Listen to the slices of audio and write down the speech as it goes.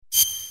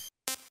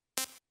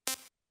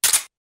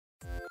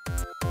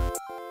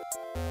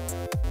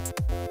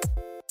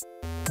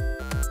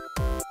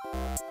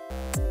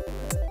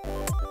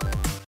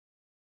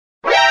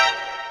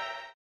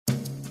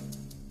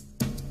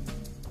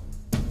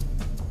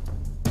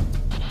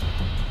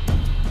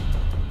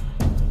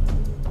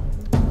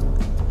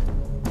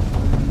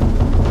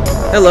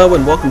Hello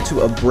and welcome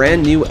to a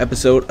brand new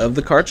episode of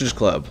the Cartridge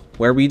Club,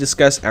 where we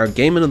discuss our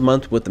game of the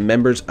month with the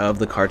members of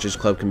the Cartridge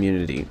Club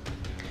community.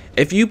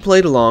 If you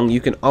played along, you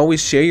can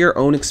always share your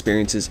own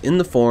experiences in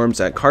the forums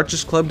at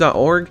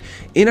cartridgeclub.org,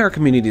 in our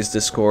community's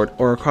Discord,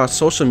 or across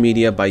social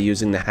media by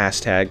using the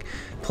hashtag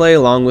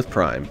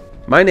PlayAlongWithPrime.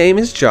 My name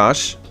is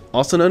Josh,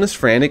 also known as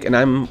Frantic, and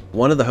I'm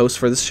one of the hosts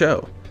for this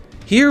show.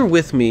 Here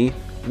with me,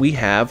 we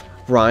have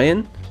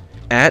Ryan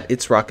at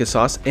It's Rocket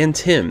Sauce and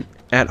Tim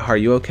at Are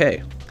You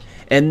Okay?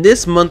 And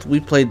this month we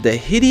played the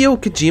Hideo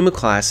Kojima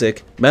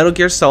classic, Metal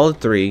Gear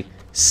Solid 3,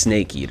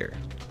 Snake Eater.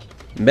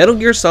 Metal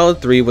Gear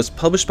Solid 3 was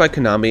published by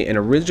Konami and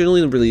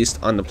originally released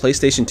on the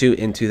PlayStation 2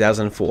 in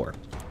 2004.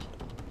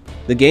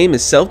 The game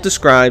is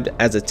self-described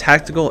as a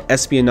tactical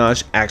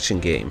espionage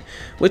action game,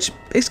 which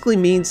basically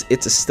means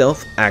it's a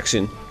stealth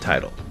action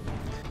title.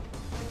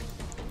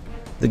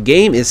 The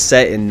game is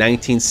set in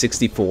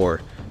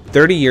 1964,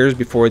 30 years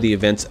before the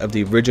events of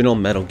the original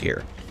Metal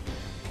Gear.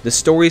 The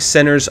story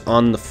centers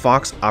on the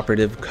Fox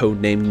operative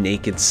codenamed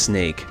Naked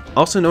Snake,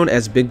 also known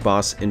as Big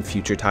Boss in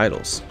future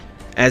titles,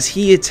 as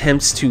he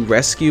attempts to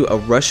rescue a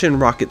Russian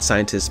rocket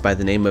scientist by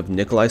the name of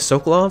Nikolai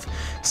Sokolov,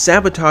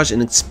 sabotage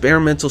an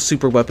experimental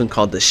superweapon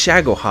called the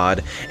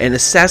Shagohod, and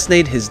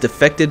assassinate his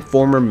defected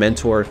former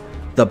mentor,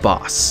 the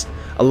Boss.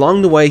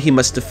 Along the way, he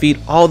must defeat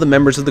all the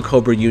members of the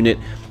Cobra unit,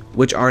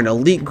 which are an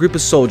elite group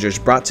of soldiers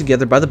brought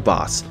together by the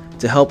Boss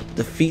to help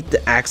defeat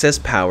the Axis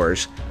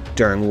powers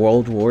during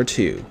World War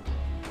II.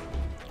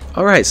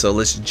 Alright, so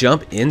let's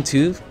jump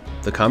into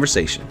the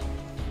conversation.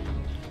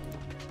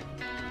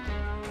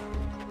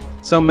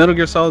 So, Metal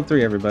Gear Solid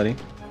 3, everybody.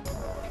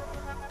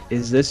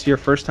 Is this your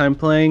first time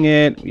playing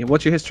it?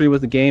 What's your history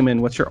with the game,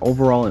 and what's your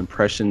overall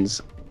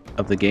impressions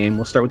of the game?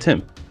 We'll start with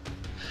Tim.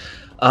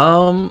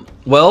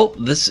 Well,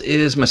 this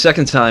is my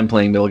second time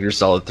playing Metal Gear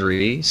Solid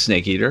 3,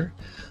 Snake Eater.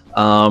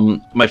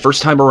 My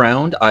first time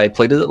around, I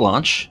played it at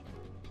launch.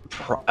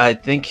 I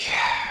think,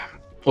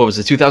 what was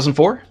it,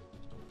 2004?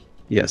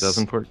 Yes.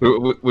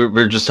 2004. We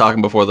were just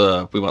talking before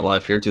we went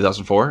live here,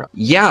 2004.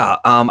 Yeah,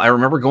 I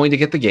remember going to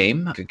get the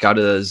game. Got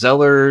it at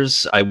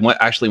Zeller's. I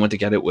actually went to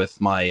get it with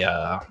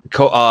my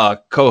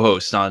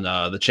co-host on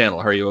the channel.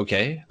 Are You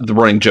Okay? The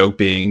running joke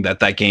being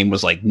that game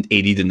was like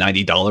 $80 to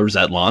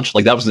 $90 at launch.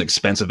 Like, that was an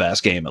expensive ass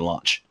game at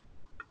launch.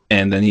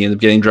 And then he ended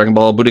up getting Dragon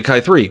Ball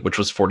Budokai 3, which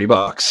was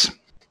 $40,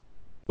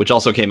 which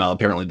also came out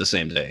apparently the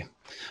same day.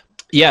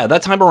 Yeah,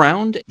 that time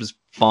around, it was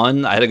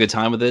fun. I had a good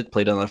time with it.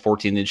 Played it on a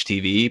 14-inch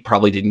TV.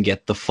 Probably didn't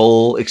get the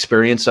full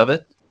experience of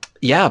it.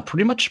 Yeah,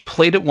 pretty much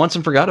played it once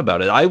and forgot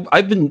about it.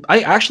 I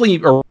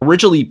actually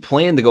originally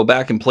planned to go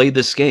back and play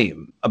this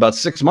game about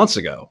 6 months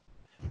ago.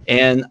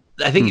 And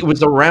I think it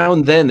was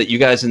around then that you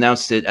guys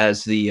announced it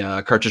as the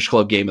Cartridge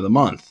Club Game of the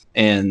Month.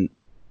 And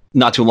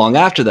not too long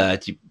after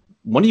that,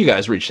 one of you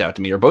guys reached out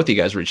to me, or both of you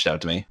guys reached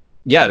out to me.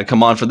 Yeah, to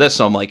come on for this.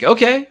 So I'm like,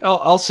 okay,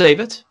 I'll save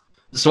it.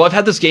 So I've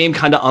had this game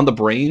kind of on the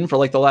brain for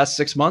like the last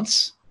 6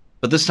 months.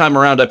 But this time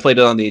around, I played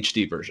it on the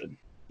HD version.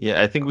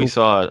 Yeah, I think we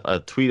saw a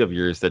tweet of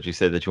yours that you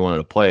said that you wanted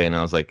to play, and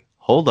I was like,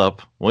 hold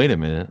up, wait a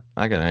minute.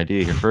 I got an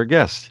idea here for a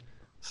guest.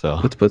 So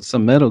let's put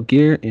some Metal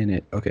Gear in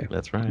it. Okay.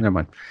 That's right. Never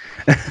mind.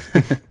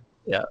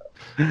 Yeah.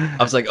 I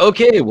was like,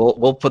 okay,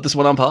 we'll put this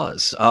one on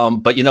pause.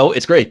 But,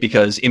 it's great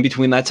because in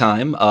between that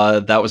time,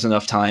 that was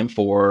enough time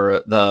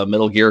for the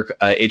Metal Gear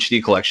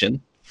HD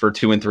collection for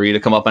 2 and 3 to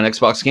come up on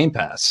Xbox Game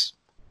Pass.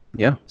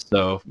 Yeah.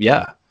 So,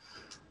 yeah.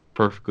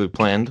 Perfectly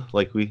planned,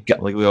 like we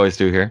always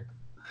do here.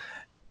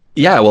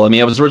 Yeah, well, I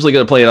mean, I was originally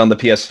going to play it on the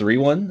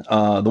PS3 one,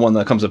 the one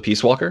that comes with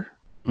Peace Walker.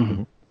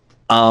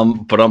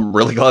 Mm-hmm. But I'm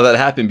really glad that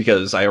happened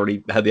because I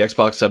already had the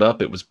Xbox set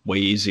up. It was way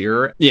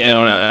easier. Yeah,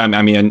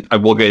 I mean, I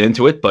will get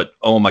into it, but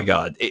oh my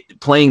god,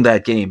 playing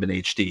that game in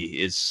HD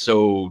is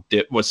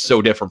was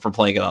so different from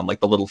playing it on like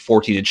the little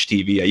 14-inch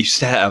TV I used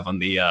to have on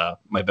the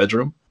my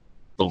bedroom,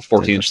 little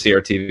 14-inch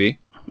CRT.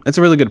 It's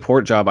a really good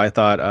port job, I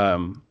thought.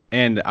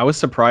 And I was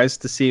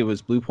surprised to see it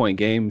was Blue Point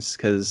Games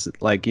because,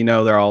 like, they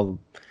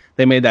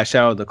made that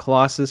Shadow of the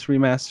Colossus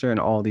remaster and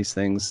all these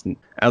things.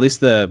 At least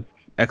the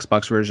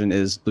Xbox version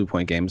is Blue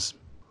Point Games.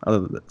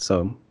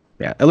 So,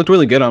 yeah, it looked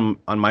really good on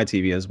my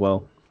TV as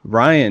well.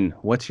 Ryan,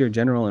 what's your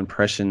general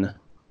impression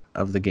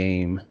of the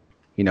game?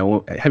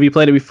 Have you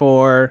played it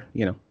before?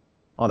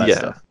 All that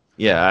stuff.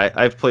 Yeah,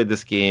 I've played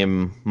this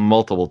game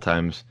multiple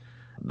times.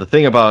 The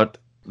thing about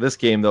this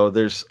game, though,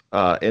 there's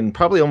in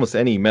probably almost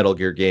any Metal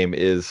Gear game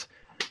is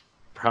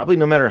probably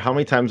no matter how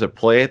many times I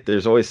play it,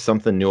 there's always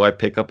something new I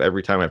pick up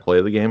every time I play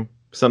the game.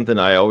 Something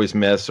I always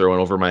miss or went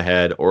over my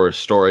head, or a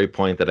story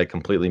point that I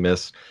completely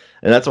miss.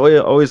 And that's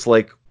always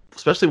like,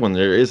 especially when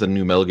there is a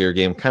new Metal Gear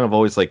game, kind of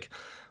always like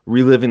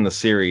reliving the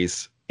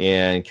series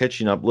and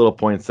catching up little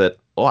points that,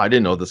 I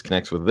didn't know this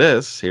connects with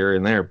this here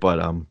and there.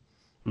 But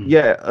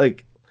yeah,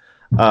 like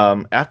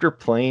after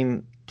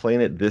playing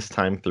it this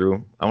time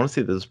through, I want to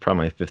say this is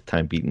probably my 5th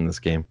time beating this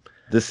game.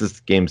 This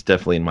game's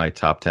definitely in my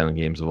top 10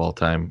 games of all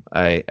time.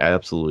 I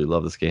absolutely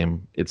love this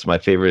game. It's my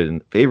favorite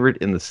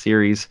in the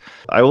series.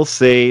 I will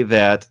say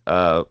that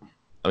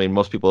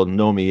most people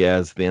know me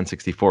as the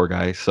N64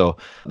 guy, so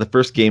the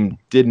first game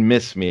did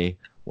miss me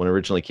when it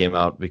originally came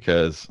out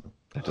because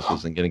I just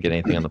wasn't going to get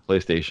anything on the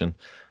PlayStation.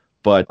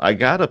 But I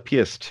got a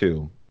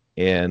PS2,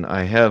 and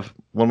I have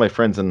one of my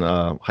friends in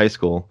high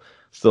school,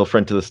 still a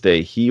friend to this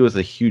day. He was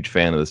a huge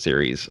fan of the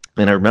series,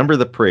 and I remember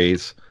the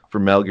praise for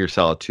Metal Gear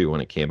Solid 2 when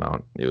it came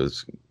out. It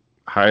was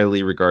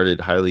highly regarded,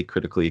 highly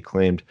critically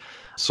acclaimed.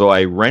 So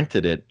I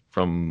rented it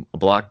from a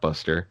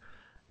Blockbuster,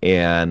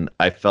 and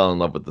I fell in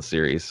love with the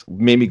series.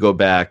 Made me go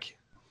back,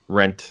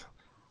 rent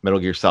Metal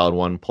Gear Solid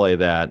 1, play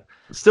that.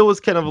 Still was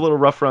kind of a little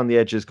rough around the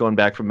edges going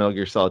back from Metal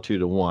Gear Solid 2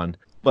 to 1,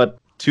 but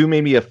 2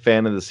 made me a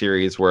fan of the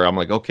series where I'm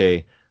like,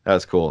 okay,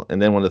 that's cool.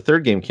 And then when the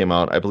third game came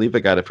out, I believe I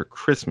got it for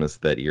Christmas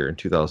that year in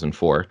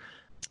 2004.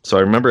 So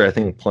I remember, I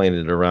think, playing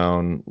it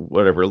around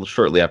whatever,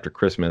 shortly after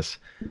Christmas.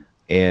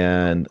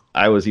 And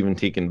I was even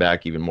taken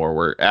back even more,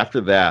 where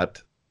after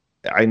that,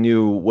 I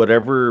knew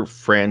whatever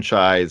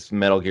franchise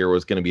Metal Gear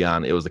was going to be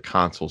on, it was a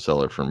console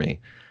seller for me.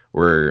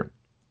 Where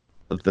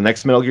if the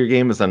next Metal Gear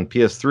game is on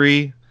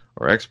PS3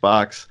 or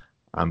Xbox,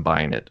 I'm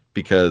buying it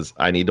because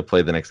I need to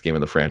play the next game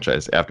of the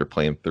franchise after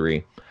playing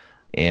 3.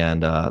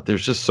 And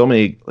there's just so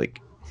many like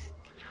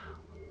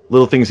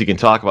little things you can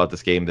talk about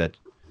this game that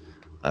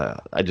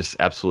I just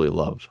absolutely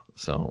love.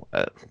 So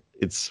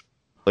it's,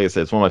 like I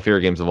said, it's one of my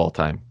favorite games of all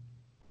time.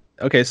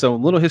 Okay, so a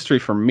little history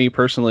for me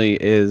personally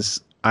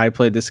is I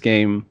played this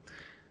game.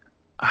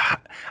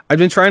 I've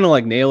been trying to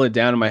like nail it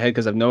down in my head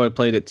because I know I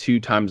played it 2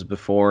 times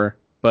before.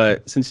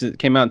 But since it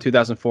came out in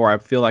 2004, I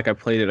feel like I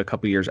played it a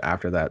couple years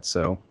after that.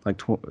 So like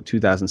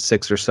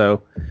 2006 or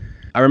so.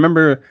 I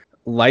remember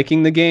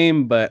liking the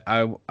game, but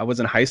I was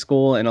in high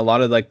school and a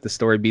lot of like the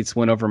story beats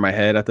went over my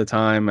head at the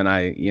time. And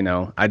I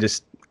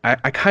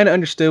kind of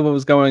understood what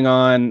was going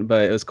on,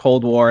 but it was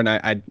Cold War and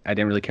I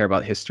didn't really care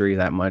about history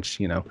that much,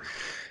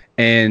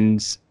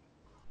 And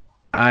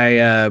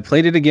I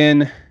played it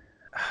again.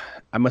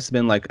 I must have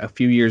been like a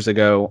few years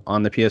ago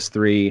on the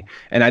PS3,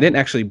 and I didn't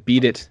actually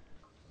beat it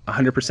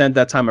 100%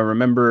 that time. I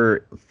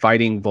remember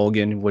fighting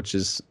Volgin, which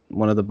is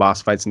one of the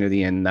boss fights near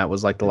the end. That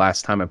was like the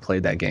last time I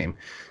played that game.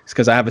 It's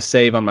because I have a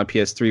save on my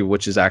PS3,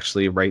 which is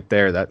actually right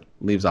there. That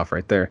leaves off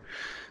right there.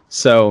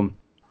 So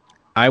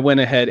I went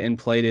ahead and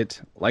played it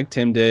like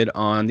Tim did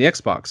on the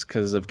Xbox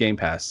because of Game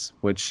Pass,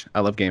 which I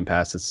love Game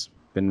Pass. It's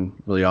been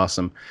really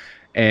awesome.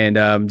 And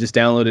just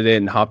downloaded it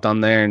and hopped on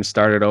there and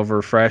started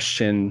over fresh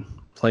and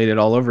played it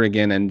all over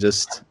again. And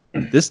just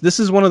this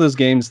is one of those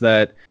games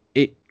that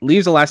it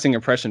leaves a lasting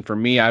impression for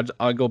me.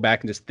 I'll go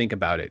back and just think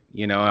about it.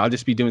 I'll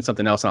just be doing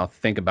something else and I'll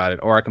think about it,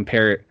 or I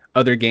compare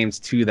other games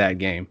to that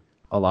game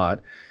a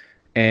lot.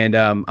 And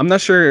I'm not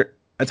sure.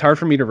 It's hard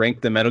for me to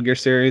rank the Metal Gear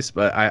series,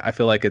 but I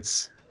feel like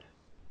it's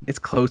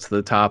close to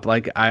the top.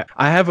 Like I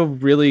have a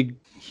really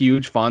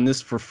huge fondness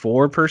for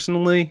 4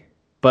 personally,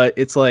 but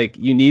it's like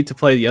you need to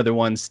play the other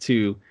ones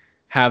to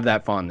have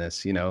that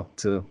fondness,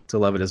 to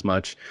love it as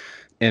much.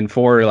 And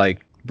 4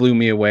 like blew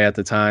me away at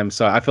the time.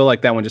 So I feel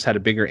like that one just had a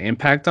bigger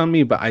impact on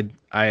me, but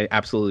I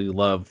absolutely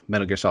love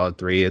Metal Gear Solid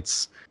 3.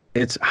 It's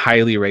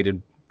highly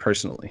rated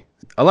personally.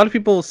 A lot of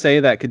people say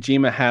that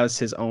Kojima has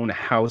his own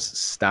house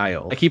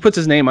style. Like he puts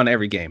his name on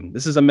every game.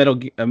 This is a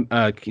Hideo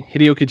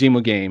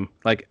Kojima game,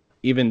 like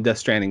even Death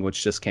Stranding,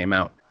 which just came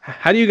out.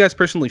 How do you guys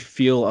personally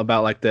feel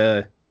about like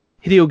the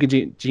Hideo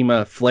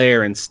Kojima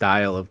flair and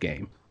style of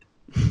game?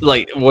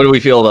 Like, what do we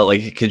feel about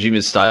like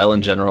Kojima's style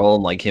in general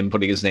and like him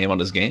putting his name on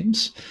his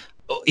games?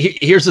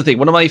 Here's the thing.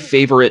 One of my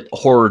favorite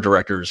horror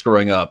directors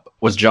growing up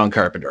was John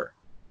Carpenter.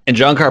 And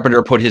John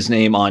Carpenter put his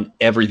name on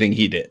everything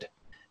he did.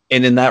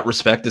 And in that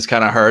respect, it's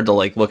kind of hard to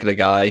like look at a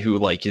guy who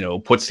like,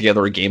 puts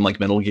together a game like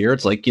Metal Gear.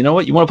 It's like, you know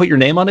what? You want to put your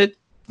name on it?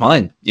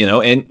 Fine.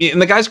 And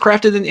the guy's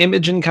crafted an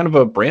image and kind of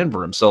a brand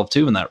for himself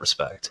too in that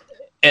respect.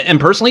 And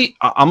personally,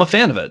 I'm a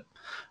fan of it.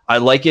 I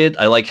like it.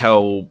 I like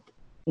how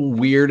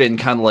weird and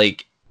kind of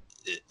like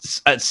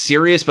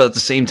serious, but at the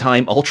same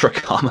time, ultra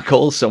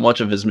comical so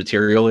much of his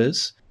material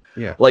is.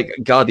 Yeah. Like,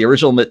 God, the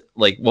original,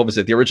 like, what was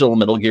it? The original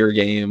Metal Gear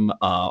game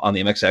on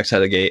the MSX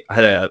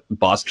had a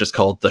boss just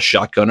called the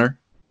Shotgunner.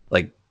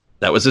 Like,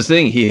 that was his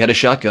thing. He had a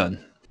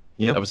shotgun.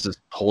 Yeah, that was his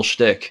whole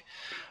shtick.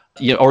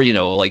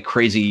 Like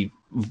crazy,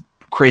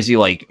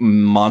 like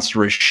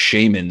monstrous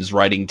shamans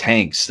riding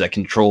tanks that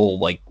control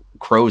like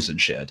crows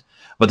and shit.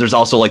 But there's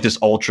also like this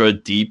ultra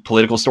deep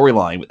political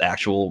storyline with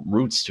actual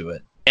roots to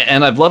it.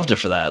 And I've loved it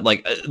for that.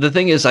 Like, the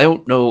thing is, I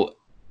don't know,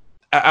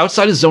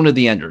 outside of Zone of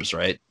the Enders,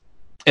 right?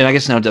 And I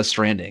guess now Death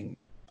Stranding,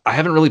 I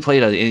haven't really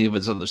played any of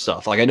his other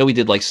stuff. Like, I know we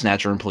did like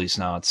Snatcher and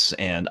Policenauts,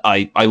 and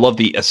I love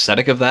the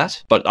aesthetic of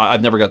that, but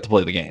I've never got to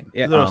play the game.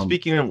 Yeah. No,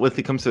 speaking of when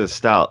it comes to the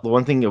style, the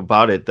one thing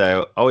about it that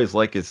I always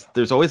like is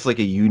there's always like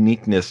a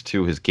uniqueness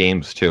to his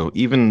games too.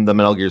 Even the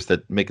Metal Gears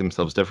that make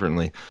themselves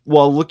differently.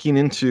 While looking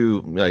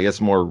into, I guess,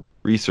 more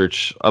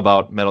research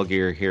about Metal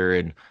Gear here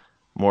and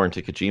more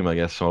into Kojima, I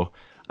guess. So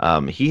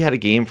he had a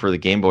game for the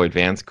Game Boy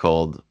Advance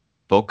called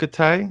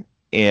Bokutai,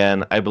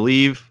 and I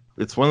believe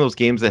it's one of those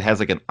games that has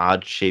like an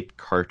odd shaped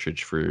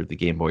cartridge for the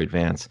Game Boy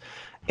Advance.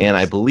 And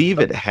I believe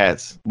it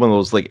has one of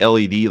those like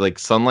LED like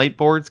sunlight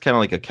boards, kind of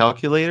like a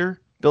calculator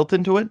built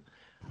into it.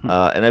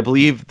 And I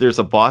believe there's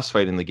a boss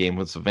fight in the game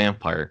with a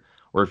vampire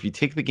where if you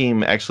take the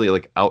game actually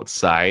like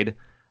outside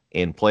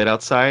and play it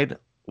outside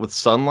with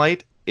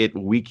sunlight, it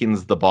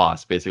weakens the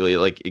boss basically.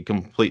 Like it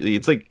completely.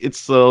 It's like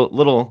it's a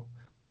little.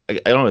 I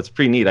don't know. It's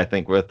pretty neat. I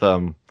think with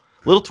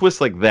little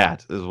twists like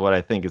that is what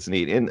I think is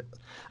neat. And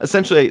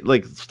essentially,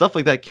 like stuff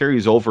like that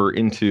carries over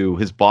into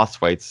his boss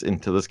fights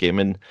into this game.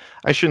 And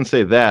I shouldn't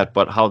say that,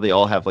 but how they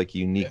all have like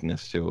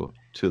uniqueness to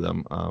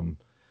them.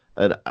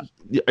 And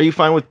are you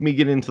fine with me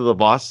getting into the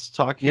boss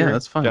talk here? Yeah,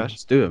 that's fine. Josh?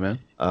 Let's do it, man.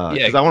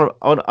 Because I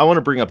want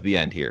to bring up the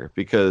end here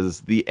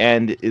because the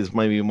end is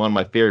maybe one of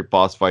my favorite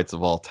boss fights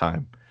of all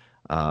time.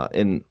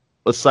 And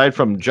aside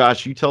from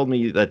Josh, you told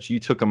me that you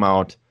took him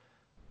out.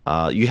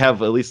 You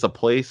have at least a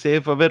play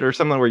save of it or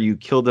something where you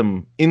killed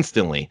him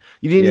instantly.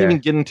 You didn't even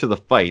get into the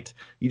fight.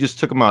 You just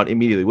took him out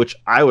immediately, which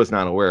I was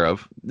not aware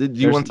of. Do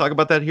you want to talk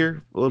about that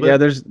here a little bit? Yeah,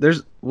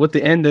 there's with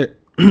the end.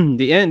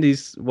 The end, he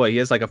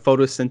has like a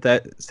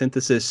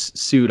photosynthesis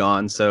suit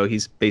on, so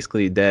he's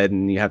basically dead,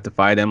 and you have to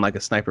fight him like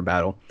a sniper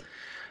battle.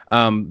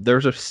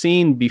 There's a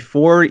scene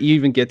before you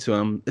even get to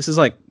him. This is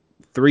like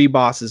 3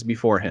 bosses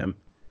before him,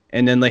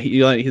 and then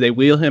they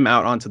wheel him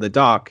out onto the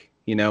dock,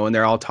 and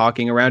they're all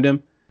talking around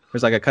him.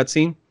 There's like a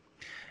cutscene.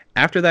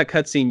 After that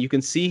cutscene, you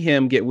can see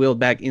him get wheeled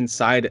back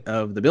inside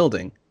of the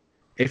building.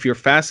 If you're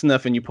fast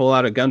enough and you pull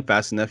out a gun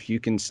fast enough, you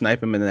can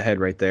snipe him in the head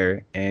right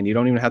there, and you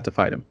don't even have to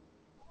fight him.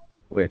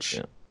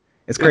 Which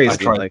it's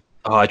crazy.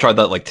 I tried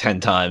that like 10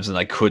 times and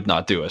I could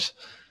not do it.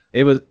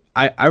 It was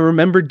I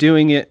remember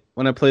doing it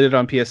when I played it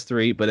on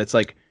PS3, but it's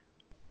like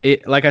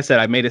I said,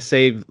 I made a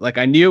save. Like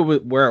I knew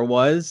where it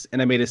was,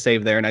 and I made a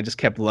save there, and I just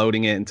kept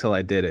loading it until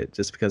I did it,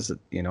 just because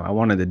I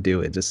wanted to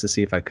do it just to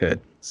see if I could.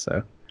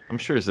 So I'm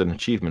sure there's an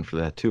achievement for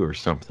that too, or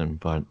something.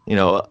 But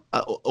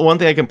one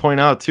thing I can point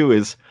out too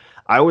is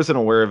I wasn't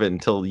aware of it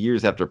until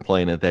years after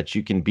playing it that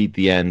you can beat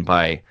the end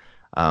by.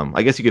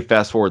 I guess you could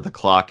fast forward the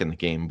clock in the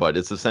game, but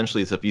it's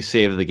essentially as if you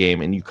save the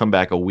game and you come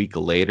back a week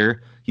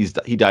later, he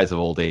dies of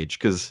old age.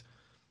 Because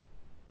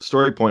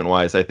story point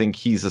wise, I think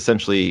he's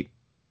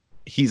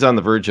on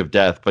the verge of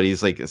death, but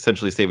he's like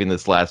essentially saving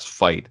this last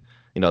fight.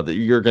 That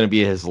you're going to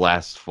be his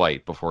last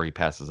fight before he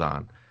passes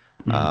on,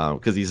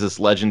 because he's this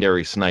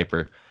legendary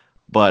sniper.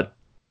 But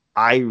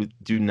I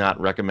do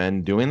not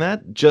recommend doing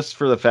that, just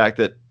for the fact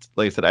that,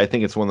 like I said, I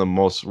think it's one of the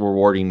most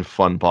rewarding,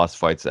 fun boss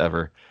fights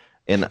ever,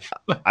 and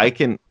I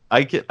can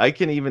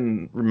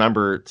even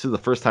remember to the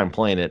first time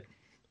playing it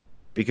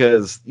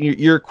because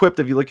you're equipped.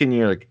 If you look in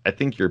your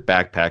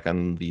backpack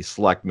on the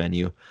select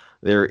menu,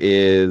 there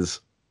is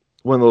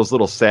one of those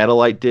little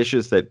satellite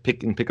dishes that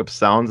pick up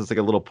sounds. It's like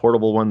a little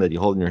portable one that you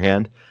hold in your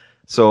hand.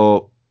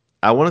 So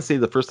I want to say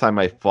the first time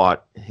I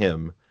fought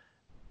him,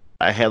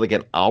 I had like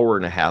an hour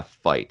and a half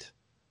fight,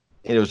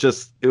 and it was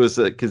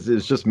because it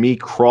was just me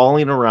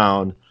crawling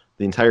around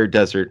the entire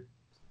desert,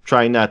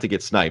 trying not to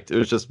get sniped. It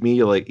was just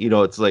me, like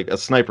it's like a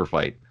sniper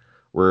fight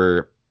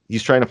where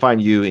he's trying to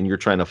find you and you're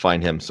trying to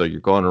find him. So you're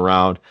going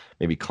around,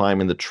 maybe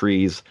climbing the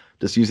trees,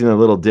 just using a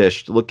little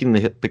dish, looking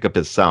to pick up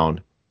his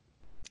sound.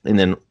 And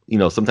then,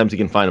 sometimes you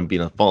can find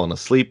him falling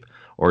asleep,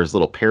 or his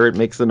little parrot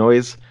makes the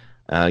noise.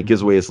 It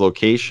gives away his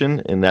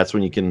location, and that's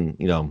when you can,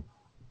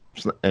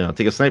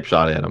 take a snipe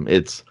shot at him.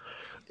 It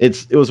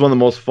was one of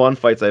the most fun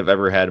fights I've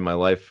ever had in my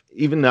life.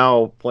 Even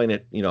now, playing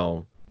it,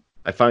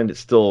 I find it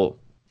still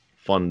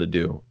fun to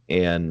do.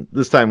 And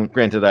this time,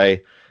 granted,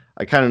 I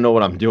kind of know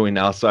what I'm doing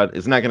now, so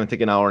it's not going to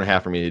take an hour and a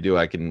half for me to do.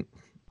 I think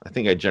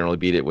I generally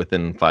beat it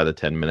within 5 to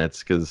 10 minutes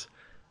because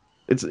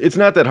it's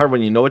not that hard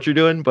when you know what you're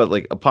doing. But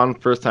like upon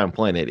first time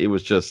playing it, it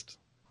was just,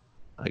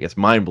 I guess,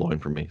 mind blowing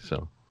for me.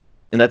 So,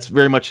 and that's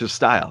very much his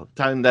style.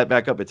 Tying that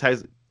back up,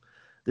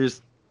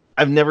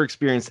 I've never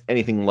experienced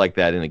anything like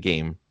that in a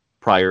game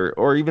prior,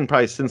 or even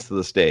probably since to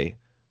this day,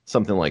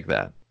 something like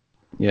that.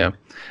 Yeah,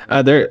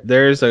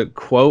 there's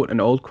an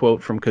old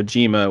quote from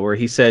Kojima where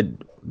he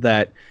said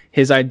that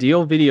his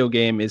ideal video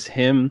game is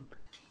him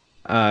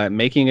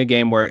making a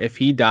game where if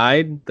he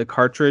died, the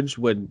cartridge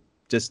would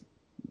just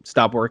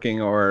stop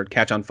working or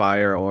catch on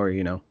fire or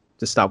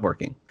just stop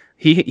working.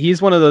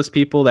 He's one of those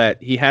people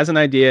that he has an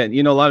idea.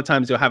 A lot of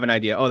times you'll have an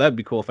idea. Oh, that'd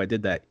be cool if I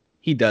did that.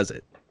 He does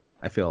it.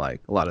 I feel like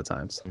a lot of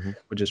times,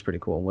 which is pretty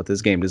cool with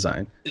his game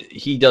design.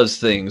 He does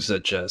things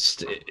that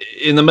just,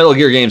 in the Metal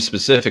Gear games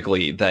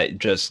specifically, that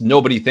just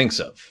nobody thinks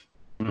of.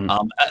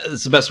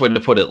 It's the best way to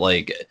put it.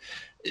 Like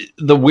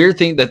the weird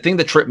thing, the thing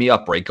that tripped me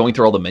up, right? Going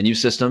through all the menu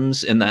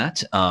systems in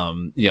that,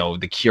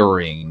 the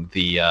curing,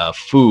 the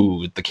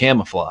food, the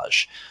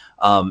camouflage.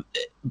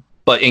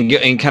 But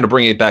in kind of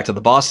bringing it back to the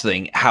boss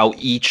thing, how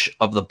each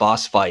of the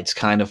boss fights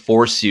kind of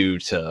force you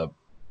to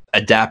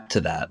adapt to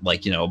that.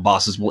 Like,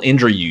 bosses will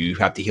injure you. You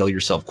have to heal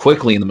yourself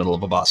quickly in the middle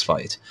of a boss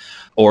fight.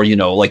 Or,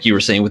 like you were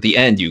saying with the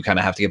end, you kind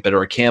of have to get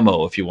better at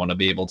camo if you want to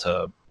be able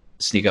to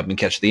sneak up and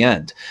catch the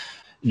end.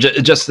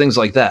 Just things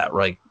like that,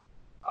 right?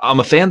 I'm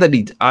a fan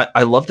that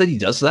I love that he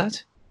does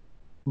that.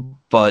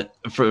 But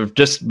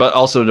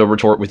also to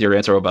retort with your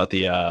answer about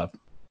the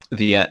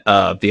the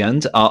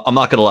end. I'm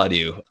not gonna lie to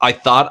you. I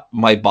thought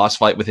my boss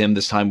fight with him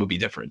this time would be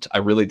different. I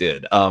really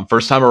did.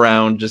 First time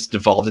around, just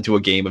devolved into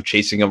a game of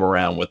chasing him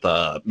around with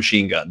a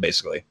machine gun.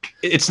 Basically,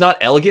 it's not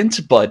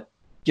elegant, but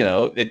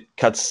it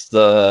cuts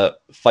the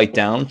fight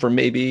down from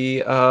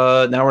maybe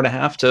an hour and a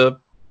half to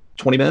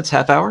 20 minutes,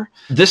 half hour.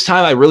 This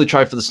time, I really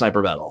tried for the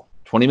sniper battle.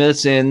 20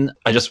 minutes in,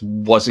 I just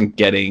wasn't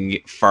getting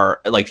far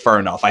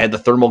enough. I had the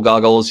thermal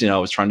goggles. I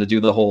was trying to do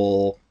the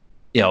whole,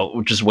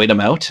 just wait him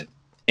out.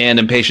 And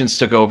impatience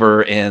took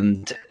over,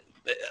 and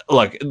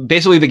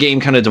basically the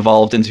game kind of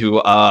devolved into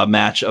a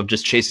match of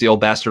just chase the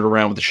old bastard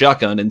around with a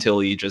shotgun until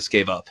he just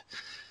gave up.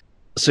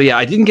 So yeah,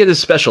 I didn't get his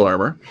special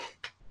armor.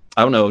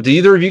 I don't know. Did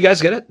either of you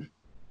guys get it?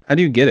 How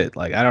do you get it?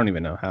 I don't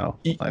even know how.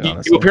 You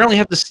apparently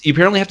have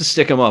to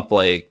stick him up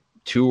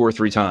 2 or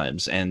 3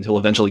 times, and he'll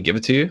eventually give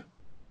it to you.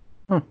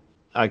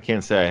 I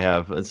can't say I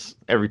have. It's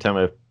every time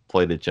I've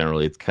played it.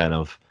 Generally, it's kind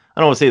of,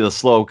 I don't want to say the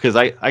slow, because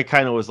I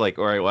kind of was like,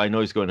 all right, well, I know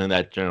he's going in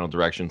that general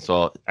direction,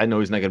 so I know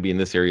he's not going to be in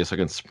this area, so I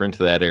can sprint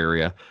to that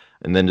area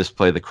and then just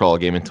play the crawl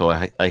game until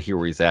I hear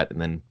where he's at, and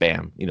then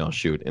bam,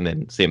 shoot, and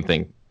then same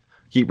thing,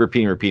 keep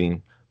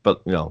repeating.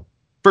 But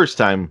first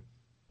time,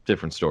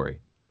 different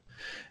story.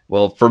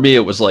 Well, for me,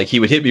 it was like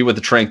he would hit me with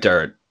a tranq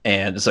dart,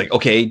 and it's like,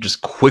 okay,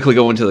 just quickly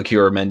go into the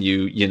cure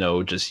menu,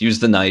 just use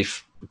the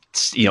knife,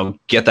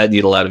 get that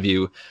needle out of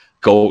you.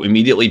 Go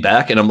immediately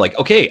back, and I'm like,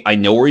 okay, I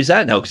know where he's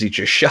at now because he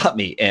just shot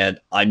me, and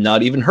I'm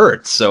not even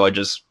hurt. So I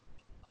just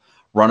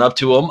run up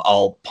to him.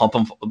 I'll pump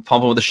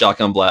him with a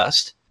shotgun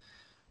blast.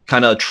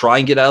 Kind of try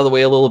and get out of the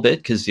way a little bit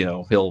because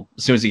he'll,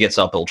 as soon as he gets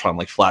up, he'll try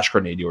and flash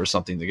grenade you or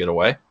something to get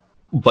away.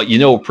 But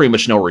pretty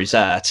much know where he's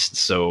at.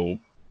 So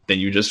then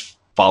you just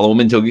follow him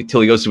until he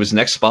goes to his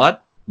next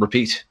spot.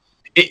 Repeat.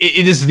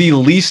 It is the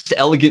least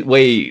elegant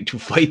way to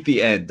fight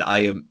the end.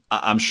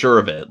 I'm sure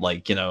of it.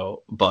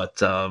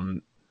 But.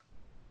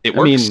 It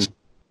works.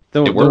 I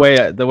mean,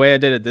 the way I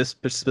did it this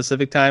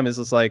specific time is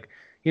just like,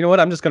 you know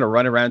what? I'm just gonna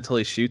run around until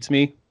he shoots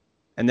me,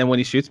 and then when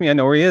he shoots me, I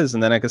know where he is,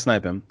 and then I can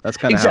snipe him. That's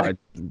kind of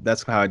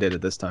how I did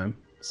it this time.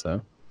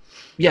 So,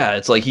 yeah,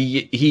 it's like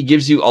he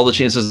gives you all the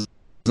chances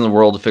in the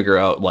world to figure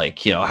out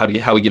how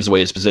he gives away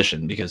his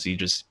position, because he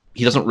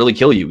doesn't really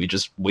kill you. He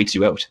just waits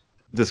you out.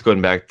 Just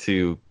going back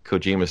to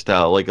Kojima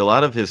style, a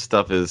lot of his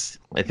stuff is,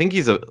 I think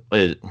he's a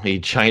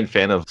giant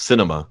fan of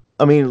cinema.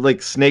 I mean,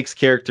 Snake's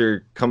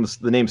character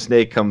the name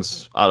Snake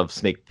comes out of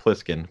Snake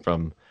Plissken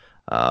from,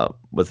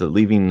 was it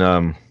Leaving?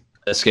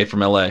 Escape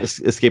from LA.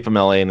 Escape from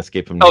LA and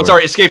Escape from New York.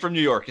 Sorry, Escape from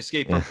New York.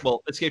 Escape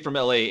from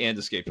LA and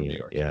Escape from New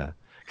York. Yeah.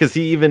 Because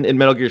he even in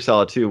Metal Gear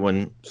Solid 2,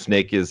 when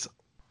Snake is,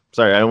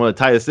 sorry, I don't want to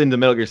tie this into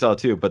Metal Gear Solid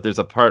 2, but there's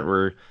a part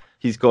where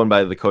he's going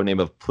by the codename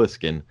of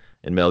Pliskin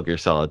in Metal Gear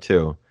Solid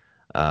 2.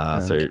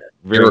 So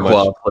very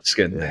much,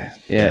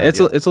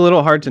 it's a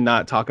little hard to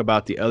not talk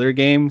about the other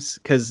games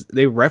because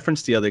they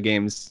reference the other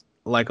games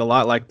a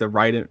lot, like the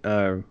Raiden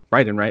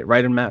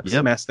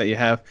mask that you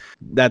have.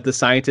 That the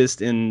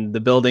scientist in the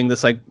building,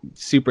 this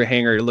super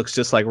hangar, looks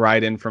just like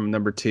Raiden from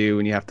number 2,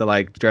 and you have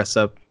to dress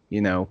up,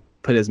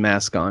 put his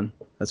mask on.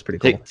 That's pretty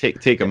cool.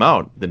 Take him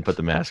out, then put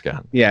the mask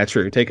on. Yeah,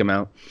 true. Take him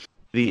out.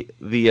 The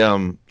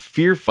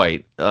fear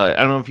fight. I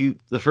don't know if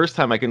the first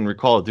time I can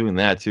recall doing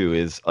that too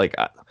is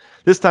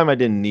this time I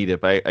didn't need it,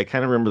 but I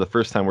kind of remember the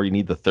first time where you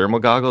need the thermal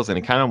goggles, and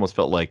it kind of almost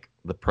felt like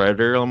the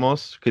Predator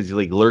almost, because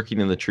you're lurking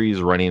in the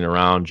trees, running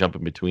around,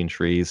 jumping between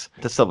trees,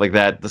 stuff like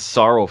that. The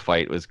Sorrow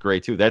fight was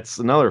great too. That's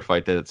another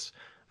fight that's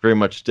very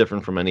much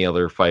different from any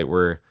other fight,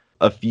 where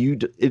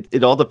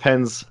it all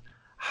depends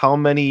how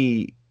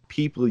many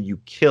people you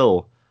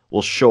kill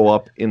will show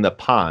up in the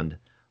pond.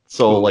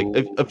 So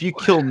if you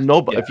kill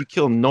nobody,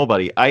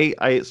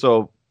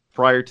 so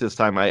prior to this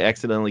time I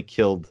accidentally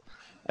killed,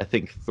 I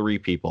think 3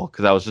 people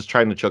because I was just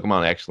trying to choke them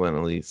out and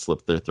accidentally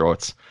slit their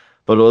throats.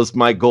 But it was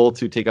my goal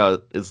to take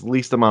out as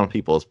least amount of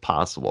people as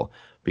possible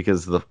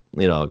because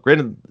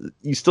granted,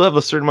 you still have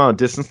a certain amount of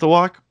distance to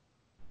walk,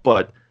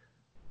 but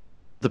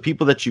the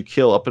people that you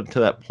kill up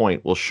until that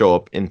point will show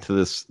up into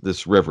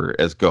this river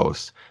as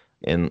ghosts,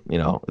 and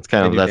it's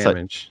kind of that's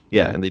damage.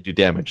 And they do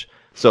damage.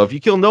 So if you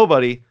kill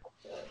nobody,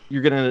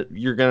 you're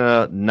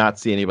gonna not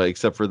see anybody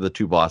except for the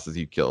 2 bosses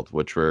you killed,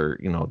 which were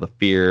the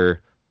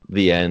Fear,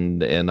 the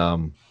End,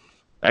 and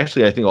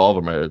actually I think all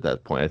of them are at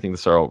that point. I think the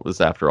Sorrow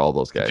was after all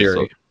those guys.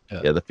 Fury.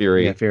 So, the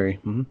Fury. Yeah, Fury.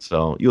 Mm-hmm.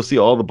 So you'll see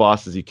all the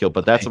bosses you killed,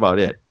 but that's about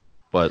it.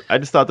 But I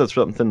just thought that's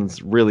something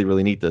that's really,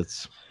 really neat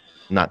that's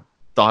not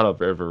thought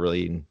of ever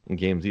really in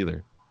games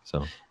either.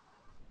 So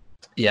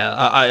yeah,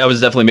 I was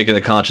definitely making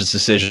a conscious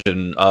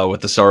decision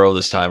with the Sorrow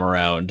this time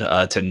around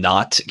to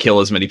not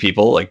kill as many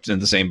people in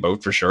the same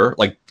boat for sure.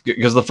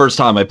 Because the first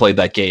time I played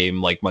that game,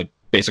 my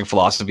basic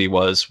philosophy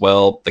was,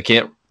 well, they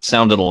can't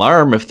sound an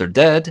alarm if they're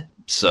dead,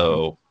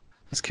 so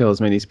just kill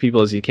as many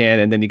people as you can,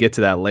 and then you get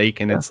to that lake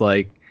and it's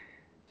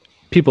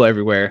people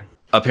everywhere.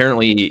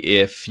 Apparently,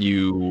 if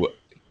you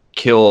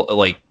kill,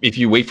 if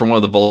you wait for one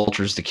of the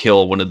vultures to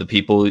kill one of the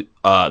people,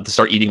 to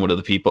start eating one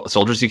of the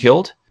soldiers you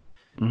killed,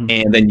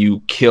 and then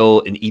you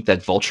kill and eat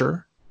that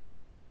vulture,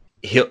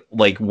 he'll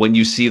like when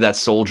you see that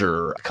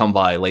soldier come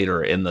by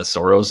later in the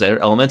Soros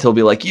element, he'll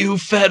be like, "You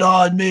fed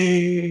on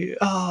me."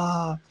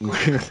 Ah,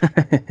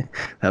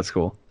 That's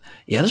cool.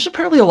 yeah. There's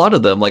apparently a lot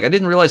of them. Like I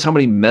didn't realize how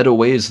many meta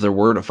ways there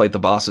were to fight the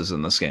bosses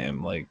in this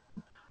game. Like,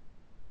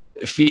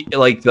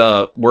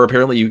 where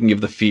apparently you can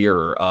give the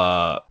fear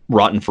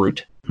rotten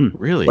fruit.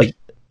 Really? Like,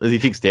 does he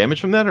takes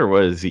damage from that, or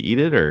what? Does he eat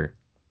it, or?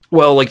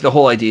 Well, like the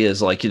whole idea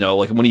is like,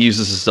 like when he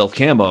uses his stealth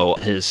camo,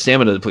 his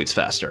stamina depletes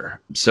faster.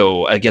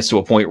 So it gets to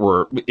a point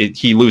where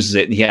he loses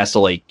it and he has to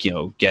like,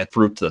 get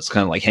fruit that's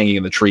kind of like hanging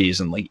in the trees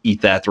and like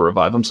eat that to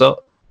revive himself.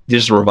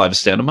 Just to revive his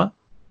stamina,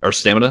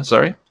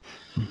 sorry.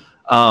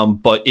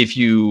 But if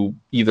you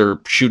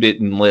either shoot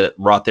it and let it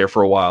rot there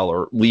for a while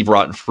or leave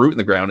rotten fruit in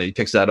the ground and he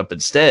picks that up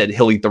instead,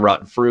 he'll eat the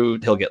rotten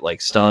fruit. He'll get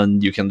like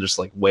stunned. You can just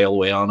like wail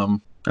away on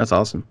him. That's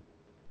awesome.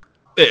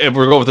 If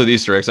we're going through the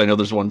Easter eggs, I know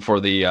there's one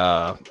for the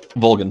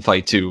Volgan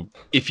fight too.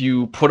 If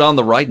you put on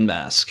the Raiden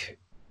mask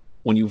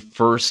when you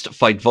first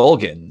fight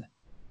Volgan,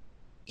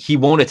 he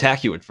won't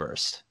attack you at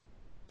first.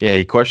 Yeah,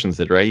 he questions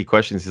it, right?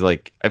 He's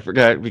like, I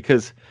forgot,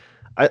 because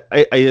I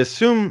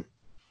assume,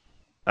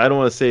 I don't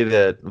want to say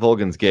that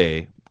Volgan's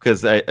gay,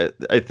 because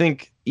I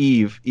think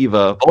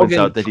Eva points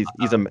out that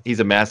he's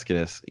a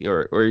masculinist,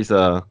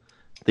 or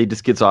he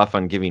just gets off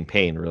on giving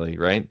pain, really,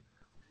 right?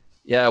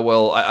 Yeah,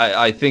 well,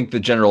 I think the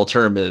general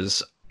term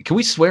is, can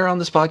we swear on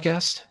this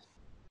podcast?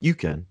 You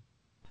can.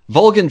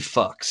 Volgan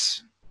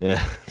fucks.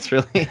 Yeah, it's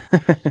really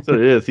that's what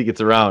it is. He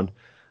gets around.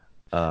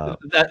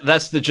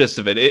 That's the gist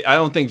of it. I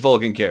don't think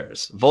Volgan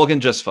cares. Volgan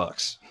just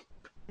fucks.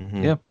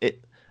 Mm-hmm. Yeah.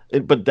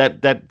 But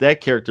that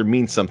character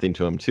means something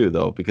to him too,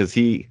 though, because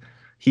he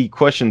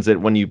questions it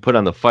when you put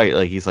on the fight.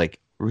 Like he's like,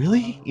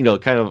 really,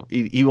 kind of.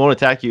 He won't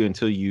attack you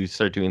until you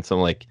start doing some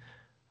like.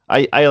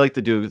 I like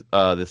to do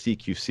the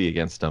CQC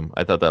against him.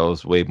 I thought that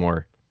was way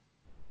more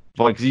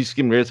fun because you just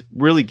can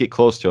really get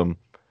close to him.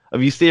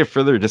 If you stay a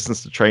further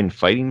distance to try and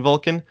fighting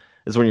Vulcan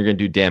is when you're going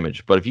to do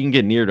damage. But if you can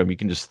get near to him, you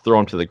can just throw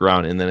him to the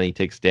ground and then he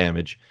takes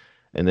damage.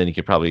 And then you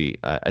could probably,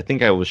 I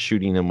think I was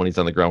shooting him when he's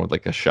on the ground with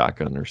like a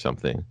shotgun or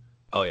something.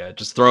 Oh yeah,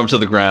 just throw him to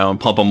the ground,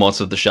 pump him once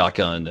with the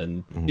shotgun,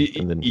 and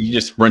then you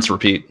just rinse,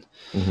 repeat.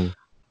 Mm-hmm.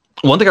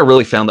 One thing I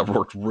really found that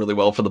worked really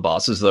well for the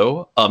bosses,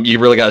 though, you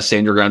really got to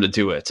stand your ground to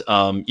do it.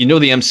 The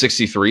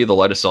M63, the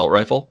light assault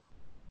rifle?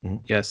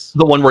 Yes.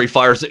 The one where he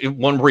fires,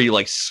 one where he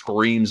like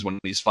screams when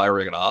he's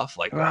firing it off,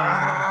 like,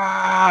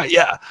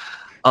 yeah.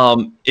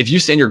 If you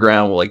stand your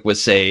ground, like with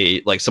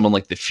say, like someone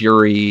like the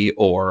Fury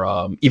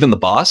or even the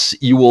boss,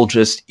 you will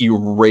just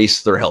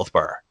erase their health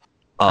bar.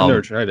 I've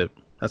never tried it.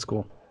 That's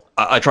cool.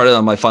 I tried it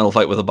on my final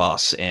fight with a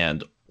boss,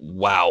 and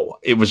wow,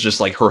 it was just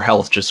like her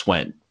health just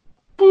went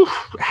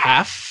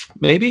half,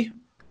 maybe.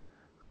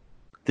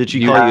 Did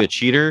she call you a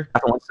cheater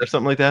or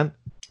something like that?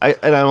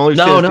 I'm only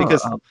saying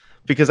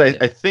because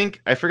I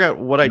think I forgot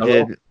what I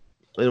did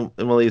in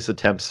one of these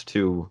attempts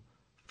to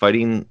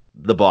fighting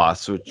the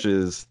boss, which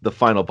is the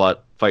final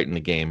fight in the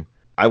game.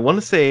 I want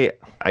to say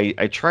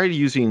I tried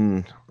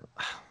using,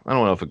 I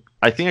don't know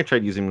I think I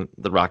tried using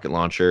the rocket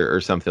launcher or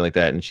something like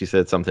that, and she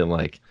said something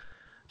like,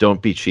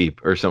 "Don't be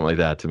cheap" or something like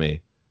that to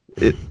me.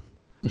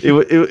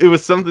 It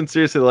was something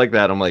seriously like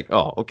that. I'm like,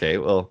 oh, okay,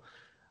 well,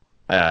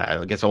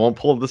 I guess I won't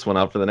pull this one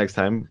out for the next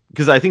time,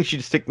 because I think she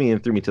just took me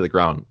and threw me to the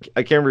ground.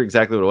 I can't remember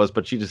exactly what it was,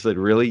 but she just said,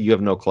 "Really, you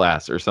have no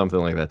class," or something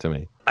like that to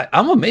me.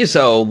 I'm amazed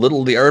how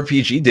little the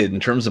RPG did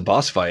in terms of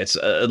boss fights,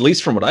 at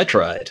least from what I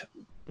tried.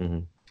 Mm-hmm.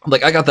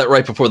 Like I got that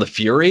right before the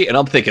Fury, and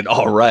I'm thinking,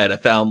 all right, I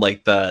found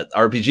like that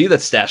RPG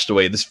that's stashed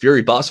away. This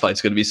Fury boss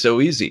fight's going to be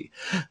so easy.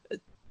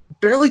 It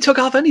barely took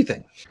off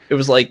anything. It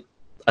was like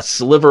a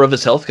sliver of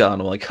his health gone.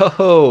 I'm like,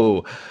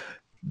 oh,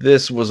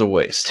 this was a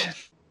waste.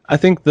 I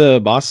think the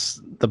boss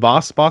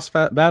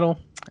battle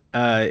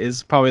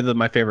is probably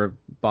my favorite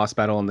boss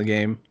battle in the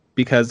game,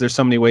 because there's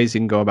so many ways you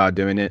can go about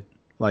doing it.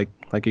 Like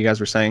you guys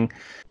were saying,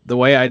 the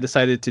way I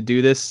decided to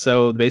do this.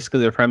 So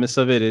basically the premise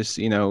of it is,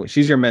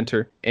 she's your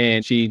mentor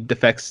and she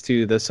defects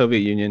to the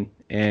Soviet Union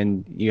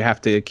and you have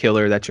to kill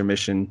her. That's your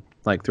mission,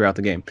 like throughout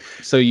the game.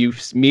 So you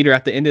meet her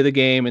at the end of the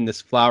game in this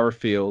flower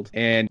field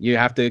and you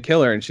have to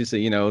kill her. And she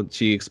said,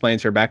 she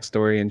explains her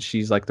backstory and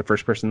she's like the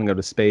first person to go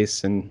to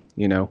space and,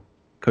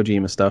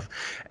 Kojima stuff.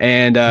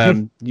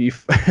 And you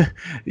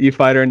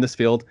fight her in this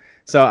field.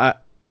 So when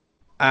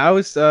I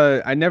was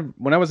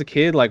a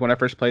kid, like when I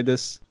first played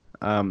this,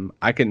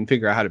 I couldn't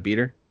figure out how to beat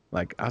her.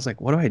 Like I was like,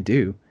 what do I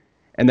do?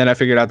 And then I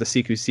figured out the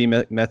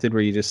CQC method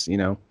where you just,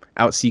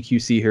 out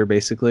CQC her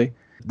basically.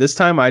 This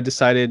time I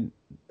decided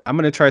I'm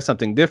going to try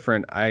something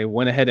different. I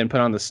went ahead and put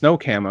on the snow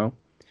camo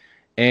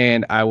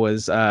and I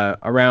was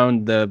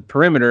around the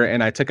perimeter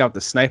and I took out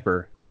the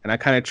sniper and I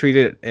kind of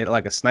treated it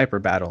like a sniper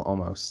battle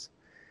almost.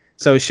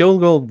 So she'll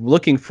go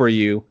looking for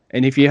you.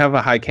 And if you have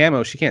a high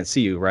camo, she can't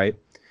see you, right?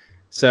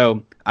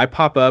 So I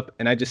pop up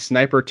and I just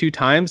snipe her 2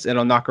 times and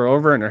I'll knock her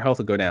over and her health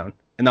will go down.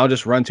 And I'll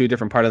just run to a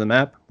different part of the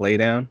map, lay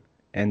down,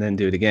 and then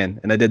do it again.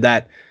 And I did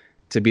that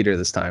to beat her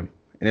this time.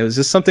 And it was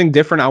just something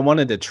different I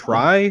wanted to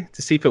try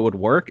to see if it would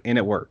work, and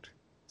it worked.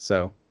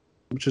 So,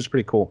 which was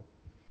pretty cool.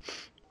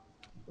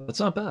 That's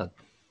not bad.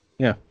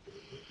 Yeah.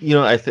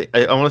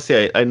 I want to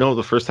say I know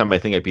the first time I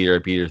think I beat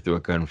her through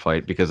a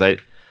gunfight because I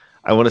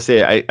want to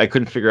say I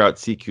couldn't figure out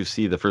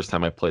CQC the first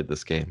time I played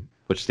this game,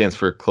 which stands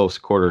for close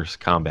quarters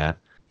combat.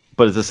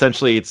 But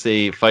it's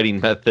a fighting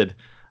method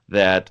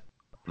that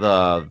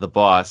the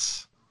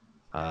boss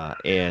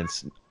and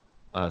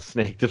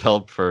Snake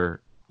developed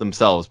for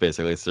themselves.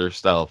 Basically, it's their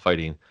style of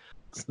fighting.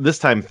 This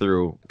time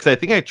through, because I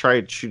think I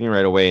tried shooting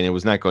right away and it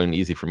was not going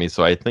easy for me.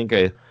 So I think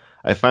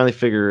I finally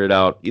figured it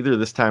out either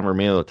this time or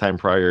maybe the time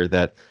prior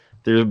that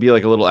there would be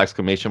like a little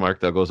exclamation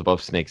mark that goes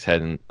above Snake's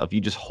head, and if you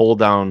just hold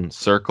down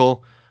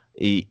circle,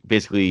 he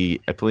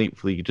basically, I believe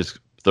he just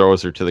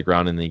throws her to the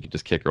ground, and then you can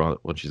just kick her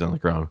when she's on the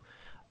ground.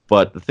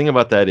 But the thing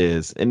about that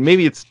is, and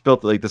maybe it's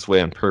built like this way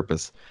on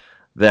purpose,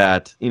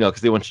 that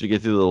because they want you to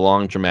get through the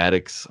long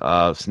dramatics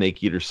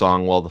Snake Eater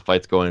song while the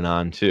fight's going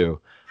on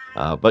too.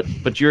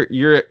 But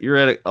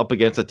you're up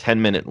against a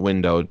 10-minute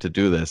window to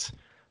do this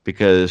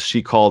because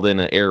she called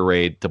in an air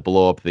raid to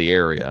blow up the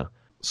area.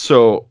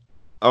 So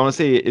I want to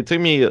say it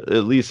took me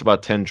at least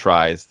about 10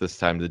 tries this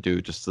time to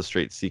do just the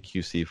straight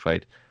CQC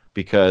fight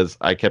because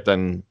I kept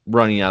on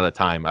running out of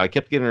time. I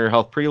kept getting her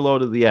health pretty low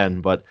to the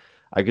end, but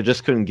I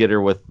couldn't get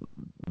her with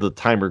the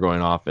timer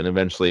going off, and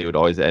eventually it would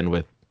always end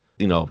with,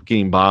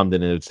 getting bombed,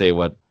 and it would say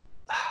what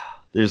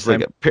there's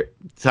like a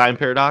time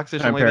paradox or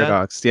something like that. Time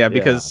paradox, yeah,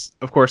 because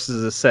of course this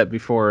is a set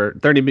before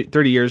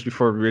 30 years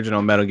before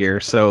original Metal Gear,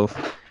 so.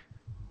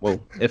 Well,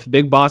 if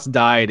Big Boss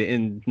died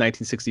in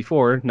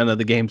 1964, none of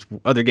the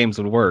other games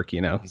would work,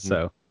 Mm-hmm.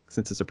 So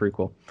since it's a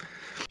prequel.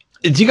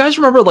 Do you guys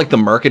remember like the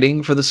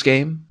marketing for this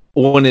game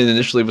when it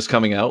initially was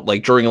coming out,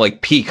 like during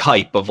like peak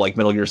hype of like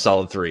Metal Gear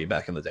Solid 3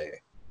 back in the day?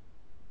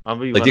 I'll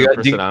be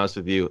 100% honest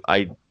with you.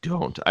 I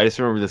don't. I just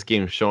remember this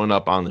game showing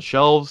up on the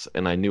shelves,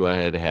 and I knew I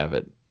had to have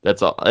it.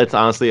 That's all. That's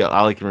honestly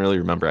all I can really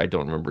remember. I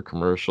don't remember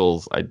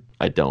commercials.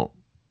 I don't.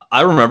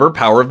 I remember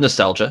Power of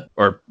Nostalgia,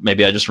 or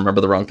maybe I just remember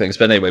the wrong things.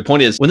 But anyway,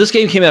 point is, when this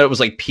game came out, it was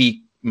like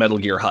peak Metal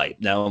Gear hype.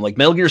 Now, like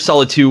Metal Gear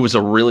Solid 2 was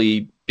a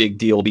really big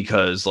deal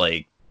because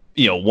like,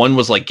 one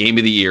was like game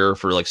of the year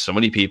for like so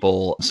many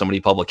people, so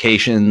many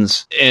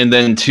publications. And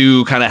then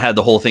 2 kind of had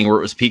the whole thing where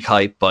it was peak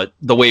hype, but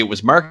the way it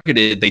was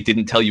marketed, they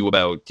didn't tell you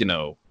about,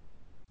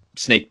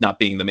 Snake not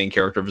being the main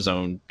character of his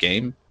own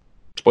game.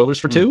 Spoilers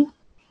for 2?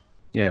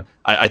 Yeah.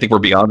 I think we're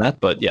beyond that,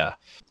 but yeah.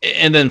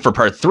 And then for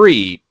part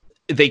 3,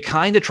 they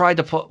kind of tried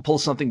to pull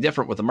something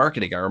different with the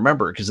marketing. I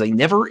remember because they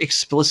never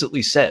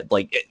explicitly said,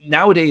 like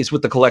nowadays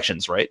with the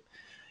collections, right?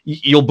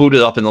 You'll boot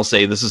it up and they'll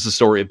say, this is the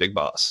story of Big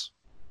Boss.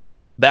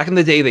 Back in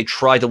the day, they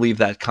tried to leave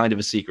that kind of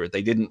a secret.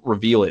 They didn't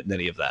reveal it in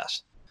any of that.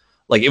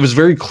 Like it was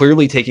very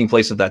clearly taking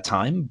place at that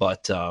time,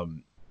 but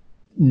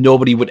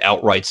nobody would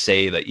outright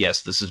say that,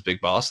 yes, this is Big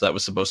Boss. That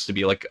was supposed to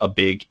be like a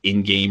big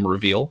in-game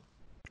reveal.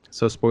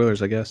 So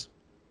spoilers, I guess.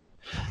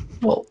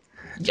 Well,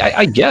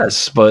 I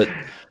guess, but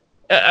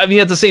I mean,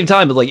 at the same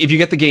time, like if you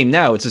get the game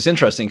now, it's just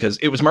interesting because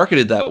it was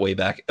marketed that way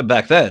back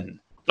then.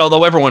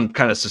 Although everyone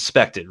kind of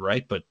suspected,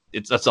 right? But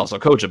that's also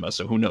Kojima,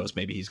 so who knows?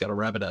 Maybe he's got a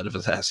rabbit out of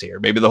his ass here.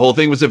 Maybe the whole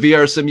thing was a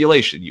VR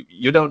simulation.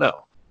 You don't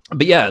know.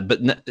 But yeah,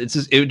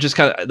 it just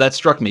kind of that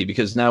struck me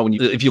because now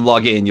if you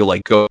log in, you'll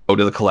like go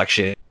to the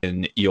collection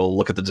and you'll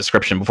look at the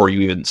description before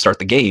you even start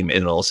the game, and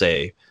it'll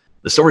say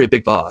the story of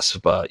Big Boss,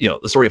 but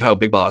the story of how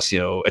Big Boss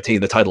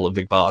attained the title of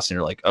Big Boss, and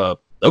you're like,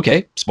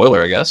 okay,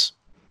 spoiler, I guess.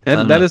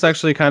 And that is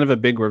actually kind of a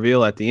big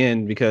reveal at the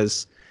end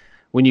because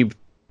when you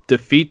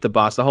defeat the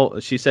boss,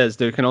 she says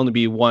there can only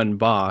be one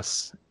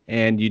boss,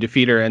 and you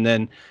defeat her, and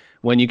then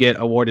when you get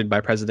awarded by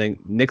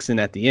President Nixon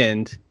at the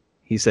end,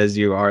 he says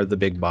you are the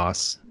big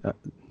boss.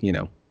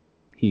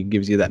 He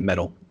gives you that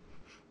medal.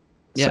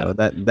 Yeah. So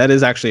that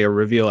is actually a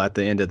reveal at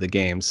the end of the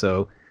game.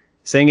 So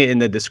saying it in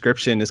the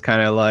description is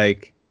kind of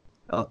like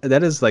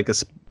that is like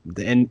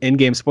the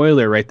in-game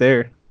spoiler right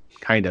there,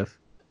 kind of.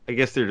 I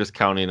guess they're just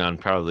counting on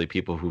probably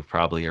people who've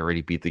probably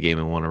already beat the game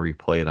and want to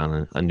replay it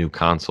on a new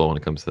console when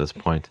it comes to this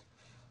point.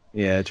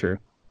 Yeah, true.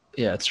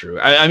 Yeah, it's true.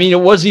 I mean,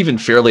 it was even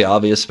fairly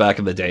obvious back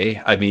in the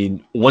day. I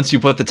mean, once you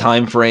put the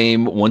time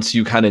frame, once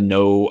you kind of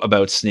know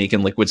about Snake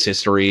and Liquid's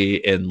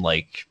history and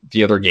like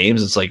the other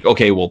games, it's like,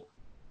 okay, well,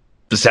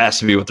 this has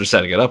to be what they're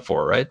setting it up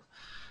for, right?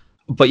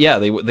 But yeah,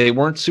 they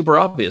weren't super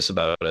obvious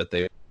about it.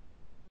 They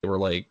were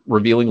like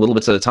revealing little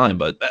bits at a time,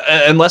 but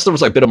unless there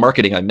was like a bit of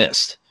marketing I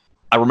missed.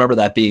 I remember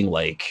that being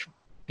like,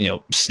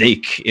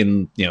 Snake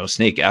in,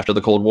 Snake after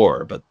the Cold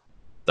War, but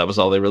that was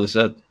all they really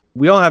said.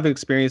 We all have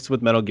experience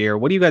with Metal Gear.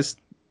 What do you guys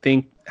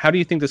think? How do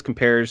you think this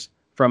compares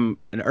from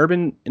an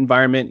urban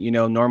environment?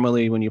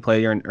 Normally when you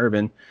play, you're in an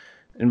urban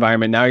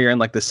environment. Now you're in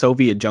like the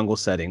Soviet jungle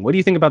setting. What do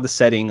you think about the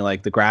setting,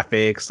 like the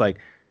graphics? Like,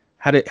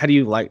 how do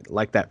you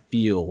like that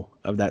feel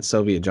of that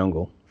Soviet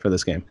jungle for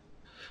this game?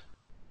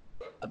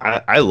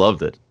 I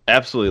loved it.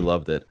 Absolutely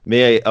loved it.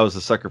 I was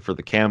a sucker for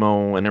the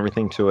camo and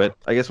everything to it.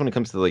 I guess when it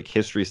comes to like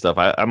history stuff,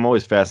 I'm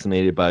always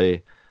fascinated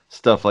by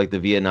stuff like the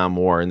Vietnam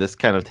War, and this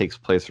kind of takes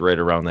place right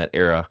around that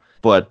era.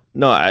 But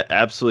no, I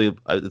absolutely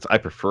I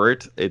prefer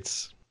it.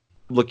 It's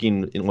when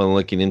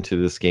looking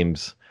into this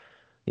game's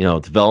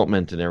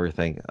development and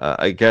everything.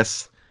 I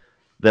guess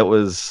that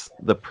was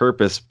the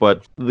purpose.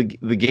 But the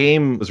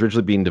game was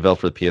originally being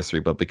developed for the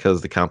PS3, but because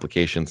of the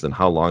complications and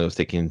how long it was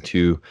taking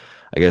to,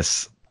 I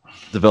guess,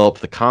 develop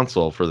the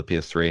console for the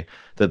PS3,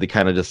 that they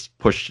kind of just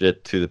pushed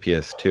it to the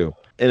PS2.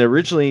 And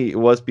originally it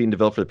was being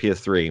developed for the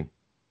PS3.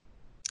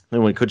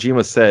 And what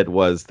Kojima said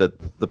was that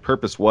the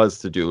purpose was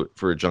to do it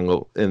for a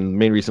jungle, and the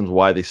main reasons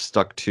why they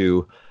stuck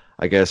to,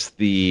 I guess,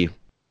 the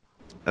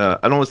I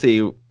don't want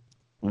to say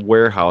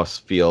warehouse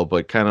feel,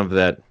 but kind of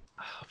that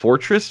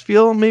fortress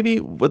feel, maybe,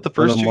 with the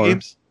first two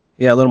games.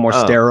 Yeah, a little more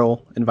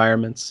sterile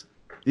environments.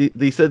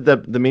 They said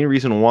that the main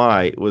reason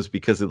why was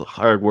because of the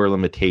hardware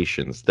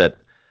limitations. That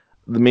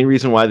the main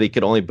reason why they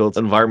could only build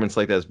environments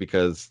like that is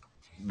because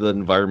the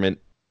environment,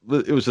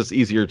 it was just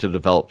easier to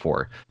develop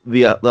for.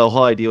 The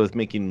whole idea was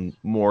making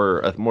a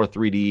more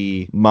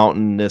 3D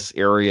mountainous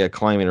area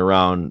climbing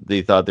around.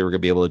 They thought they were going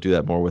to be able to do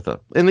that more with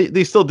and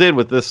they still did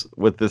with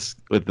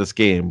this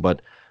game,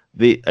 but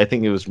I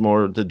think it was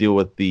more to deal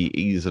with the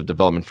ease of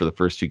development for the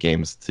first two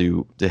games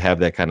to have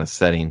that kind of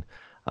setting.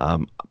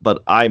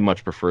 But I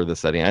much prefer the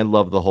setting. I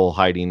love the whole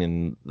hiding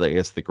in, I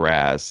guess, the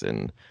grass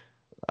and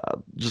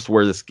just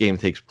where this game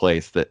takes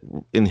place, that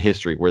in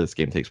history where this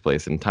game takes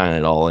place, and tying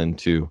it all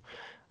into,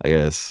 I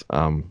guess,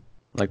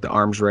 like the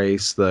arms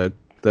race, the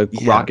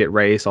rocket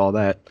race, all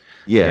that.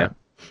 Yeah.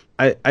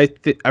 I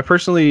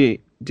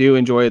personally do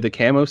enjoy the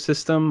camo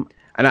system,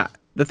 and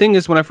the thing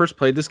is, when I first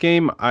played this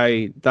game,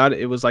 I thought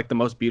it was like the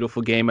most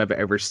beautiful game I've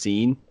ever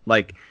seen.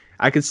 Like,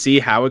 I could see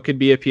how it could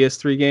be a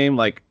PS3 game,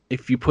 like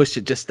if you pushed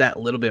it just that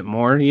little bit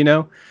more, you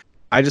know.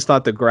 I just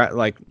thought this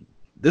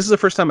is the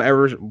first time I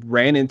ever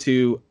ran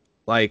into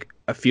like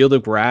a field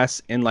of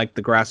grass, and like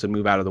the grass would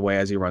move out of the way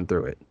as you run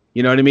through it.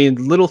 You know what I mean?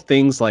 Little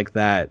things like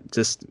that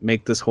just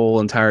make this whole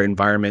entire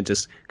environment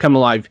just come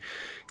alive.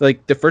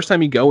 Like the first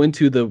time you go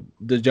into the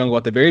jungle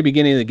at the very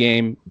beginning of the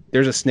game,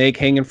 there's a snake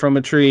hanging from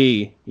a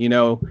tree. You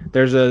know,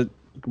 there's a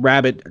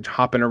rabbit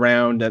hopping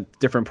around at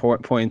different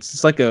points.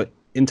 It's like a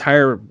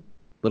entire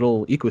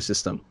little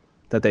ecosystem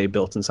that they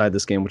built inside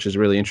this game, which is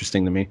really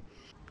interesting to me.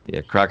 Yeah,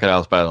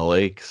 crocodiles by the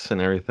lakes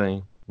and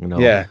everything. You know,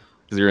 yeah,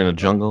 because you're in a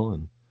jungle,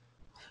 and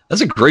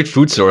that's a great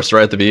food source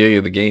right at the beginning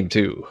of the game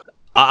too.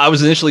 I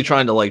was initially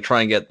trying to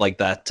try and get like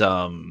that.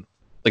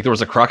 Like there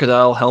was a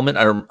crocodile helmet,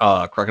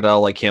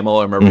 crocodile like camo.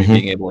 I remember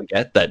being able to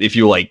get that. If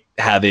you like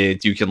have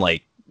it, you can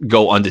like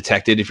go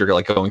undetected if you're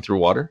like going through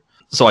water.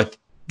 So I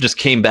just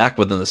came back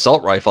with an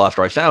assault rifle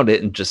after I found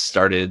it and just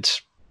started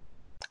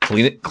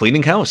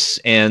cleaning house.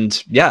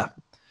 And yeah,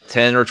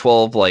 10 or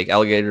 12 like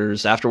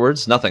alligators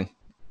afterwards. Nothing.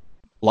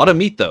 A lot of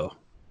meat though.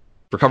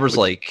 Recovers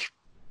like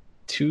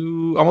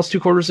almost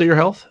 2/4 of your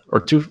health, or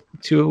two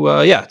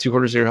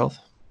quarters of your health.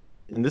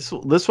 And this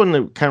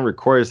one kind of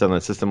requires on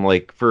that system,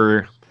 like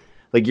for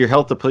like your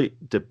health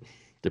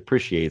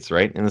depreciates,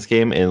 right, in this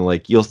game, and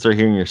like you'll start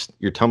hearing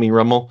your tummy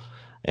rumble,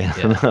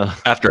 and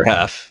after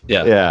half,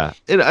 yeah.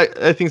 And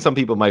I think some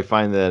people might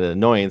find that an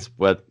annoyance,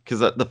 but because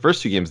the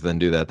first two games didn't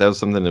do that. That was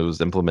something that was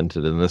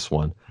implemented in this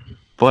one.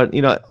 But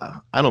you know,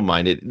 I don't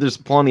mind it. There's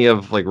plenty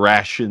of like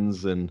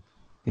rations and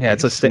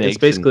it's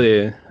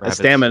basically a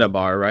stamina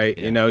bar, right?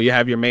 Yeah. You know, you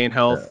have your main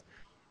health.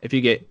 If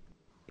you get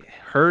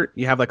hurt,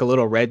 you have like a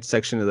little red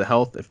section of the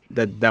health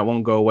that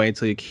won't go away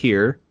until you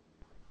cure.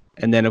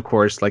 And then, of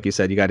course, like you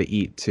said, you got to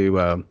eat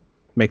to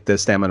make the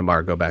stamina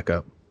bar go back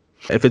up.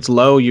 If it's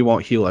low, you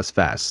won't heal as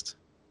fast,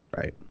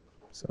 right?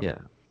 So yeah.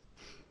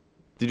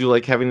 Did you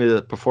like having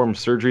to perform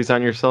surgeries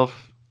on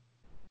yourself?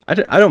 I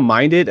don't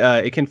mind it.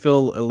 It can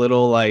feel a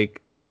little like,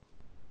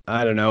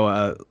 I don't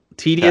know,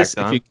 tedious.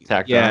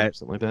 Tacked on, or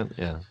something like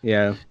that.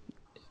 Yeah.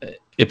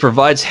 It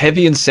provides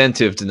heavy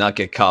incentive to not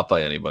get caught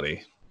by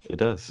anybody. It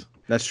does.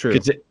 That's true.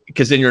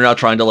 Because then you're not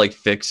trying to like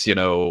fix,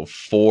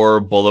 4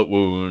 bullet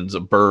wounds, a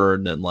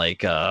burn, and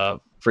like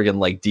friggin'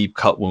 like deep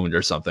cut wound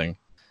or something.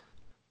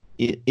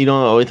 You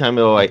know, the only time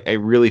though I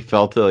really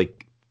felt it,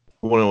 like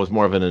when it was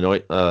more of an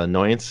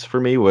annoyance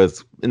for me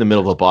was in the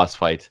middle of a boss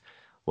fight,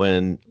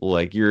 when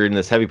like you're in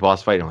this heavy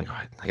boss fight and I'm like,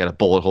 oh, I got a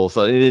bullet hole,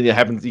 so it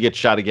happens, you get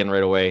shot again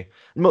right away.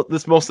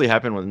 This mostly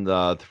happened when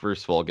the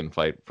first Vulcan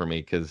fight for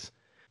me, because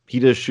he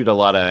does shoot a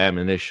lot of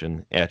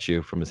ammunition at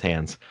you from his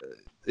hands.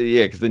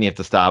 Yeah, because then you have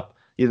to stop.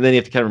 Then you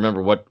have to kind of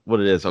remember what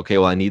it is. Okay,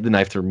 well, I need the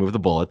knife to remove the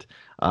bullet.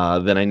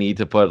 Then I need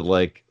to put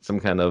like some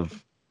kind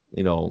of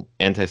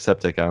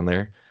antiseptic on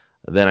there.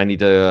 Then I need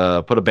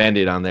to put a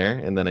Band-Aid on there,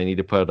 and then I need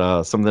to put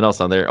something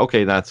else on there.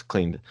 Okay, that's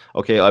cleaned.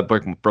 Okay, I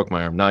broke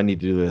my arm. Now I need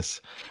to do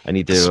this. I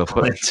need to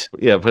put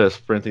a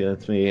sprint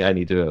against me. I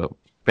need to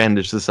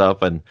bandage this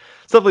up and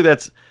stuff like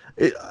that.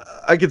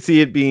 I could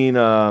see it being.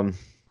 I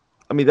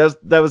mean,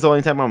 that was the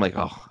only time I'm like,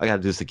 oh, I got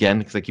to do this again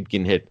because I keep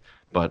getting hit.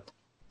 But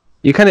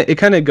it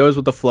kind of goes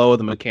with the flow of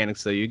the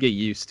mechanics, so you get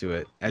used to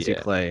it as you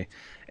play.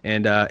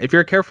 And if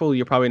you're careful,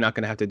 you're probably not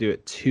going to have to do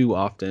it too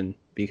often,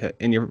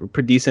 and you're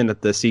pretty decent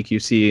at the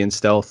CQC and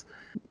stealth.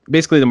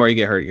 Basically, the more you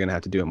get hurt, you're going to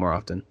have to do it more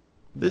often.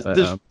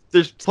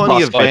 There's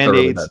plenty of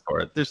Band-Aids.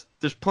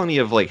 There's plenty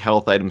of like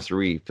health items to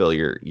refill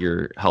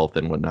your health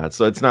and whatnot.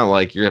 So it's not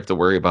like you have to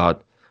worry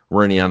about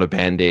running out of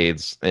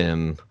Band-Aids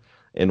and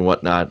and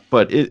whatnot.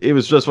 But it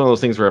was just one of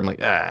those things where I'm like,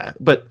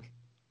 but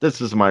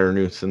this is a minor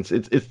nuisance.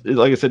 It's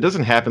like I said, it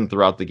doesn't happen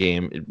throughout the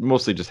game. It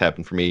mostly just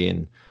happened for me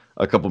in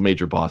a couple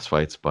major boss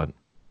fights. But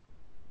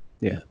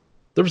Yeah.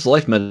 There was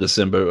life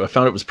medicine, but I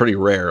found it was pretty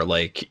rare.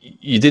 Like,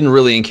 you didn't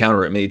really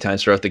encounter it many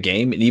times throughout the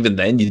game, and even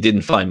then, you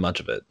didn't find much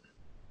of it.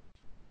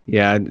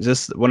 Yeah,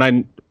 just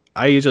when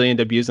I usually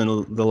end up using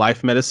the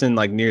life medicine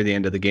like near the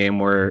end of the game,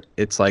 where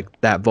it's like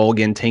that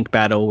Volgan tank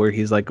battle where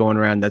he's like going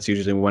around. That's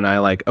usually when I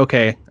like,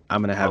 okay,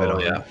 I'm gonna have it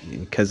on,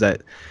 because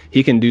that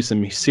he can do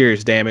some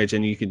serious damage,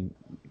 and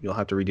you'll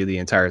have to redo the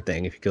entire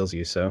thing if he kills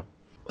you. So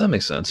That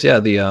makes sense. Yeah,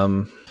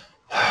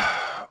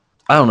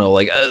 I don't know.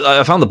 Like,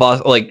 I found the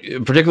boss, like,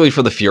 particularly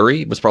for the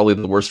Fury, was probably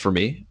the worst for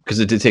me because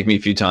it did take me a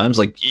few times.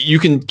 Like, you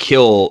can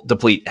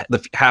deplete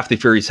half the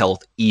Fury's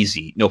health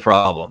easy, no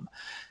problem.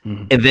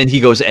 Mm-hmm. And then he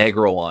goes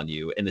aggro on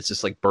you, and it's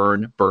just like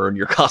burn.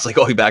 You're constantly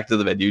going back to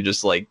the menu,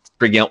 just like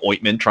bringing out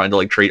ointment, trying to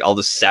like trade all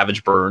the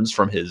savage burns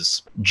from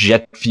his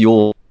jet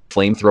fuel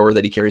flamethrower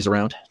that he carries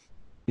around.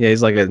 Yeah,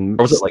 he's like a or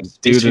was it like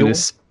dude in a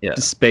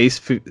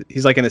space.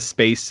 He's like in a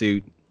space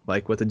suit,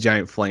 like with a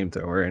giant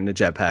flamethrower and a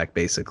jetpack,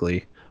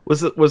 basically.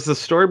 Was the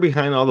story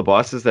behind all the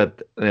bosses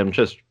that, and I'm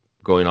just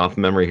going off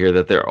memory here,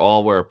 that they're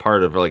all were a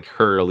part of like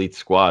her elite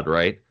squad,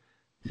 right?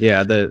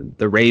 Yeah,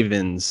 the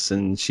Ravens,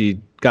 and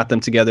she got them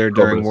together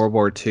during World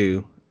War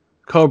II.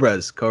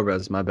 Cobras,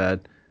 my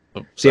bad.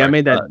 Oh, see, I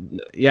made that.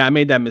 I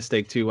made that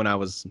mistake too when I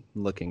was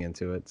looking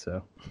into it.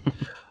 So.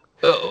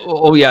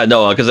 Yeah,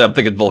 no, because I'm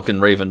thinking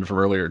Vulcan Raven from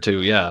earlier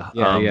too. Yeah.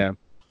 Yeah.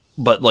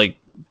 But like,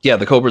 yeah,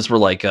 the Cobras were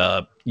like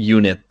a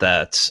unit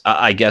that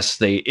I guess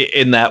they,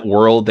 in that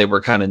world, they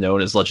were kind of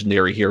known as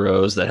legendary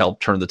heroes that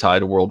helped turn the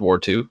tide of World War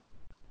II.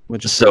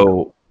 Which is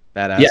so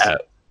badass.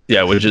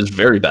 Yeah, which is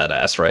very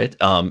badass, right?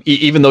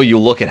 Even though you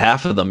look at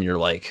half of them, you're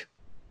like,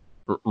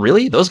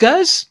 really? Those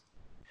guys?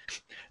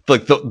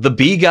 Like the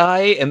B guy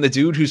and the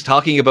dude who's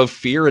talking about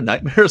fear and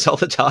nightmares all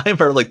the time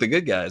are like the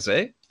good guys,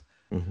 eh?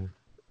 Mm-hmm.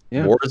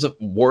 Yeah.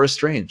 War is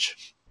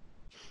strange.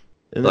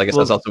 And I guess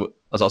that's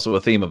also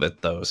a theme of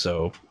it, though.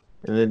 So.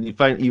 And then you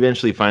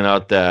eventually find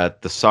out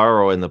that the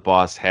Sorrow and the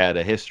boss had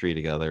a history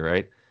together,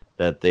 right?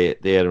 That they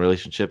had a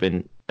relationship,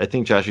 and I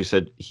think Josh, you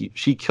said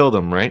she killed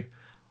him, right?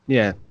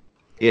 Yeah.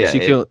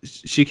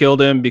 She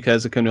killed him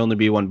because it can only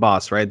be one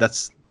boss, right?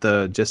 That's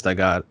the gist I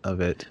got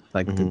of it.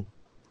 Like,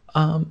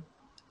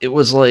 it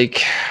was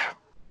like.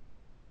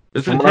 It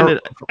was intended.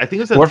 I think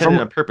it was intended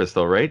on purpose,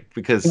 though, right?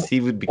 Because he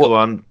would go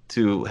on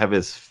to have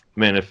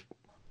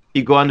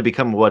he'd go on to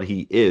become what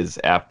he is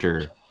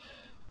after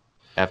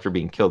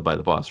being killed by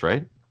the boss,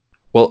 right?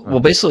 Well,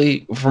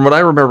 basically, from what I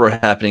remember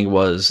happening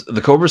was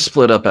the Cobras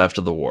split up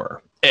after the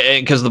war.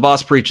 Because the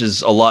boss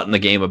preaches a lot in the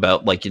game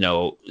about, like,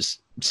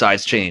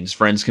 sides change.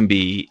 Friends can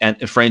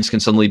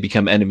suddenly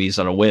become enemies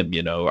on a whim,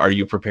 Are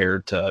you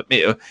prepared to...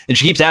 And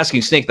she keeps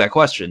asking Snake that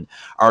question.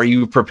 Are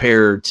you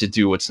prepared to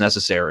do what's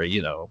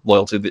necessary,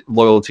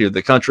 loyalty to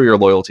the country or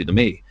loyalty to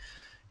me?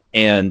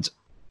 And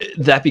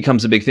that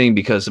becomes a big thing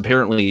because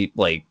apparently,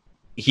 the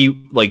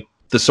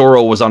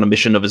Sorrow was on a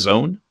mission of his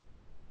own.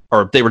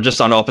 Or they were just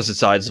on opposite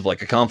sides of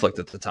like a conflict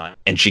at the time,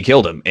 and she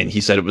killed him, and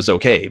he said it was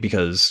okay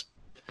because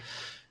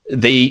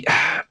this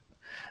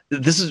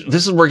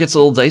is where it gets a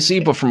little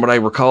dicey. But from what I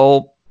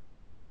recall,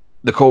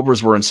 the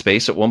Cobras were in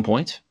space at one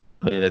point.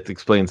 I mean, that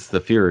explains the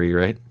Fury,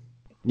 right?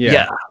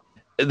 Yeah,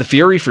 the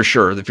Fury for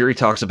sure. The Fury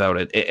talks about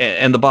it,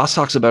 and the boss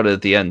talks about it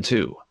at the end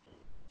too.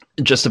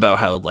 Just about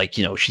how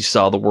she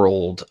saw the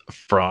world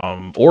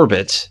from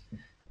orbit.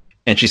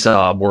 And she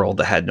saw a world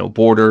that had no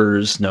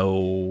borders,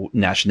 no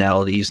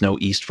nationalities, no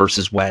East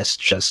versus West,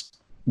 just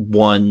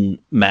one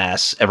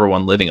mass,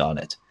 everyone living on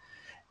it.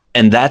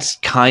 And that's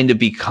kind of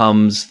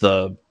becomes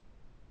the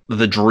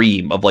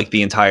dream of like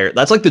the entire...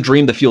 That's like the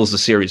dream that fuels the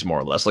series, more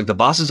or less. Like the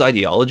boss's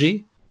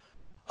ideology,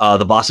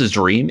 the boss's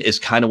dream is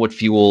kind of what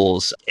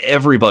fuels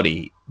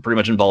everybody pretty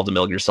much involved in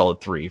Metal Gear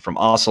Solid 3. From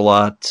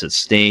Ocelot to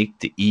Snake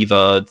to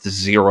Eva to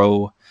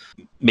Zero...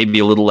 Maybe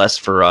a little less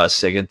for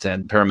Sigint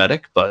and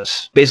Paramedic,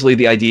 but basically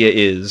the idea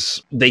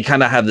is they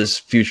kind of have this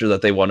future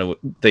that they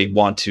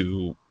want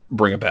to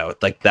bring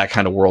about, like that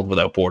kind of world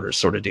without borders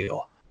sort of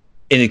deal.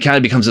 And it kind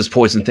of becomes this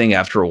poison thing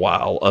after a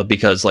while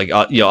because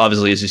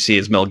obviously as you see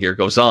as Metal Gear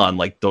goes on,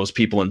 like those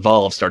people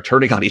involved start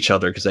turning on each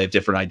other because they have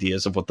different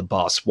ideas of what the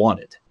boss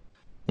wanted.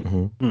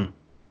 Mm-hmm.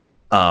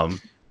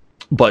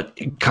 But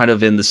kind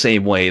of in the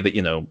same way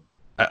that,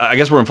 I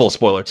guess we're in full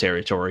spoiler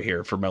territory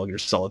here for Metal Gear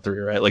Solid 3,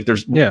 right? Like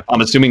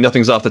I'm assuming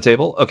nothing's off the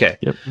table. Okay.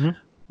 Yep.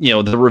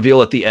 Mm-hmm. The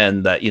reveal at the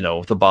end that,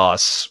 the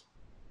boss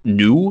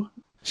knew.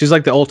 She's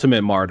like the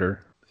ultimate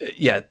martyr.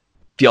 Yeah.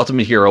 The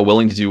ultimate hero,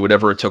 willing to do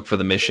whatever it took for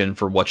the mission,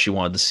 for what she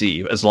wanted to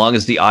see. As long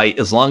as the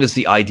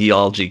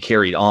ideology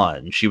carried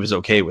on, she was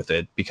okay with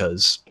it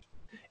because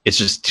it's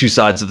just two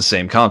sides of the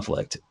same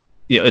conflict.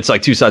 It's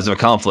like two sides of a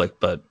conflict,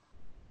 but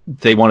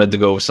they wanted to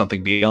go with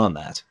something beyond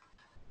that.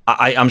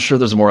 I'm sure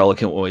there's a more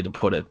eloquent way to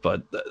put it,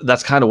 but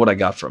that's kind of what I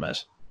got from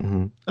it.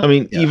 Mm-hmm. I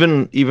mean,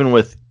 even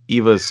with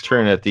Eva's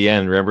turn at the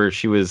end, remember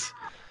she was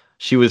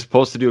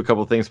supposed to do a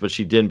couple things, but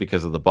she didn't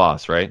because of the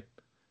boss, right?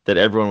 that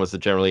everyone was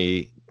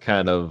generally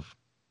kind of,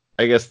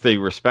 I guess they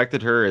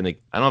respected her, and I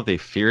don't know if they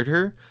feared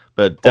her,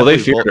 but they definitely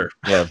feared her.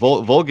 Yeah,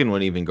 Volgin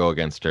wouldn't even go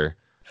against her.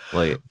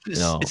 Like,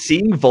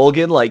 seeing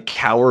Volgin like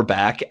cower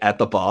back at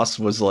the boss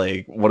was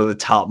like one of the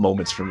top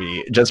moments for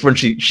me. Just when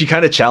she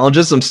kind of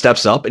challenges him,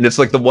 steps up, and it's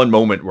like the one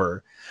moment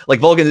where like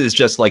Volgin is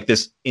just like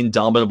this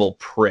indomitable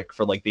prick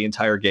for like the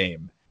entire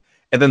game,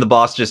 and then the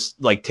boss just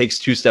like takes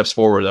 2 steps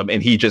forward him,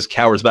 and he just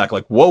cowers back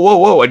like,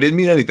 whoa, I didn't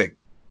mean anything,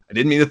 I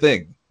didn't mean a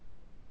thing.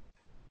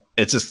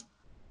 It's just,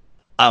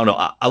 I don't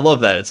know, I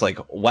love that. It's like,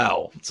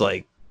 wow, it's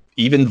like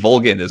even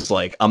Volgin is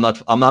like, I'm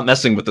not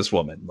messing with this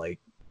woman, like,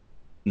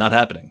 not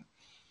happening.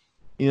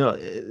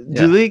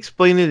 Do they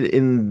explain it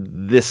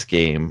in this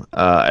game?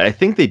 I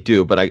think they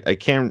do, but I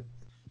can't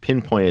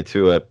pinpoint it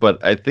to it.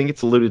 But I think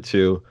it's alluded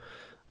to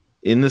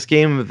in this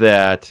game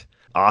that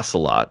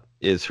Ocelot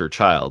is her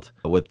child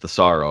with the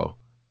Sorrow,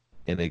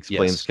 and it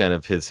explains kind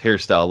of his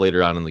hairstyle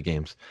later on in the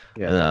games.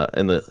 Yeah,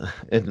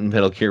 in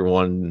Metal Gear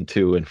 1, and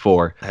 2, and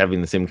 4,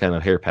 having the same kind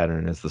of hair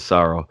pattern as the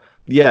Sorrow.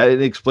 Yeah,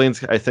 it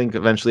explains, I think,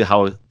 eventually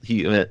how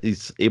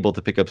he's able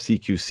to pick up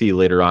CQC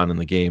later on in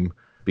the game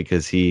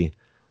because he's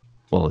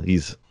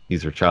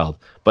her child.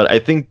 But I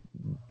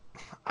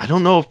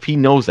don't know if he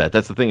knows that.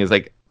 That's the thing, is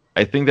like,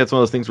 I think that's one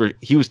of those things where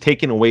he was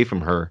taken away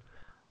from her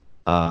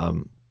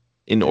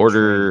in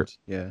order.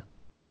 Yeah.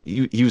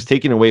 He was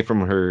taken away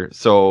from her.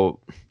 So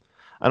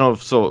I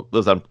don't know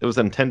if it was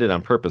intended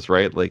on purpose,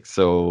 right? Like,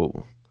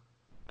 so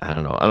I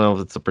don't know. I don't know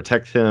if it's to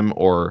protect him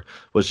or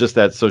was just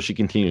that so she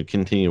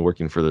continue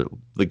working for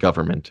the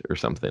government or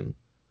something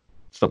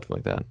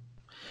like that.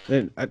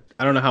 I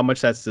don't know how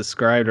much that's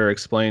described or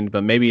explained,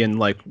 but maybe in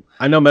like,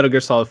 I know Metal Gear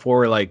Solid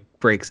 4 like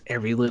breaks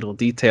every little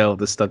detail of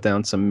this stuff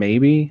down, so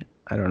maybe,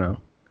 I don't know.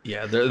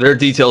 Yeah, there are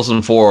details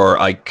in 4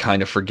 I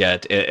kind of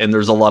forget, and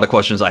there's a lot of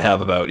questions I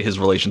have about his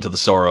relation to the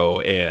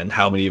Sorrow and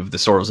how many of the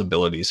Sorrow's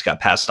abilities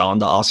got passed on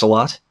to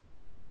Ocelot,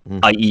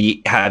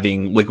 i.e.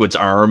 having Liquid's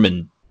arm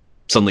and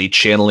suddenly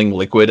channeling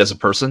Liquid as a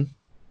person.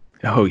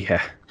 Oh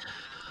yeah.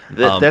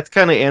 That's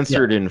kind of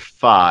answered in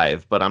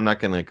 5, but I'm not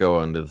going to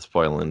go into the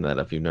spoiling that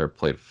if you've never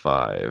played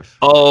 5.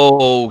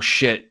 Oh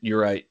shit, you're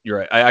right.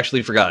 I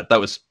actually forgot. That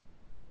was.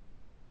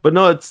 But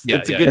no, it's a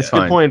good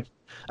point.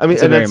 I mean,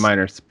 it's a very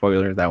minor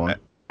spoiler, that one.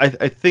 I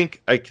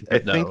think that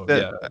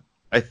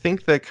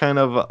kind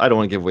of, I don't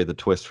want to give away the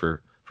twist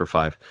for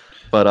 5,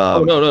 but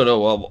no.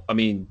 Well, I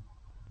mean,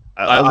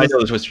 I know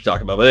the twist you're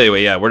talking about, but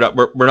anyway, yeah, we're not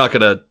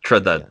going to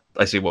tread that.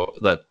 I see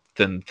that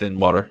thin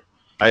water.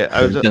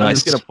 I'm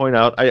just going to point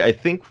out. I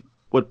think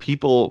what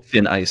people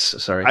thin ice.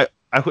 Sorry,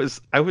 I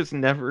was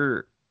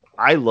never.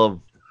 I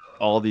love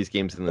all these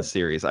games in the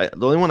series. The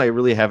only one I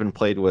really haven't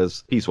played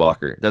was Peace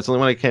Walker. That's the only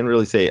one I can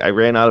really say. I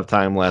ran out of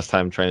time last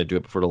time trying to do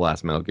it before the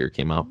last Metal Gear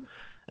came out.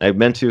 I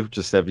meant to,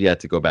 just have yet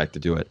to go back to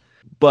do it.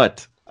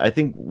 But I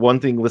think one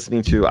thing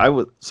listening to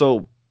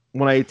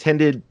when I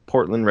attended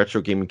Portland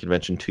Retro Gaming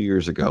Convention 2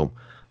 years ago,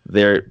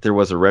 there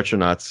was a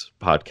Retronauts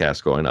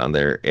podcast going on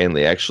there, and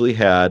they actually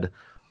had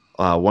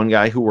one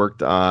guy who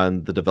worked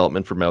on the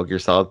development for Metal Gear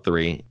Solid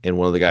 3, and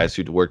one of the guys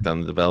who worked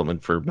on the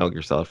development for Metal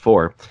Gear Solid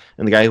 4,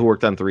 and the guy who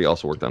worked on 3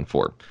 also worked on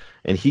 4.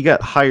 And he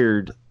got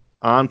hired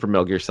on for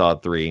Metal Gear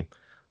Solid 3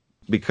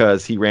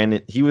 because he ran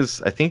it.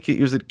 I think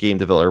he was a game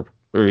developer,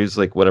 or he was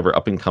like whatever,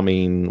 up and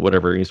coming,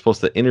 whatever. He was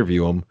supposed to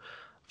interview him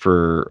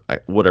for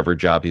whatever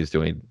job he was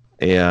doing.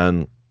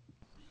 And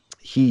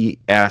he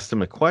asked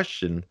him a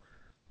question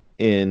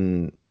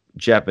in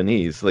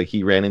Japanese. Like,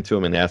 he ran into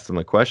him and asked him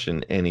a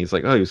question, and he's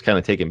like, oh, he was kind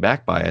of taken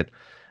back by it.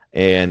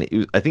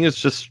 And I think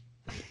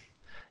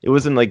it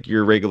wasn't like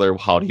your regular,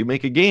 how do you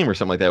make a game or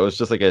something like that. It was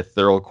just like a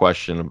thorough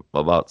question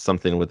about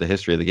something with the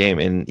history of the game,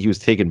 and he was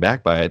taken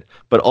back by it.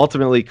 But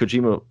ultimately,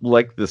 Kojima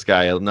liked this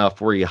guy enough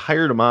where he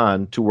hired him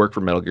on to work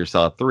for Metal Gear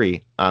Solid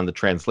 3 on the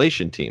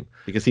translation team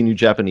because he knew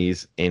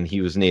Japanese and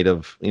he was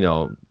native,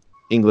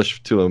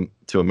 English to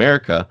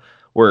America,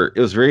 where it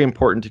was very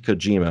important to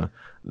Kojima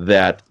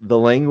that the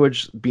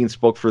language being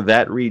spoke for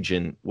that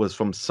region was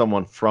from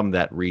someone from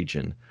that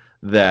region,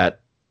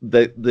 that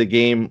the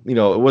game,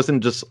 it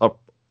wasn't just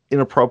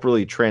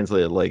inappropriately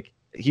translated. Like,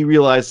 he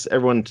realized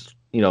everyone,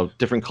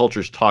 different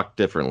cultures talk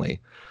differently,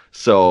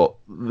 so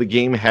the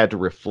game had to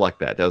reflect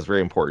that. That was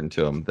very important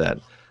to him, that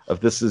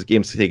if this is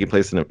games taking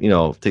place in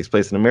takes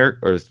place in America,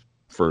 or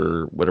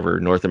for whatever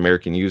North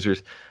American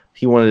users,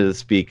 he wanted to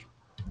speak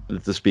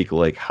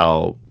like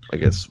how, I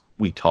guess,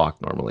 we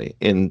talk normally.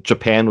 In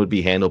Japan would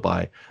be handled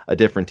by a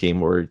different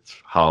team, where it's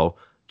how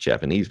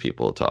Japanese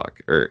people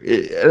talk.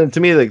 And to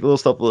me, like, little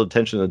stuff, little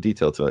attention to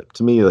detail to it,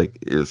 to me, like,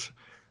 is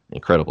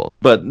incredible.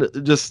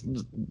 But just,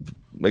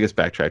 I guess,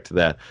 backtrack to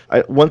that.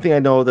 One thing I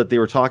know that they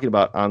were talking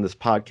about on this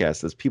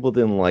podcast is people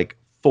didn't like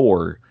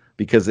 4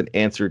 because it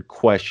answered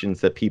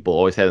questions that people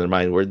always had in their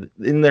mind, where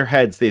in their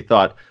heads they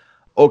thought,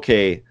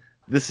 okay,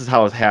 this is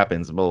how it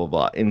happens, blah, blah,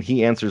 blah. And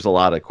he answers a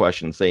lot of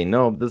questions saying,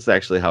 no, this is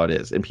actually how it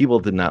is. And people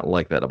did not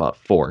like that about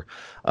 4.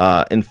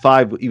 And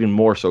 5 even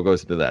more so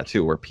goes into that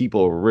too, where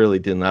people really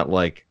did not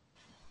like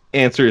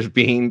answers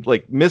being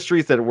like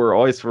mysteries that were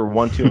always for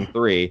 1, 2, and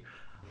 3.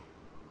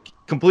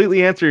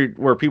 completely answered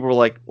where people were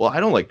like, well, I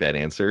don't like that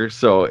answer.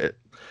 So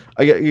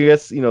I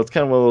guess, it's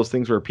kind of one of those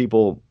things where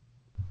people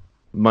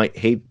might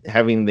hate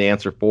having the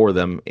answer for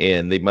them,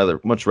 and they'd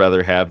much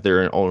rather have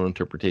their own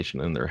interpretation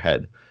in their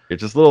head.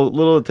 It's just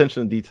little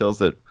attention to details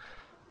that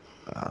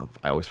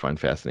I always find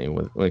fascinating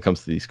when it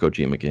comes to these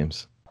Kojima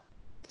games.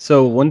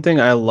 So one thing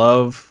I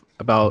love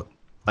about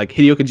like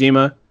Hideo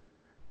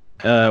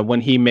Kojima,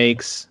 when he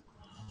makes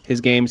his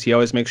games, he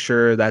always makes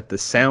sure that the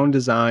sound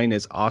design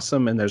is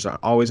awesome and there's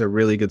always a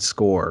really good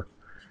score.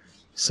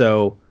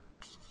 So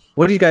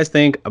what do you guys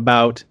think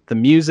about the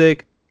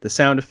music, the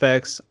sound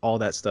effects, all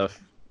that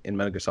stuff in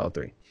Metal Gear Solid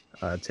 3?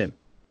 Tim?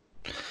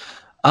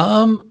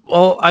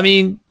 Well, I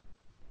mean,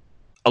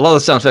 a lot of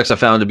the sound effects I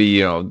found to be,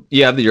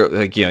 you have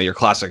your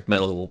classic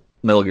Metal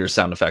Gear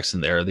sound effects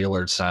in there, the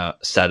alert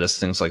status,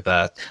 things like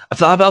that. I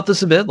thought about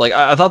this a bit. Like,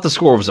 I thought the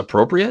score was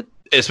appropriate,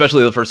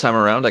 especially the first time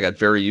around. I got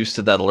very used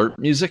to that alert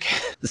music.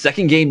 The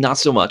second game, not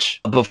so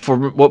much. But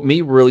for what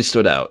me really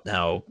stood out,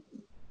 now,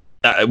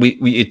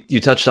 you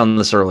touched on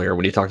this earlier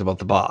when you talked about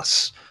the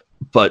boss.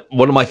 But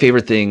one of my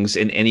favorite things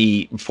in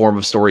any form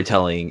of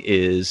storytelling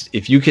is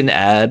if you can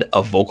add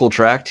a vocal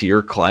track to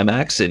your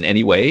climax in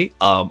any way,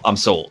 I'm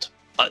sold.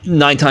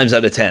 9 times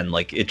out of 10,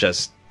 like it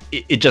just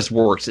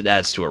works. It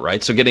adds to it,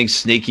 right? So getting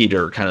Snake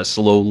Eater kind of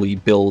slowly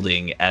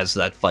building as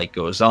that fight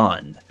goes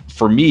on,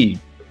 for me,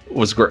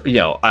 was great.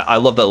 I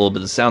love that little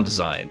bit of sound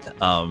design.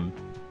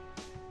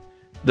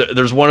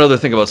 There's one other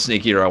thing about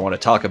Snake Eater I want to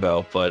talk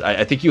about, but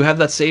I think you have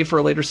that saved for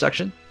a later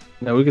section.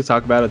 No, we could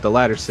talk about it the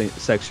ladder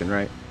section,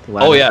 right?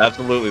 Oh yeah,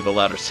 absolutely, the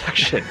ladder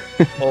section.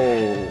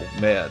 Oh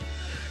man,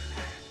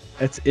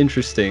 that's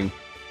interesting.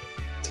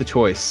 It's a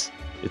choice.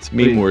 It's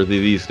meme worthy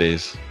these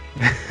days.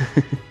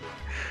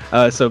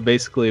 So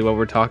basically, what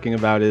we're talking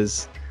about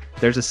is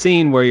there's a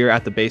scene where you're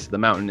at the base of the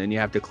mountain and you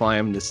have to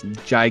climb this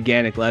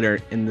gigantic ladder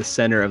in the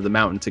center of the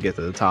mountain to get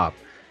to the top.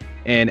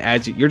 And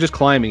as you're just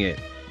climbing it,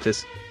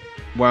 just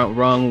one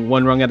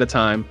rung at a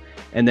time,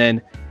 and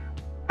then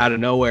out of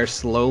nowhere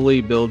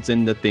slowly builds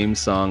in the theme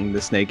song,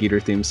 the Snake Eater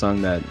theme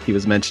song that he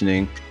was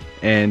mentioning.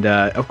 And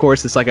of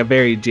course, it's like a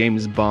very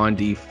James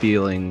Bondy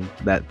feeling,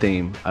 that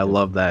theme. I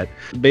love that.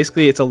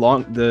 Basically, it's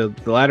the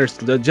ladder's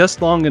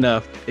just long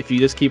enough, if you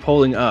just keep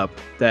holding up,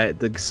 that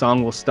the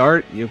song will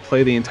start, you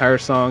play the entire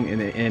song,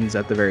 and it ends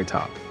at the very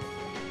top.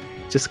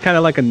 Just kind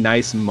of like a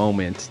nice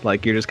moment.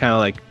 Like you're just kind of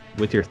like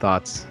with your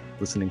thoughts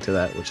listening to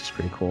that, which is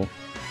pretty cool.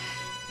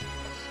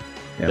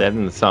 Yeah. That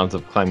and the sounds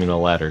of climbing a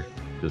ladder.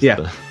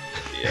 Yeah.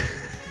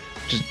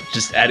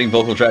 Just adding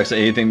vocal tracks to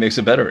anything makes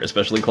it better,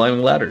 especially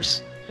climbing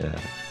ladders. Yeah.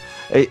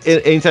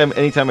 Anytime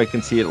I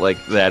can see it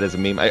like that as a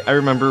meme. I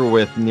remember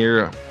with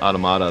Nier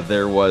Automata,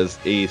 there was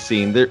a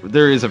scene.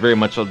 There is a very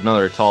much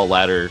another tall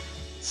ladder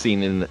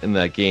scene in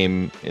that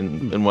game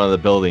in one of the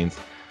buildings,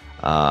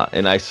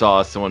 and I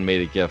saw someone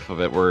made a GIF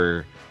of it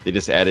where they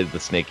just added the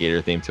Snake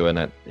Eater theme to it.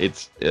 And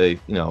it's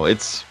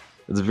it's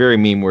very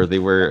meme worthy.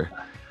 Where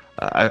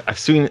I've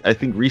seen, I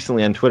think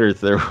recently on Twitter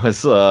there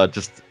was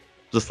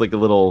just like a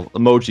little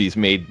emojis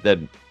made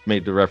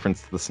the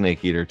reference to the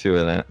Snake Eater too,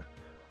 and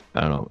I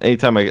don't know.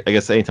 Anytime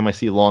I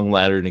see a long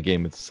ladder in a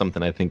game, it's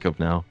something I think of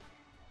now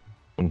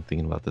when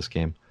thinking about this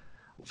game.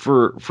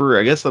 For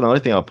I guess another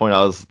thing I'll point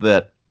out is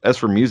that as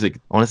for music,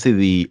 I want to say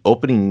the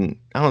opening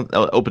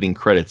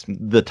credits,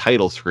 the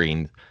title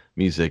screen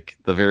music,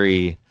 the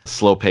very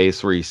slow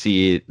pace where you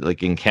see it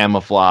like in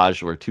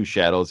camouflage or two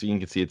shadows. You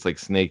can see it's like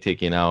Snake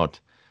taking out,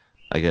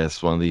 I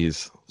guess, one of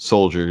these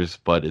soldiers,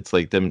 but it's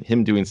like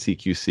him doing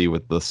CQC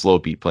with the slow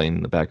beat playing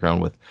in the background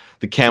with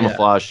the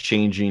camouflage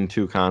changing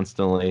too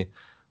constantly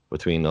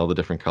between all the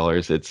different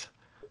colors. It's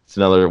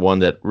another one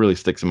that really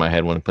sticks in my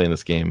head when playing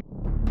this game.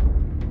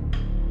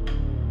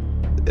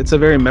 It's a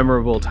very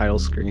memorable title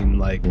screen.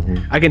 Like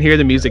I can hear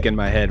the music in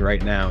my head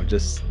right now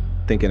just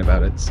thinking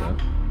about it. So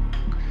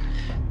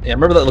yeah, I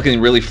remember that looking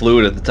really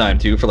fluid at the time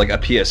too, for like a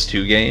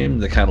PS2 game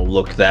that kind of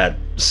looked that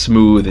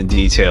smooth and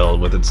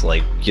detailed with its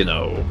like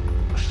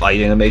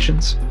fight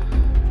animations.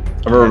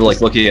 I remember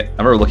looking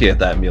at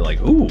that and being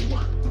like, ooh,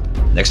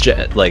 next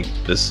gen, like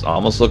this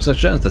almost looks next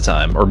gen at the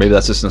time, or maybe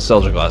that's just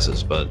nostalgia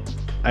glasses. But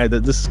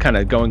this is kind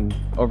of going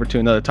over to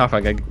another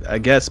topic, I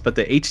guess. But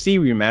the HD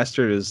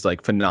remaster is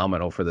like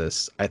phenomenal for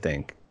this. I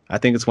think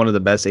it's one of the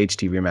best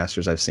HD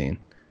remasters I've seen.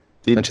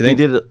 They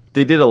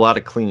did a lot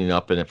of cleaning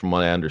up in it, from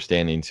what I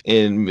understand,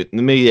 and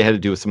maybe it had to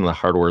do with some of the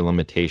hardware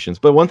limitations.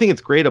 But one thing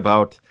that's great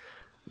about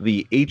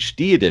the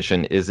HD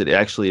edition is it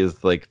actually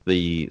is like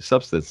the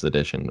Subsistence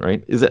edition,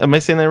 right? Am I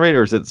saying that right,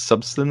 or is it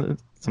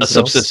Subsistence?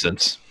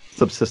 Subsistence.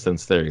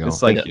 Subsistence. There you go. It's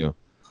Thank you.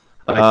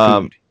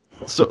 Like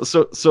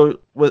so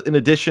in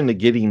addition to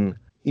getting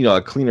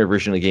a cleaner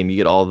version of the game, you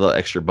get all the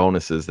extra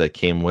bonuses that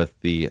came with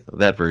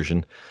that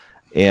version,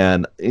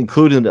 and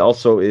included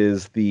also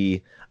is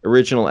the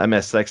original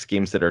MSX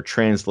games that are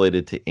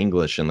translated to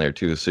English in there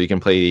too. So you can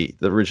play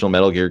the original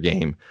Metal Gear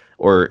game,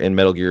 or in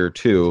Metal Gear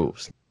 2,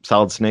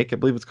 Solid Snake, I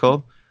believe it's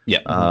called.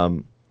 Yeah.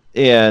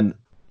 And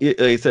like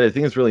I said, I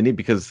think it's really neat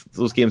because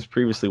those games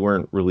previously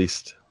weren't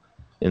released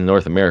in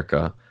North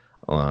America,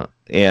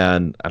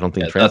 and I don't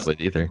think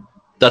translated either.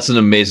 That's an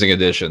amazing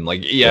addition.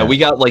 Like, yeah, we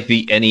got like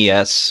the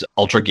NES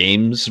Ultra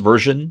Games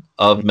version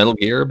of Metal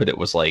Gear, but it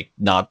was like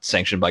not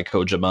sanctioned by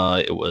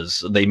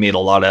Kojima. They made a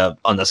lot of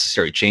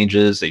unnecessary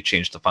changes. They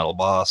changed the final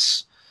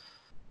boss,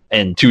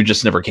 and 2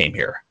 just never came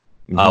here.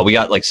 We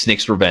got like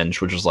Snake's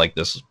Revenge, which was like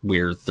this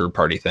weird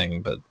third-party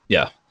thing, but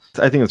yeah.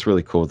 I think it's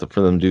really cool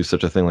for them to do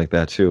such a thing like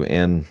that too.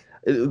 And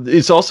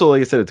it's also,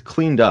 like I said, it's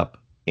cleaned up.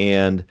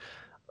 And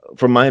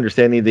from my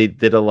understanding, they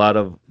did a lot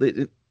of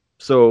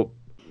so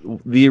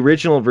the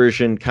original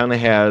version kind of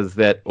has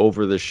that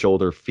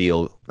over-the-shoulder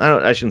feel.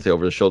 I shouldn't say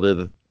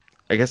over-the-shoulder.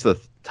 I guess the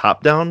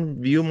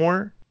top-down view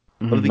more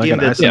of the like game.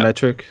 An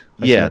isometric.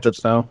 Isometric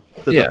style.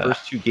 The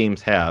first 2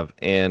 games have.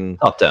 And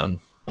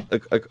Top-down.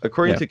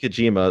 According to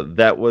Kojima,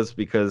 that was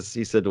because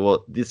he said,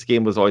 well, this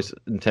game was always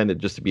intended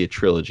just to be a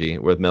trilogy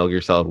with Metal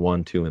Gear Solid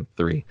 1, 2, and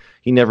 3.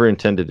 He never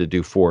intended to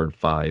do 4 and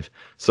 5.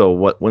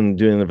 So when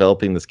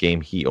developing this game,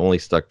 he only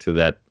stuck to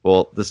that.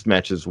 Well, this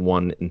matches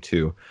 1 and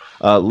 2.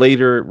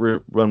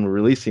 Later, when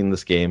releasing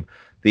this game,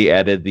 they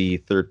added the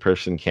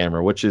third-person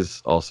camera, which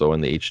is also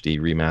in the HD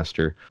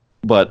remaster.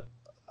 But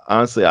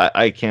honestly,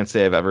 I can't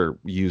say I've ever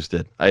used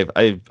it.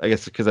 I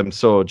guess because I'm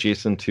so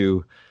adjacent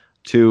to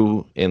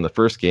 2 in the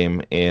first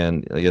game,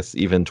 and I guess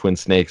even Twin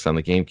Snakes on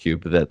the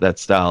GameCube, that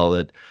style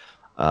that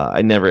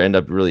I never end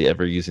up really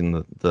ever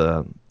using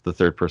the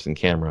third person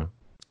camera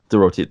to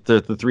rotate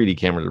the 3D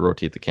camera to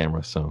rotate the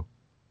camera. So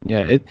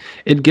yeah,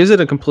 it gives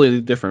it a completely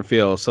different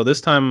feel. So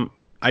this time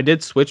I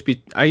did switch.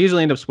 I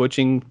usually end up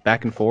switching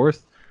back and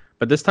forth,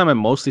 but this time I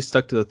mostly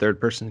stuck to the third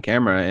person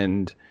camera,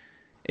 and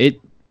it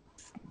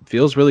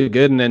feels really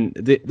good. And then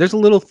there's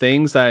little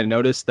things that I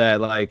noticed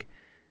that like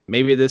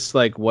maybe this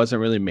like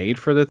wasn't really made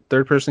for the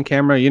third person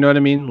camera, you know what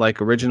I mean?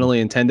 Like originally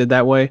intended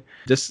that way.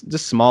 Just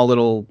small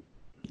little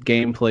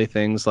gameplay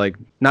things, like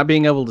not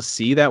being able to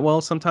see that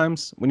well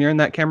sometimes when you're in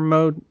that camera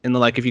mode. And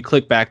like if you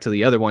click back to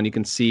the other one, you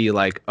can see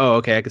like, oh,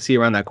 okay, I can see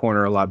around that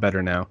corner a lot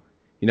better now.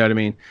 You know what I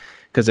mean?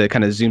 Because it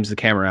kind of zooms the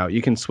camera out.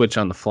 You can switch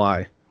on the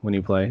fly when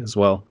you play as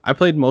well. I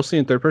played mostly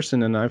in third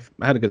person, and I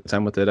had a good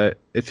time with it.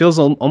 It feels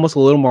almost a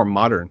little more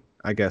modern,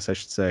 I guess I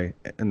should say,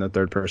 in the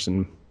third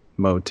person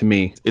mode to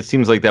me. It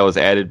seems like that was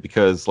added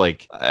because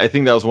like I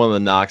think that was one of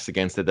the knocks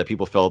against it, that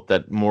people felt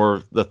that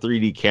the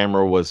 3D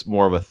camera was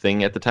more of a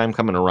thing at the time,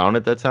 coming around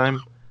at that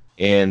time,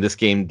 and this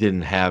game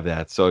didn't have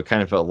that. So it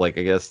kind of felt like,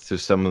 I guess to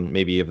some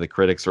maybe of the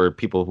critics or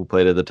people who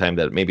played at the time,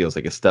 that maybe it was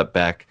like a step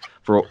back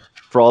for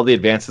all the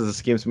advances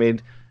this game's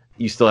made.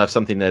 You still have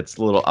something that's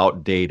a little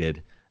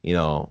outdated, you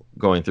know,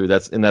 going through.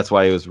 That's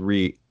why it was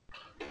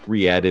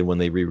re-added when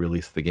they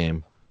re-released the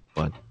game.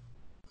 But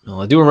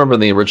well, I do remember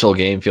the original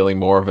game feeling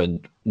more of a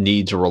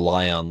need to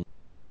rely on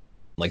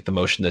like the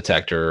motion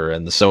detector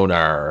and the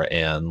sonar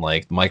and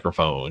like the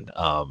microphone.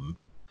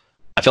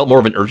 I felt more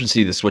of an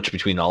urgency to switch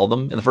between all of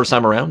them in the first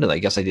time around, and I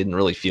guess I didn't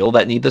really feel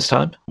that need this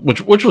time,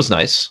 which was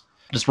nice.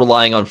 Just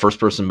relying on first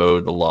person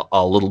mode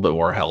a little bit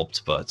more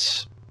helped,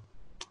 but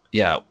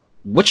yeah.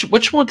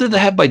 Which one did they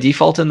have by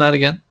default in that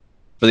again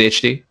for the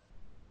HD?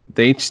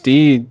 The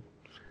HD,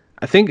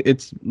 I think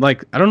it's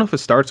like, I don't know if it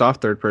starts off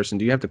third person.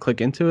 Do you have to click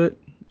into it?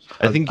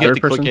 I think you have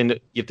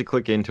to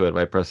click into it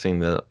by pressing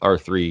the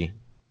R3.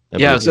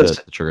 Yeah, I was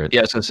to trigger it. Yeah,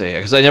 I was gonna say,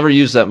 because I never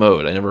used that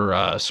mode. I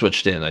never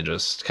switched in. I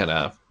just kind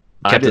of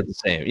kept it the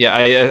same. Yeah,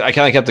 I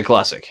kind of kept the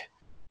classic.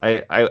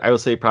 I will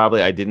say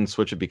probably I didn't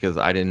switch it because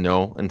I didn't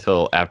know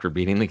until after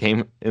beating the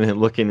game and then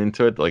looking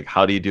into it, like,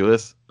 how do you do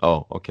this?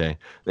 Oh, okay.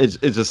 It's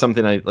just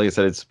something like I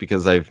said, it's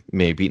because I've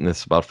maybe beaten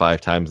this about 5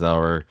 times now,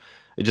 or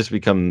it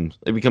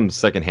becomes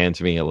secondhand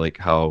to me, like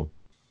how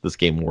this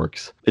game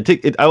works.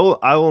 I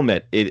will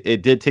admit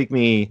it did take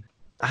me,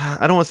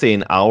 I don't want to say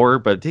an hour,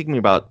 but it took me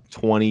about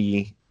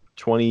 20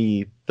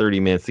 30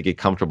 minutes to get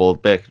comfortable,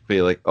 back to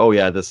be like, oh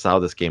yeah, this is how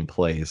this game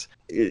plays.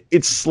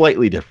 It's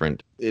slightly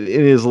different. It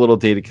is a little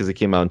dated because it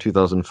came out in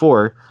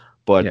 2004,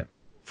 but yeah,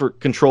 for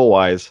control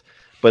wise,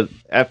 but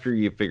after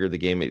you figure the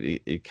game,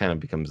 it kind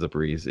of becomes a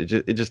breeze. It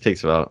just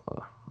takes about,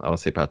 I would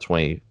say about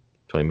 20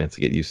 minutes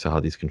to get used to how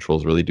these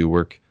controls really do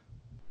work.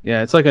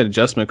 Yeah, it's like an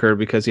adjustment curve,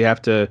 because you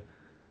have to,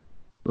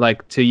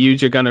 like, to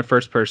use your gun in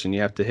first person, you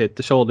have to hit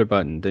the shoulder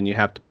button, then you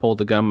have to pull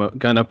the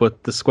gun up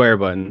with the square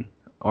button,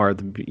 or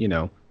the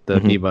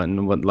B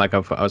button, like I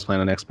was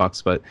playing on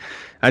Xbox, but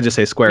I just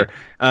say square.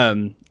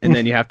 And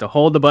then you have to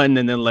hold the button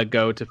and then let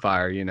go to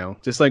fire,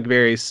 just like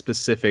very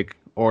specific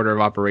order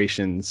of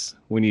operations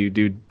when you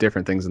do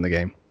different things in the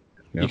game.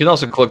 You can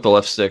also click the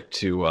left stick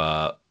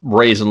to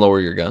raise and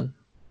lower your gun.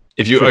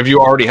 If you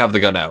already have the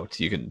gun out,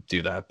 you can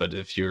do that. But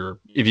if you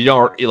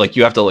don't, like,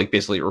 you have to like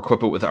basically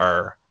equip it with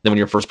R. Then when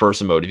you're first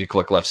person mode, if you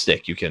click left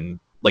stick, you can,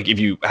 like, if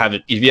you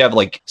have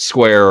like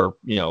square,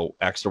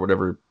 X or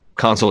whatever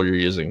console you're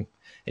using,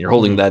 and you're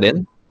holding that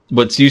in.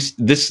 But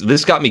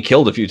this got me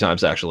killed a few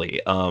times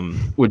actually.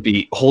 Would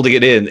be holding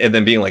it in and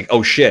then being like,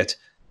 oh shit,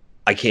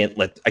 I can't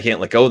let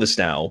go of this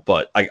now.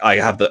 But I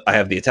have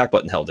the attack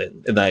button held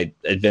in, and I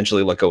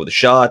eventually let go of the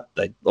shot.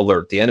 I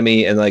alert the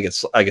enemy, and I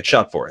get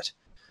shot for it.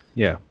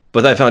 Yeah.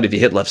 But I found if you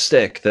hit left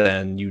stick,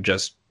 then you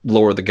just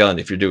lower the gun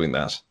if you're doing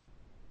that.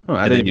 Oh,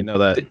 I And didn't then even know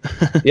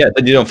that. Yeah,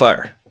 then you don't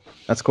fire.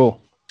 That's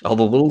cool. All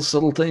the little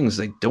subtle things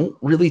they don't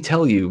really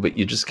tell you, but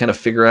you just kind of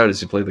figure out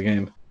as you play the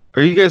game.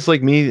 Are you guys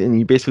like me and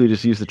you basically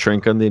just use the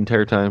trank gun the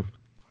entire time?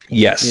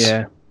 Yes.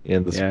 Yeah.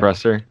 And the Yeah.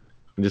 suppressor?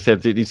 You just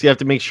have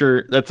to make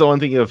sure. That's the one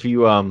thing. If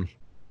you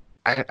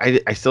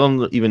I still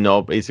don't even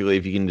know basically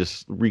if you can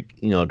just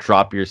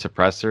drop your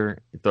suppressor,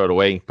 throw it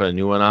away, and put a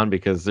new one on,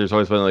 because there's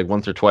always been like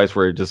once or twice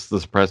where just the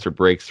suppressor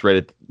breaks right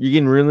at, you're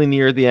getting really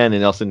near the end,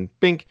 and all of a sudden,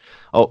 bink,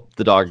 oh,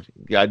 the dog.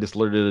 Yeah, I just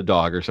alerted a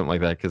dog or something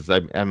like that, because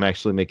I'm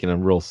actually making a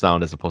real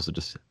sound as opposed to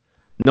just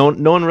no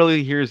one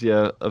really hears you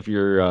of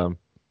your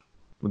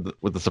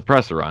with the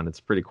suppressor on.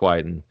 It's pretty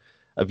quiet, and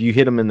if you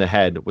hit them in the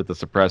head with the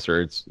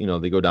suppressor, it's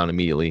they go down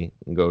immediately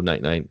and go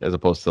night night, as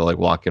opposed to like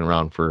walking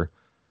around for,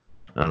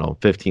 I don't know,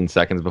 15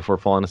 seconds before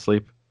falling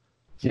asleep.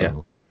 So, Yeah.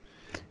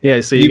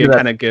 Yeah, so you Even get that-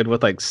 kind of good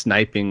with like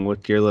sniping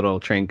with your little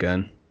train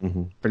gun,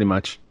 pretty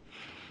much.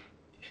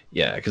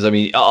 Yeah, because I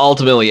mean,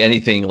 ultimately,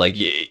 anything like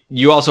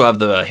you also have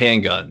the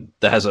handgun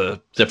that has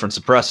a different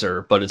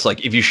suppressor, but it's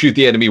like if you shoot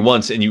the enemy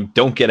once and you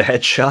don't get a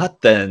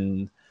headshot,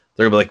 then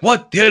they're gonna be like,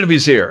 "What? The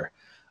enemy's here!"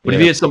 But if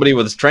you hit somebody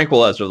with a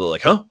tranquilizer, they're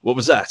like, "Huh? What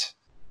was that?"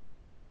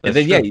 And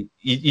That's then true.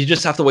 you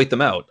just have to wait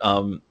them out.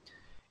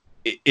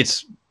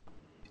 It's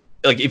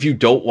like if you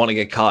don't want to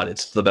get caught,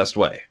 it's the best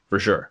way for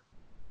sure.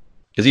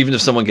 Because even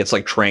if someone gets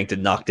like tranked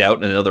and knocked out,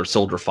 and another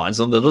soldier finds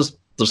them, they'll just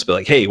be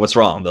like, "Hey, what's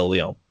wrong?"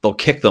 They'll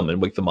kick them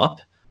and wake them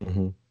up.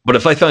 But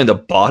if I find a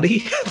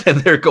body, then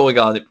they're going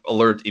on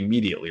alert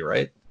immediately,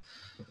 right?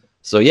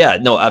 So yeah,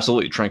 no,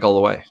 absolutely, trank all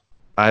the way.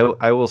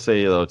 I will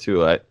say though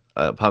too,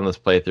 upon this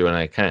playthrough, and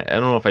I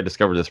don't know if I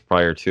discovered this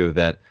prior to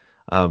that.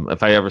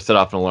 If I ever set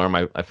off an alarm,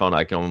 I found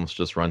I can almost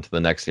just run to the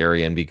next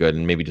area and be good,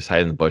 and maybe just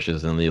hide in the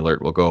bushes, and the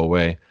alert will go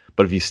away.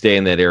 But if you stay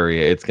in that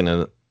area, it's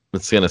gonna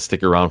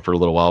stick around for a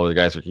little while. The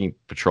guys are keep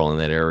patrolling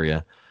that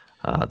area.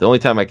 The only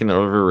time I can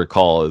ever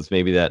recall is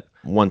maybe that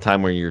one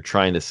time where you're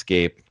trying to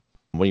escape,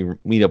 when you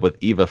meet up with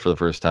Eva for the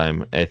first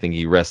time. I think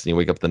you rest and you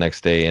wake up the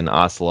next day, and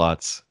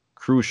Ocelot's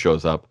crew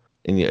shows up,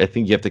 and I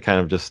think you have to kind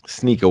of just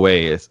sneak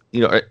away.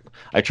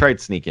 I tried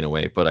sneaking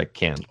away, but I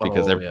can't,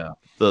 because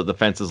the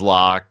fence is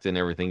locked and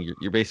everything.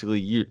 You're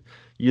basically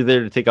you're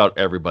there to take out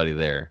everybody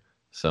there.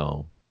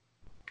 So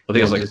I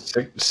think it's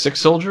like six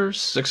soldiers,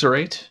 6 or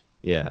 8.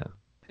 yeah.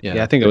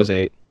 Yeah, I think it was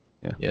 8.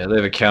 Yeah, they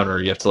have a counter.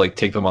 You have to like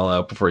take them all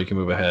out before you can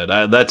move ahead.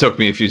 That took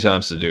me a few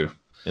times to do.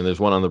 And there's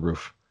one on the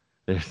roof.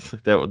 There's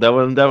that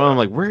one. I'm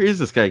like, where is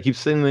this guy? He keeps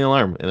setting the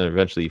alarm, and then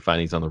eventually you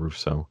find he's on the roof.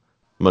 So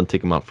I'm gonna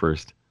take him out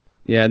first.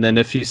 Yeah, and then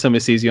if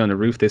somebody sees you on the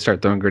roof, they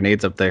start throwing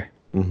grenades up there.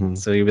 Mm-hmm.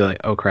 So you'll be like,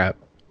 oh crap,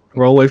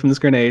 roll away from this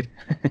grenade.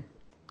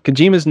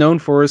 Kojima's known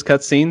for his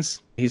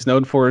cutscenes. He's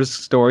known for his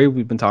story.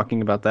 We've been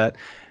talking about that.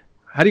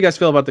 How do you guys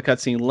feel about the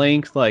cutscene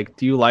length? Like,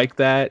 do you like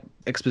that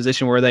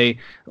exposition where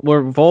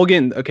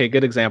Volgin? Okay,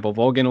 good example.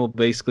 Volgin will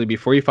basically,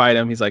 before you fight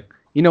him, he's like,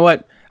 you know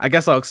what? I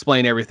guess I'll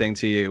explain everything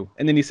to you.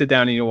 And then you sit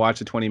down and you watch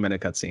a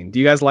 20-minute cutscene. Do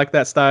you guys like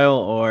that style,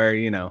 or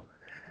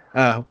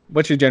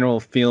what's your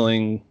general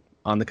feeling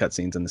on the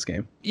cutscenes in this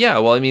game? Yeah,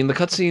 well, I mean, the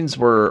cutscenes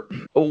were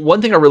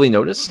one thing I really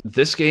noticed.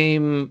 This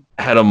game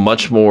had a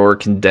much more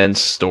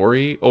condensed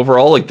story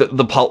overall. Like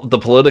the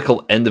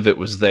political end of it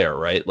was there,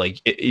 right?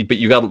 Like, but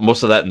you got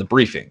most of that in the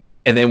briefing.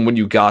 And then when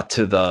you got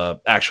to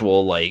the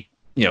actual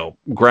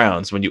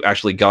grounds, when you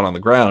actually got on the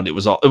ground, it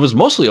was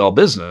mostly all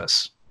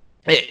business.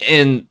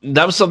 And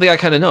that was something I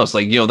kind of noticed.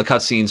 Like, the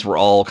cutscenes were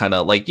all kind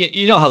of like,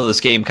 you know how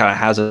this game kind of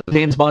has a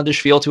James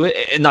Bondish feel to it,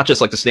 and not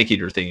just like the Snake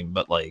Eater theme,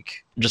 but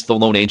like just the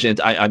lone agent.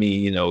 I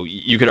mean,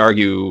 you could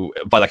argue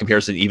by that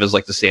comparison, Eva's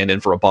like the stand-in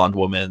for a Bond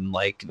woman.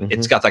 Like,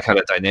 it's got that kind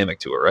of dynamic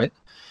to it, right?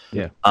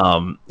 Yeah.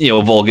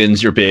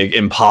 Volgin's your big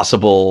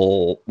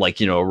impossible,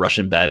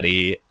 Russian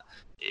baddie.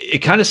 It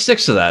kind of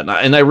sticks to that,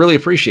 and I really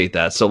appreciate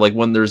that. So like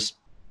when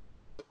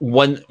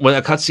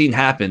a cutscene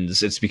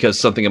happens, it's because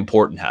something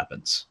important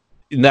happens.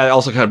 And that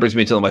also kind of brings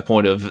me to my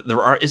point of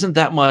isn't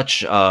that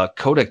much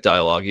codec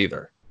dialogue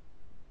either.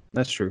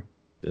 That's true.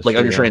 On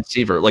your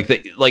transceiver,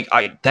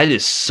 that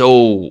is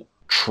so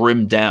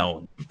trimmed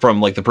down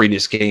from like the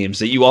previous games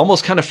that you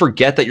almost kind of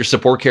forget that your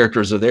support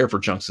characters are there for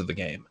chunks of the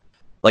game.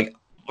 Like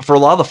for a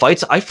lot of the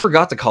fights, I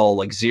forgot to call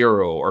like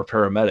Zero or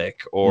Paramedic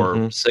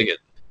or Sigurd,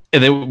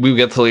 and then we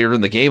get to later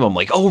in the game. I'm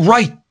like, oh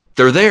right,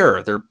 they're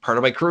there. They're part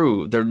of my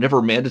crew. They're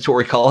never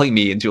mandatory calling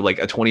me into like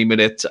a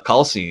 20-minute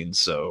call scene,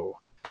 so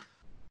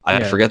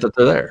I forget that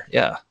they're there.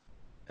 Yeah.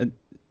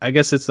 I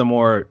guess it's the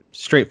more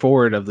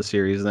straightforward of the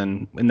series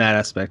then in that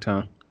aspect,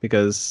 huh?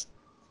 Because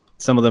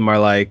some of them are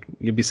like,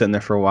 you'd be sitting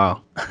there for a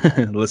while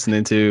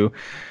listening to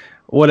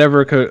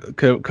whatever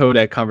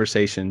codec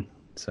conversation.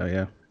 So,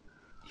 yeah.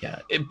 Yeah.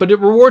 But it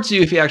rewards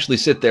you if you actually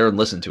sit there and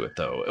listen to it,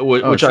 though,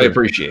 which I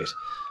appreciate.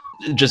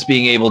 Just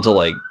being able to,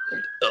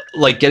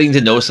 like getting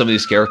to know some of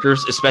these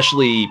characters,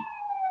 especially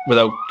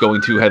without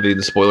going too heavy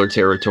into spoiler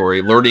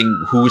territory,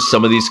 learning who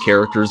some of these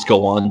characters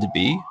go on to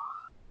be,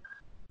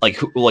 like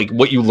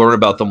what you learn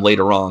about them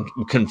later on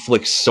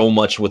conflicts so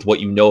much with what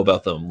you know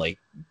about them, like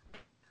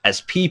as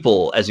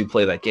people, as you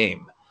play that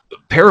game.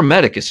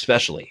 Paramedic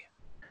especially.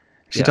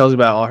 She tells you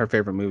about all her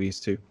favorite movies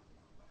too.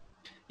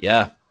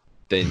 Yeah.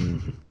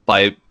 Then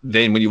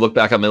when you look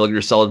back on Metal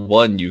Gear Solid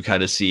 1, you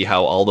kind of see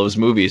how all those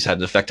movies had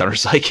an effect on her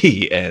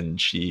psyche,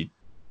 and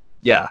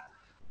yeah.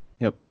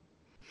 Yep.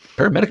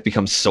 Paramedic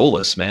becomes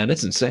soulless, man.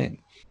 It's insane.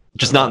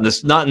 Just not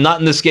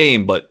in this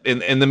game, but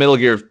in the Metal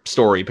Gear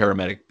story,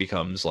 Paramedic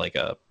becomes like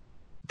a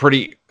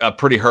pretty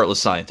heartless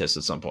scientist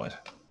at some point.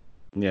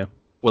 Yeah.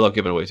 Without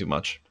giving away too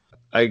much.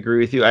 I agree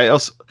with you. I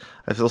also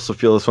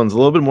feel this one's a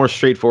little bit more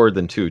straightforward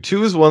than 2.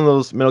 2 is one of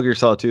those Metal Gear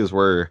Solid 2s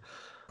where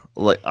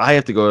like I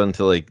have to go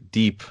into like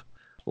deep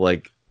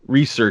like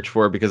research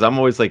for it, because I'm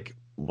always like,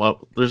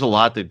 well, there's a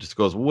lot that just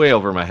goes way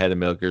over my head in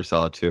Metal Gear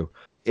Solid 2.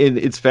 And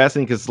it's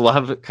fascinating because a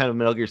lot of it kind of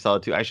Metal Gear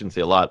Solid 2, I shouldn't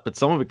say a lot, but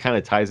some of it kind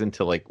of ties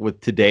into like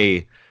with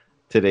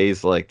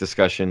today's like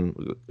discussion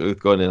with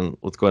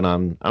what's going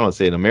on. I don't want to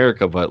say in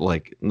America, but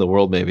like in the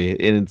world maybe.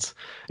 And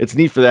it's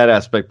neat for that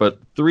aspect. But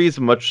 3 is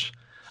much,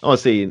 I want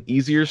to say, an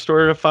easier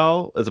story to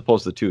follow as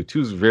opposed to 2.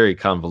 2 is very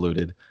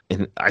convoluted,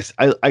 and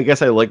I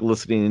guess I like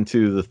listening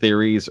into the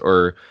theories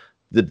or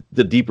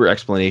the deeper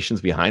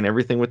explanations behind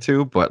everything with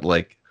 2. But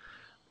like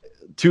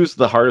 2 is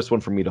the hardest one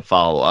for me to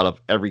follow out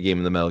of every game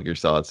in the Metal Gear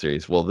Solid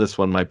series. Well, this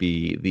one might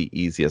be the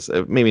easiest.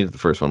 Maybe the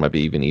first one might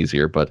be even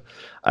easier, but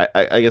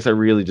I guess I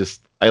really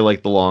I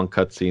like the long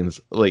cutscenes,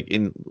 like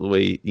in the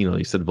way,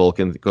 you said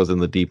Vulcan goes in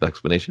the deep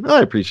explanation. I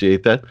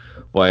appreciate that.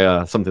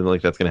 Why something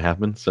like that's going to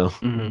happen. So,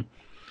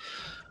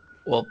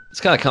 Well, it's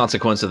kind of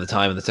consequence of the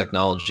time and the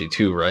technology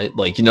too, right?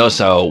 Like you notice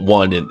how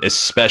 1 and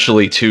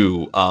especially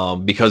 2,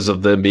 because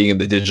of them being in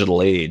the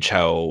digital age,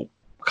 how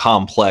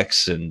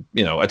complex and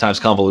at times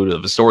convoluted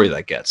of a story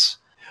that gets.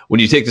 When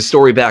you take the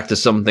story back to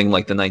something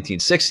like the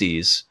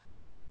 1960s,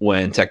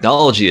 when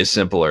technology is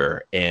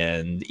simpler,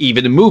 and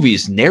even in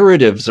movies,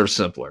 narratives are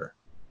simpler.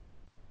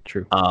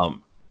 True.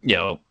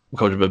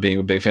 Kojima being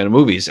a big fan of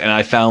movies, and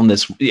I found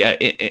this,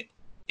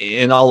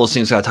 and all those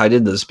things got tied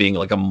into this being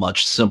like a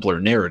much simpler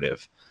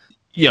narrative.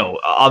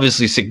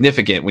 Obviously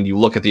significant when you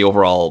look at the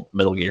overall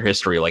Metal Gear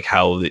history, like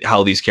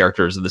how these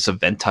characters and this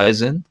event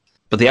ties in.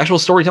 But the actual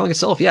storytelling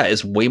itself,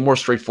 is way more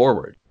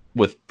straightforward,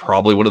 with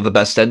probably one of the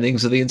best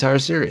endings of the entire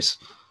series.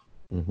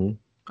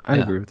 I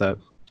agree with that.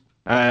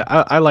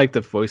 I like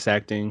the voice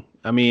acting.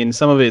 I mean,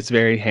 some of it's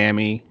very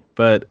hammy,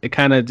 but it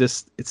kind of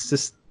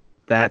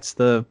that's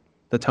the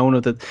tone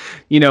of the,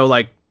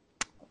 like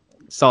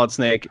Solid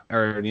Snake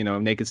or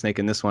Naked Snake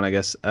in this one, I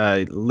guess.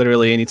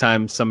 Literally,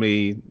 anytime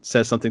somebody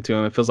says something to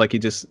him, it feels like he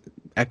just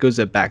echoes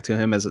it back to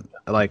him as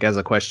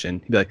a question.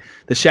 He'd be like,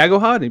 "The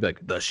Shagohod," and he'd be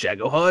like, "The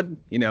Shagohod."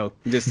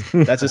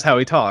 That's just how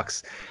he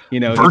talks.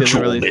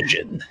 Virtual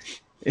vision.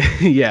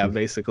 Yeah,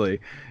 basically.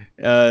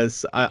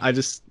 So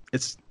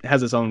it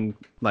has its own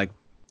like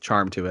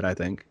charm to it, I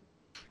think.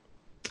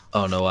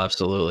 Oh no,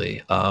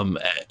 absolutely.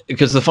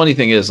 Because the funny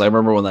thing is, I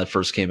remember when that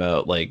first came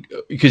out, like,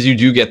 because you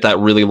do get that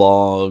really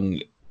long,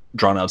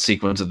 drawn out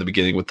sequence at the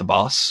beginning with the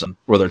boss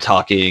where they're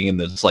talking, and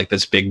there's like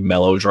this big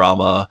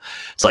melodrama.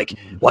 It's like,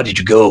 why did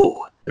you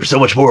go? There's so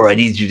much more I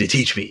need you to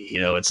teach me.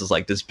 It's just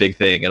like this big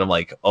thing, and I'm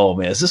like, oh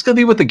man, is this gonna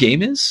be what the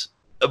game is?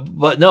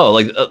 But no,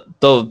 like,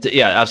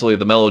 absolutely,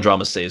 the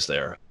melodrama stays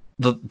there.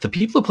 The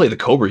people who play the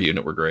Cobra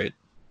unit were great.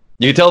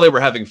 You could tell they were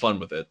having fun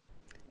with it.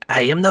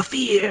 I am the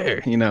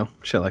fear,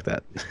 shit like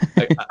that.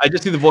 I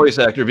just see the voice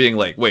actor being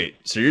like, wait,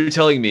 so you're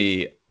telling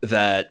me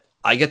that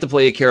I get to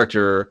play a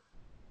character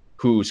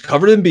who's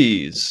covered in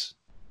bees,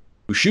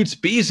 who shoots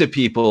bees at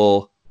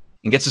people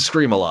and gets to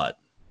scream a lot.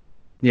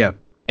 Yeah.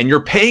 And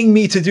you're paying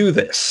me to do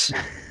this.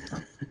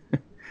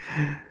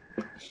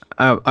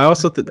 I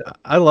also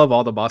I love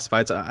all the boss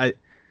fights.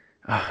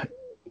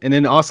 And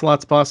then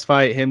Ocelot's boss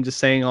fight, him just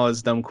saying all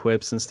his dumb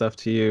quips and stuff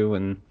to you,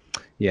 and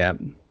yeah,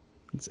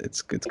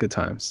 it's good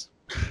times.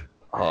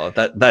 Oh,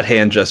 that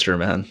hand gesture,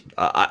 man.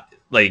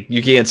 Like,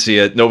 you can't see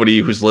it. Nobody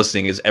who's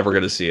listening is ever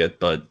going to see it,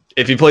 but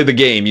if you play the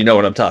game, you know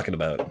what I'm talking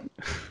about.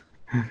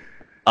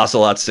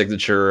 Ocelot's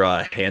signature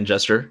hand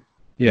gesture.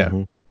 Yeah.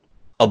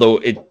 Although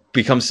it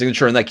becomes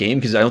signature in that game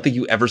because I don't think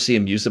you ever see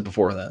him use it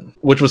before then,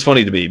 which was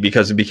funny to me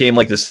because it became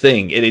like this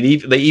thing. And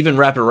they even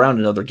wrap it around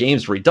in other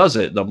games where he does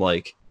it, and I'm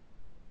like,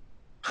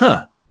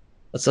 huh,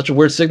 that's such a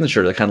weird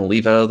signature to kind of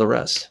leave out of the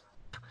rest.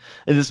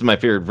 And this is my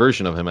favorite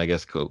version of him, I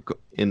guess, out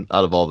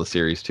of all the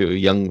series too.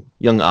 Young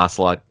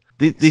Ocelot.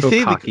 They so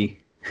say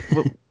cocky.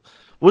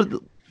 What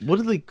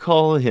do they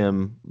call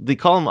him? They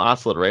call him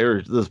Ocelot, right?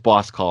 Or does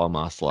boss call him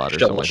Ocelot or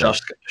something like that?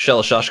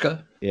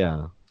 Shelashashka?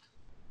 Yeah.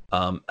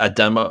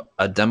 Adamovich.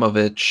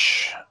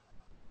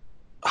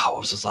 Oh, what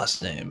was his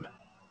last name?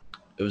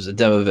 It was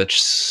Adamovich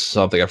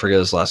something. I forget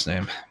his last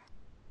name.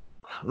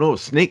 No,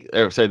 Snake.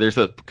 Sorry, there's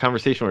a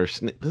conversation where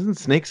doesn't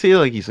Snake say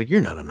like he's like,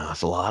 "You're not an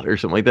Ocelot" or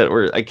something like that?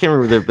 Or I can't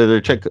remember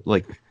their check.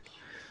 Like,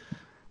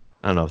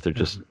 I don't know if they're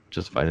just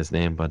justifying his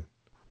name, but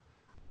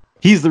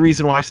he's the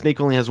reason why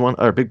Snake only has one,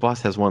 or Big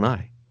Boss has one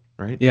eye,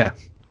 right? Yeah,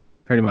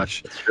 pretty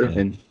much. That's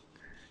true.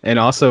 And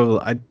also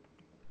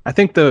I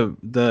think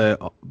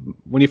the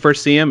when you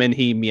first see him and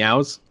he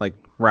meows like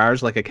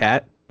roars like a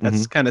cat,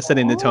 that's kind of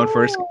setting the tone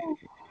for his.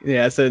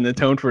 Yeah, setting the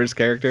tone for his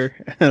character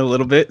a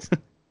little bit.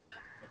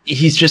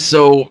 He's just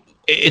so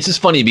it's just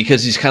funny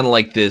because he's kind of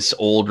like this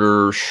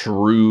older,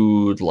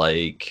 shrewd,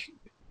 like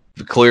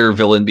the clear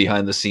villain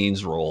behind the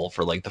scenes role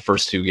for like the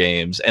first 2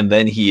 games, and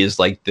then he is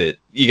like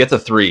you get the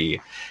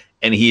 3,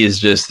 and he is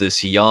just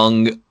this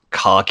young,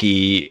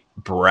 cocky,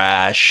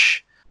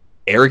 brash,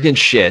 arrogant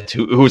shit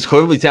who is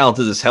clearly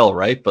talented as hell,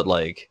 right? But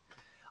like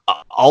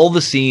all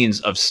the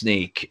scenes of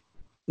Snake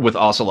with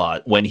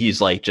Ocelot when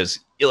he's like just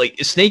like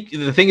Snake.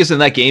 The thing is, in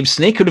that game,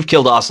 Snake could have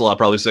killed Ocelot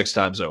probably 6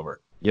 times over.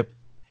 Yep,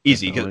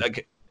 easy.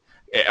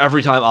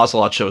 Every time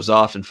Ocelot shows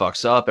off and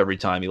fucks up, every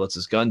time he lets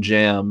his gun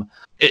jam,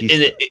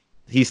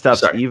 he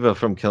stops Eva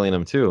from killing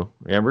him too.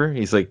 Remember,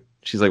 she's like,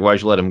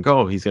 "Why'd you let him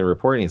go? He's gonna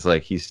report." And he's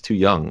like, "He's too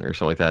young," or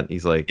something like that.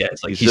 He's like, "Yeah,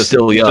 it's like he's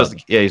still young."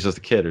 He's just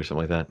a kid or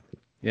something like that.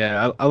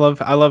 Yeah, I love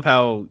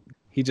how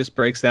he just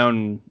breaks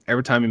down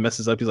every time he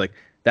messes up. He's like,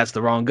 "That's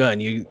the wrong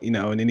gun," you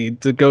know, and then he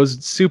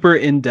goes super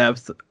in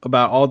depth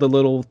about all the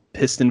little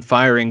piston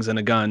firings in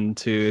a gun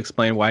to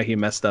explain why he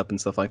messed up and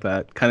stuff like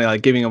that. Kind of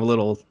like giving him a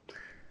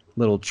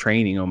little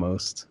training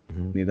almost.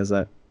 Mm-hmm. He does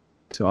that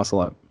to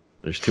Ocelot.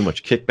 There's too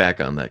much kickback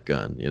on that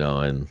gun, you know,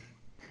 and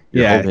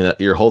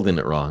you're holding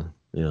it wrong,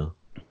 you know.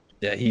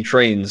 Yeah, he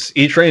trains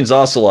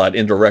Ocelot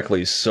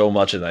indirectly so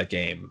much in that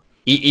game,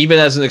 even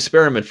as an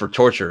experiment for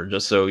torture,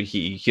 just so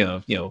he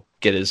you know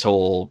get his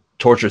whole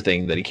torture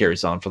thing that he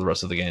carries on for the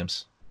rest of the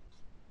games.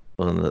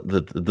 Well,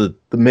 the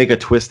mega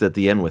twist at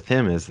the end with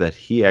him is that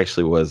he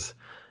actually was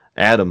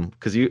Adam,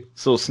 because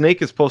so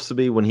Snake is supposed to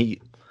be when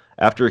he,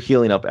 after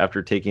healing up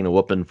after taking a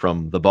whooping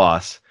from the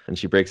boss, and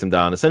she breaks him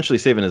down, essentially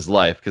saving his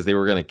life because they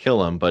were going to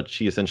kill him, but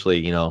she essentially,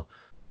 you know,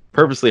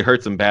 purposely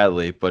hurts him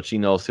badly, but she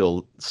knows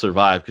he'll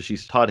survive because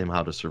she's taught him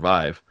how to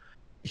survive.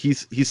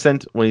 He's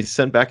sent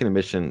back in a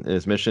mission, and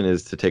his mission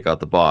is to take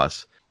out the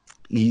boss.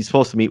 He's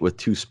supposed to meet with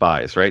 2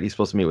 spies, right? He's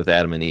supposed to meet with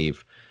Adam and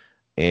Eve,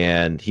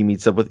 and he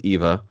meets up with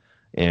Eva,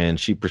 and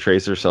she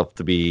portrays herself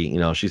to be, you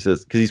know, she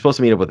says, because he's supposed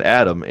to meet up with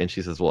Adam, and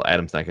she says, well,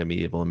 Adam's not going to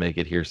be able to make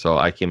it here, so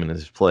I came in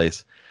his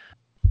place.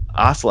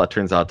 Ocelot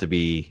turns out to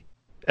be,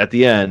 at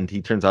the end,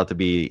 he turns out to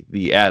be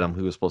the Adam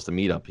who was supposed to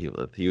meet up. He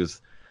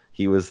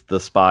was the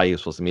spy he was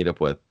supposed to meet up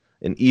with,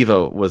 and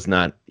Eva was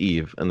not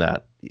Eve. And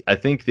that, I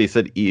think they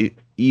said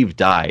Eve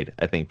died.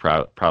 I think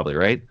probably,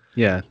 right?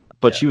 Yeah.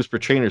 But she was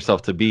portraying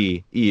herself to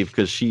be Eve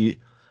because she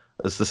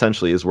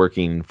essentially is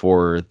working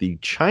for the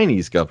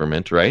Chinese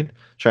government, right?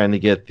 Trying to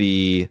get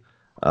the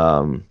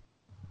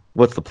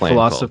what's the plan?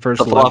 Philosopher's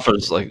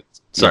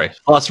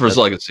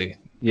Legacy.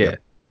 Yeah.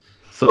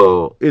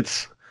 So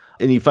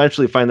and you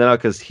eventually find that out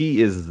because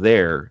he is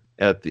there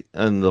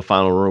in the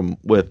final room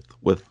with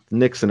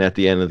Nixon at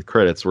the end of the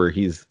credits, where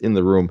he's in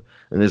the room,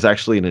 and there's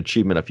actually an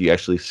achievement if you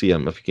actually see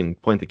him, if you can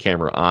point the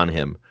camera on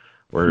him,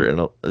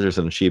 where there's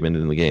an achievement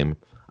in the game.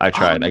 I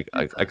tried,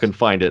 I couldn't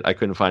find it,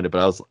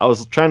 but I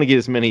was trying to get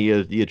as many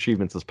the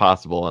achievements as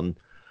possible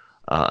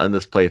on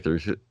this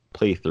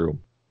playthrough.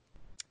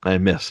 I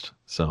missed.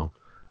 So,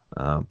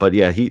 but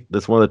yeah,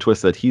 that's one of the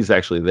twists, that he's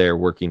actually there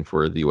working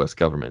for the U.S.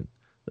 government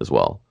as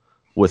well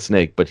with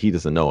Snake, but he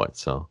doesn't know it.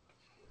 So,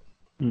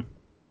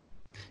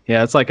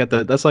 yeah, it's like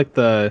that's like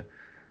the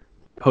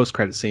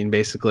post-credit scene,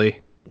 basically.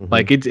 Mm-hmm.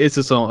 Like it's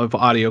just of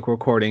audio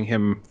recording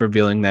him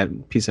revealing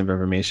that piece of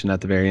information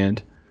at the very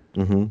end.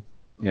 Mm-hmm.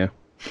 Yeah.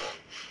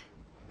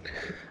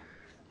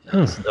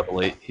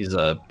 He's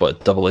a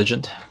double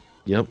agent.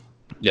 Yep.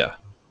 Yeah.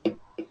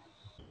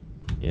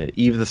 Yeah.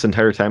 Eve this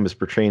entire time is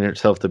portraying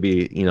herself to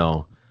be, you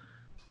know,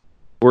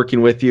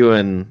 working with you,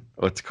 and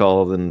what's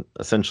called, and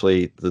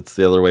essentially that's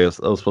the other way. You're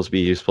supposed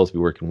to be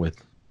working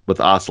with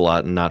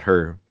Ocelot and not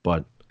her,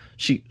 but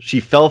she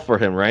fell for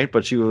him, right?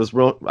 But she was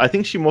I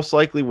think she most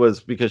likely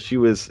was because she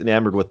was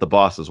enamored with the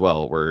boss as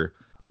well. Where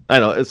I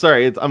know,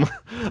 sorry,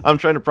 I'm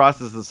trying to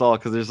process this all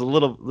because there's a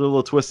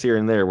little twist here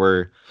and there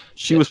where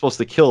she was supposed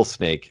to kill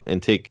Snake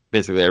and take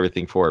basically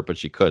everything for it, but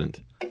she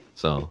couldn't.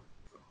 So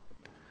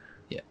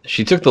yeah,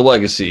 she took the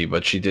legacy,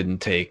 but she didn't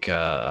take.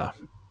 No,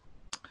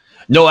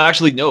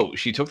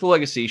 she took the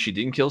legacy. She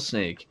didn't kill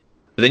Snake,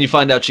 but then you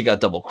find out she got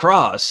double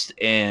crossed,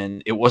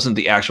 and it wasn't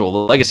the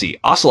actual legacy.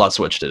 Ocelot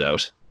switched it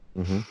out.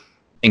 Mm-hmm.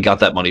 And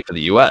got that money for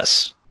the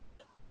U.S.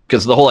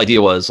 Because the whole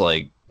idea was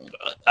like,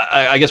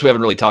 I guess we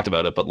haven't really talked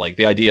about it, but like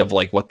the idea of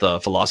like who the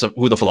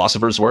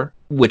philosophers were,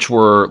 which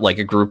were like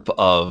a group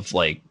of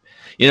like,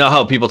 you know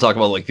how people talk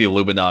about like the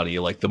Illuminati,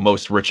 like the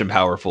most rich and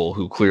powerful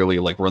who clearly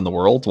like run the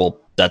world. Well,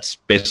 that's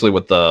basically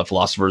what the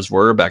philosophers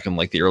were back in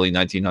like the early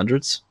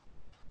 1900s.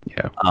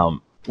 Yeah.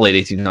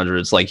 Late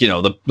 1800s, like, you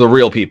know, the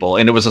real people,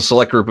 and it was a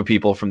select group of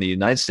people from the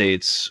United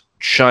States,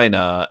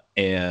 China,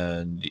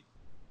 and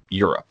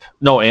Europe.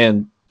 No,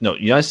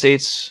 United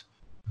States,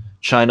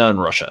 China, and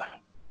Russia.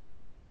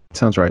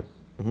 Sounds right.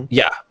 Mm-hmm.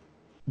 Yeah.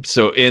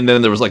 So, and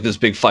then there was like this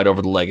big fight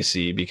over the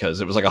legacy because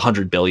it was like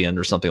 100 billion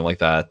or something like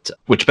that,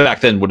 which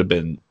back then would have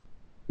been,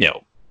 you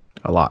know,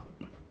 a lot.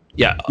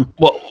 Yeah.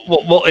 Well,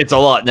 it's a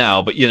lot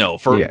now, but you know,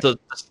 for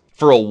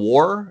a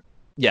war,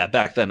 yeah,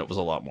 back then it was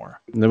a lot more.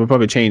 And they would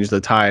probably change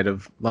the tide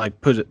of like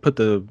put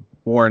the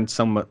war in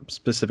some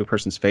specific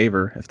person's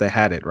favor if they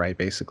had it, right?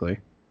 Basically.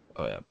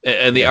 Oh yeah,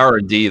 and the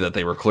R&D that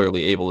they were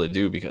clearly able to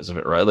do because of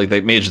it, right? Like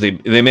they managed to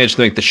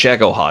make the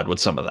Shagohod with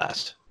some of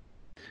that.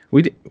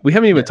 We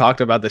haven't even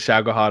talked about the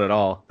Shagohod at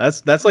all.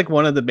 That's like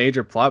one of the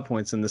major plot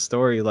points in the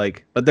story.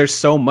 Like, but there's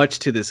so much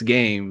to this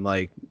game.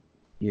 Like,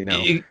 you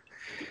know.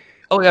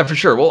 Oh yeah, for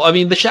sure. Well, I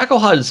mean, the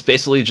Shagohod is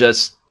basically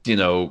just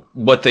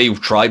what they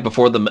tried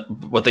before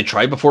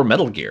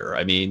Metal Gear.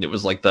 I mean, it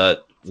was like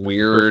the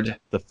weird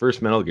the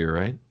first Metal Gear,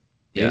 right?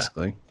 Yeah.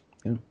 Basically.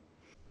 Yeah.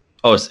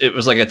 Oh, it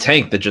was like a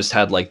tank that just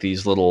had like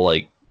these little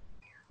like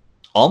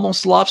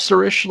almost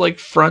lobsterish like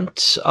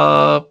front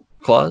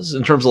claws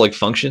in terms of like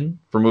function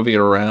for moving it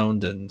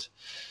around, and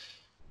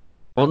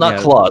well, not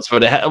claws,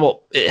 but it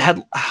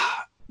had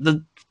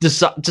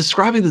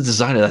describing the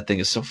design of that thing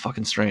is so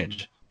fucking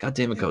strange. God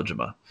damn it,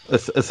 Kojima.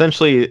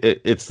 Essentially,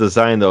 it's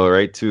designed though,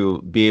 right,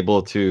 to be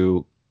able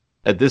to,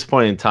 at this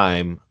point in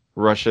time,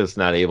 Russia's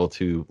not able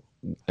to,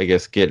 I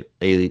guess, get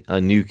a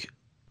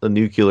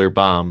nuclear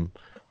bomb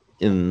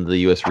in the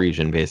U.S.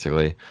 region,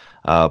 basically.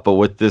 But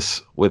with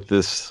this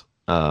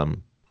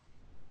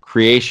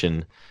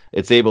creation,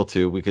 it's able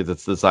to, because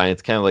it's designed.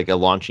 It's kind of like a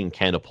launching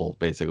catapult,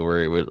 basically,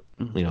 where it would,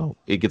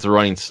 it gets a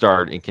running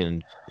start and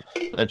can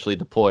eventually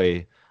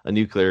deploy a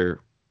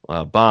nuclear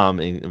bomb,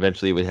 and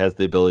eventually it has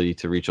the ability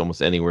to reach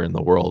almost anywhere in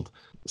the world.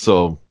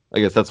 So I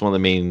guess that's one of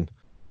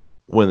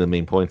the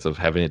main points of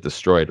having it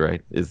destroyed,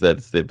 right? Is that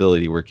it's the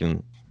ability where it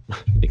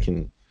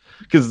can,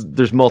 because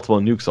there's multiple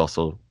nukes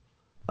also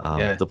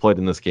deployed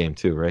in this game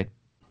too, right?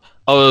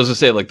 Oh, I was gonna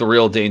say, like, the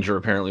real danger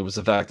apparently was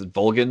the fact that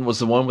Volgin was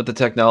the one with the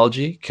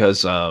technology,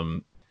 because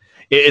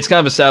it's kind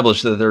of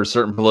established that there are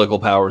certain political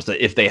powers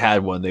that if they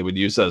had one, they would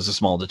use that as a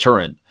small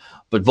deterrent.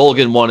 But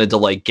Volgin wanted to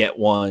like get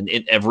one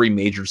in every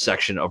major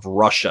section of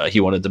Russia.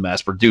 He wanted to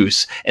mass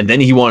produce, and then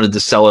he wanted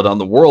to sell it on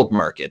the world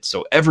market,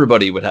 so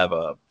everybody would have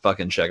a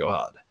fucking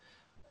Shagohod.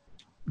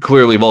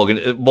 Clearly,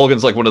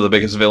 Volgin's like one of the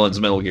biggest villains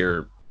Metal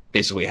Gear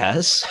basically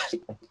has,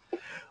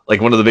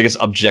 like one of the biggest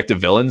objective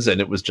villains, and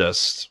it was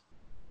just,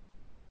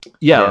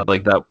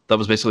 like that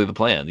was basically the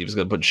plan. He was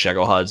going to put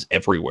Shagohods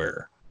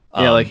everywhere.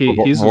 Like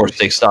he's before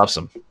Snake stops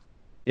him.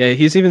 Yeah,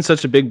 he's even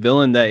such a big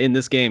villain that in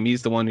this game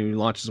he's the one who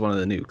launches one of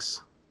the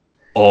nukes.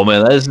 Oh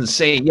man, that is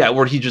insane. Yeah,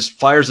 where he just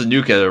fires a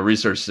nuke at a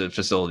research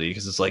facility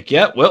because it's like,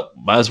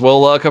 might as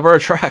well cover our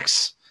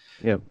tracks.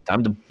 Yeah,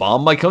 time to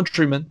bomb my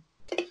countrymen.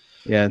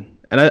 Yeah,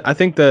 and I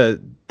think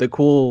the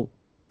cool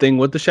thing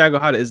with the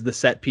Shagohod is the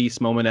set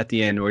piece moment at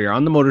the end where you're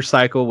on the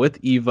motorcycle with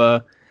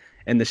Eva,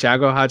 and the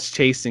Shagohod's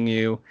chasing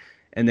you,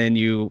 and then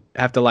you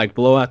have to like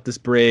blow out this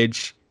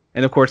bridge,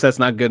 and of course that's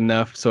not good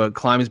enough, so it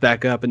climbs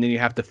back up, and then you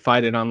have to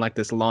fight it on like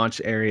this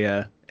launch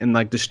area and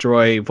like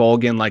destroy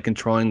Volgin, like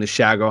controlling the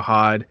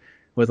Shagohod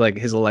with like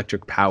his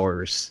electric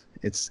powers.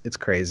 It's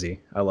crazy.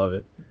 I love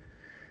it.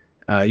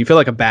 You feel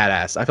like a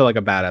badass. I feel like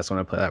a badass when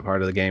I play that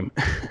part of the game.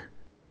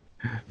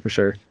 For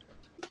sure.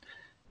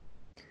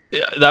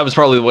 Yeah, that was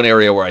probably one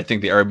area where I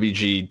think the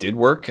RPG did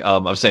work. I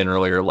was saying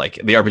earlier, like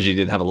the RPG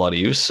didn't have a lot of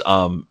use.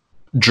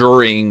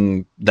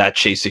 During that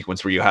chase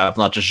sequence where you have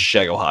not just a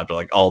Shagohod, but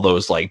like all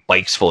those like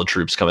bikes full of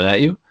troops coming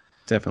at you.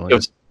 Definitely.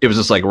 It was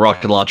just like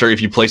rocket launcher.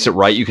 If you place it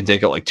right, you can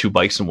take out like 2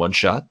 bikes in one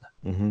shot.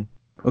 Mm-hmm.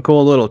 A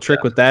cool little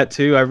trick with that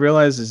too, I've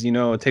realized, is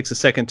it takes a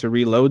second to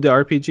reload the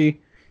RPG.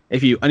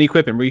 If you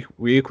unequip and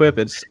re-equip,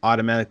 it's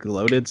automatically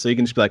loaded, so you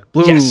can just be like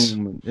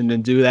boom, and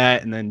then do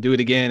that, and then do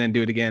it again and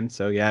do it again.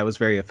 So yeah, it was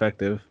very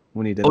effective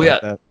when he did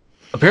that.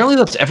 Apparently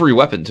that's every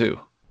weapon too.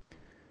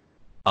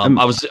 I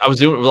was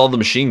doing it with all the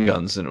machine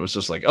guns, and it was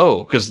just like,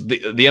 because the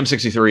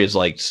M63 is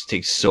like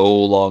takes so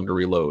long to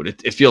reload.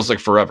 It feels like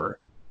forever.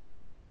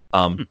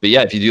 But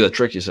yeah, if you do that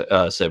trick you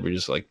said, we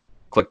just like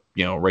click,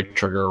 right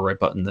trigger or right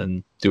button,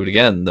 then do it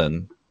again,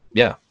 then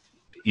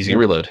easy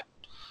reload.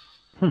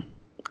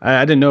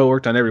 I didn't know it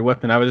worked on every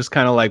weapon. I was just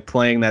kind of like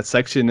playing that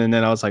section, and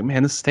then I was like,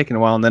 man, this is taking a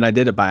while, and then I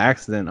did it by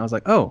accident. I was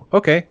like, oh,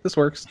 okay, this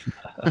works.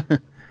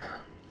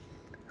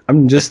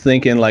 I'm just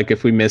thinking, like,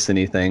 if we miss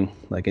anything,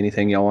 like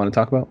anything y'all want to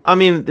talk about. I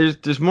mean,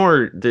 there's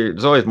more.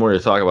 There's always more to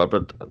talk about,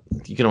 but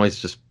you can always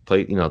just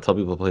play. Tell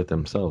people to play it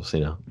themselves.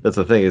 That's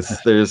the thing. Is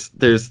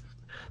there's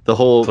the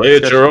whole play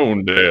it your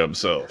own damn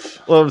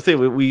self. Well, I'm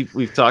saying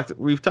we've talked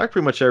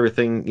pretty much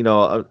everything.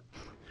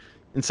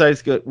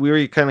 Inside's good. We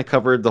already kind of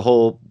covered the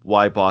whole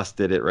why Boss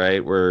did it,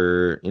 right?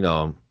 Where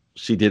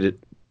she did it,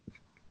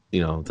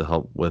 to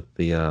help with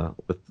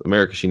with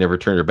America. She never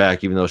turned her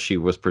back, even though she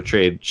was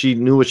portrayed. She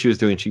knew what she was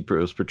doing. She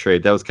was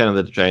portrayed. That was kind of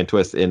the giant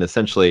twist. And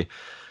essentially,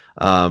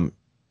 at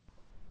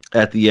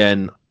the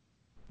end,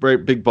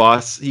 right, Big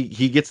Boss.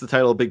 He gets the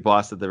title of Big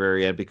Boss at the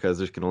very end because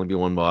there can only be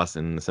one boss,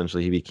 and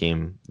essentially he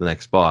became the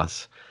next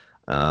boss.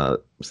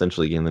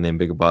 Essentially getting the name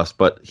Big Boss,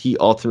 but he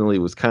ultimately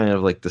was kind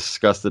of like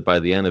disgusted by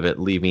the end of it,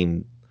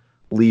 leaving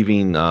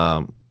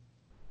I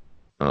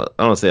don't want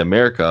to say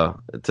America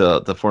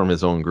to form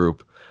his own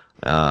group,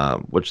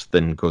 which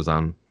then goes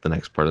on the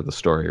next part of the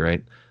story,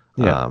 right?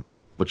 Yeah.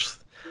 Which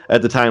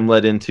at the time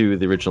led into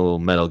the original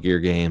Metal Gear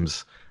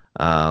games,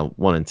 1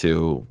 and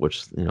 2,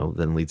 which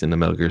then leads into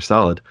Metal Gear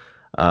Solid.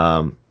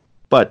 But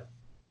I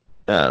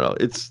don't know,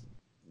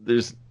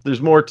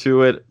 there's more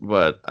to it,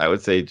 but I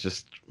would say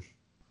just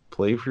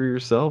play for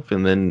yourself,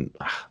 and then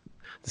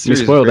You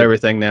spoiled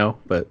everything now,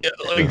 but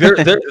Like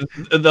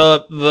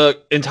the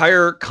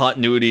entire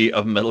continuity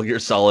of Metal Gear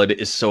Solid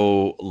is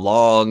so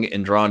long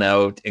and drawn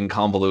out and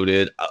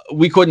convoluted.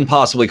 We couldn't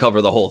possibly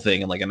cover the whole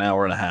thing in like an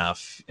hour and a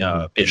half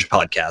ish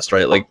podcast,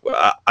 right? Like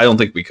I don't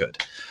think we could.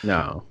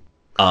 no.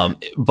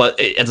 But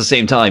at the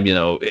same time,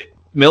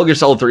 Metal Gear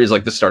Solid 3 is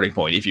like the starting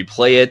point. If you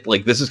play it,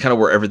 like this is kind of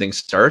where everything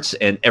starts,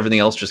 and everything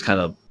else just kind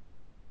of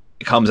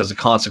comes as a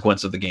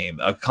consequence of the game,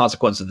 a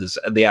consequence of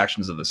the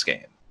actions of this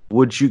game.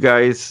 Would you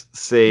guys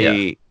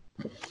say? Yeah.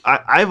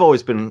 I've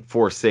always been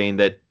for saying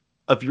that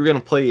if you're going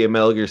to play a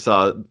Metal Gear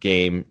Solid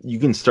game, you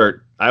can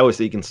start. I always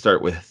say you can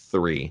start with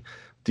 3.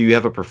 Do you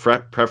have a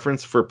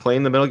preference for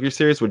playing the Metal Gear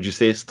series? Would you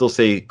still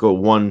say go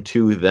 1,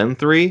 2, then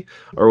 3,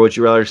 or would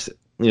you rather,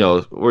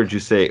 or would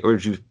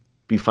you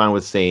be fine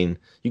with saying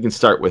you can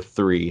start with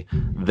 3,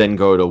 then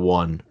go to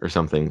 1 or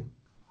something?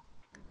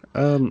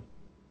 It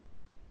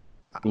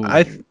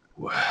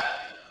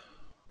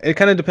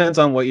kind of depends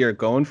on what you're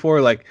going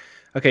for. Like,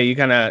 okay,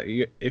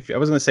 if I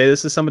was going to say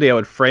this to somebody, I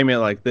would frame it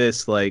like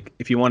this. Like,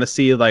 if you want to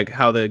see like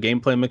how the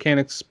gameplay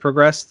mechanics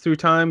progress through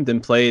time, then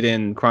play it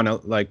in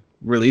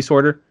release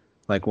order,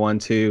 like 1,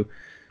 2,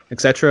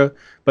 etc.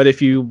 But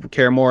if you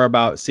care more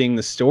about seeing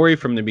the story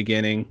from the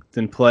beginning,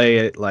 then play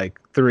it like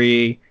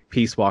 3,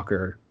 Peace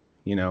Walker,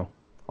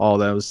 all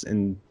those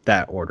in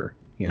that order.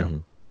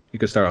 You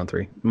could start on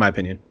 3, in my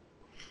opinion.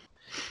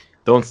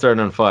 Don't start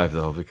on 5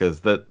 though,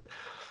 because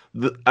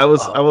I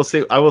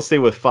will say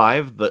with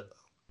 5 that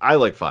I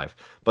like 5,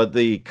 but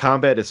the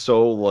combat is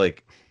so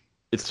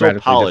it's so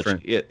polished.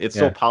 It's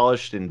so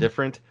polished and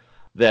different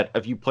that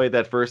if you play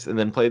that first and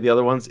then play the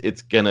other ones,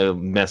 it's gonna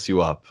mess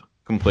you up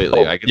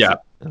completely.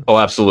 Oh,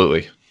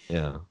 absolutely.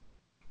 Yeah.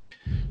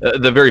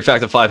 The very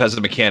fact that 5 has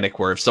a mechanic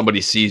where if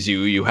somebody sees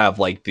you, you have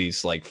like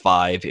these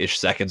 5-ish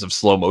seconds of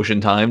slow motion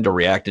time to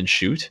react and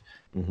shoot.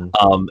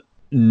 Mm-hmm.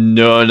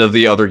 None of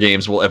the other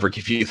games will ever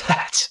give you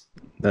that.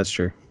 That's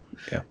true.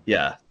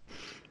 Yeah.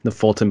 The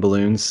Fulton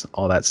balloons,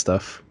 all that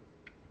stuff.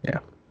 Yeah.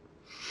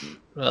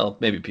 Well,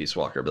 maybe Peace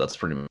Walker, but that's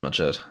pretty much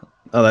it.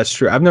 Oh, that's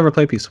true. I've never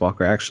played Peace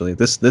Walker actually.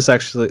 This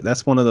actually,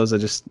 that's one of those I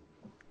just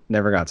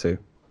never got to.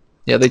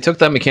 Yeah, they took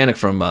that mechanic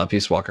from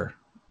Peace Walker.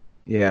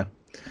 Yeah.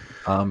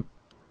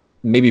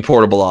 Maybe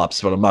Portable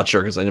Ops, but I'm not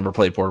sure because I never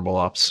played Portable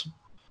Ops.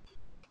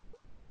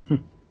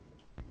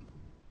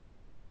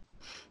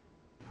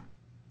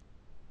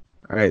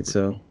 All right,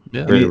 so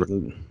yeah. Ready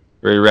to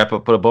wrap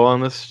up, put a bow on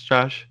this,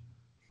 Josh?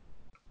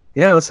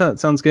 Yeah, that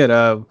sounds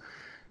good.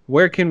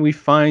 Where can we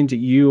find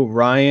you,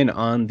 Ryan,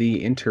 on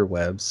the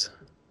interwebs?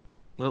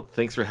 Well,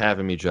 thanks for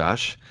having me,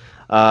 Josh.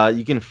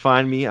 You can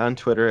find me on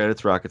Twitter at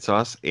It's Rocket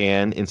Sauce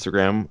and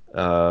Instagram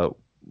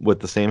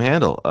with the same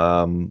handle.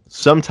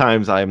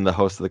 Sometimes I'm the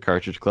host of the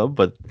Cartridge Club,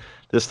 but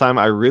this time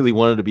I really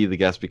wanted to be the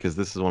guest because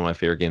this is one of my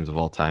favorite games of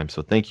all time.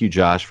 So thank you,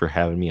 Josh, for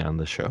having me on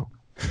the show.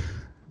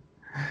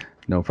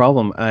 No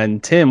problem.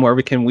 And Tim, where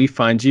can we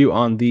find you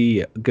on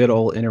the good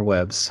old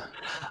interwebs?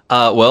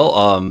 Well,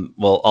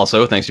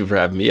 also, thanks you for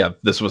having me.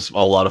 This was a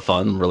lot of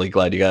fun. I'm really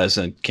glad you guys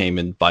came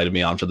and invited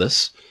me on for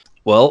this.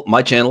 Well,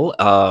 my channel,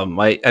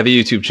 I have a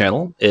YouTube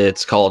channel.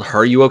 It's called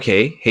Haru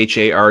Okay,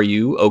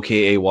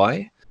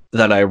 HARUOKAY,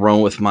 that I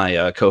run with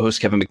my co-host,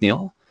 Kevin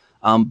McNeil.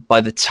 By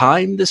the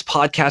time this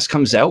podcast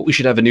comes out, we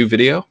should have a new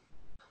video.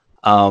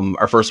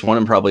 Our first one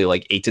in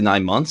probably 8 to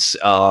 9 months.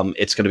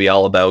 It's going to be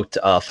all about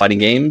fighting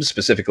games,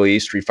 specifically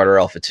Street Fighter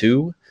Alpha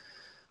 2.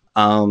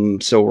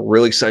 So we're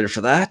really excited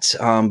for that.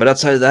 But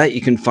outside of that, you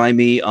can find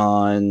me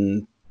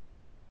on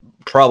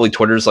probably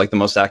Twitter's the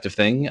most active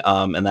thing.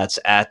 And that's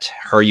at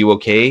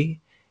HaruOkay,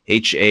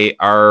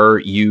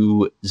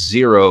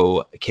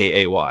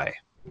 HARU0KAY.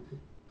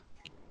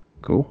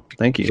 Cool.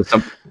 Thank you.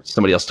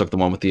 Somebody else took the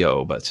one with the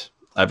O, but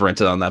I've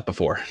rented on that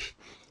before.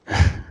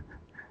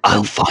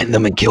 I'll find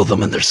them and kill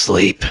them in their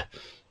sleep.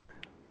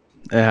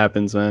 It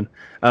happens, man.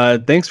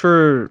 Thanks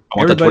for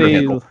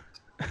everybody.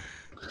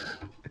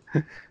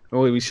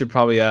 Well, we should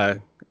probably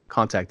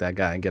contact that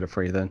guy and get it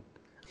for you then.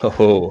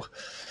 Oh,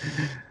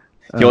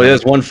 he only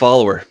has one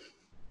follower.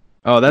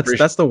 Oh,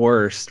 that's the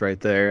worst right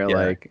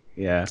there.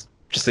 Yeah.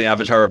 Just the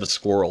avatar of a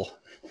squirrel.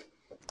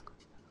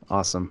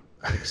 Awesome.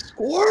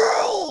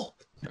 Squirrel.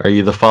 Are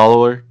you the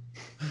follower?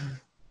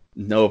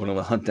 No, but I'm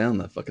gonna hunt down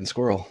that fucking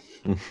squirrel.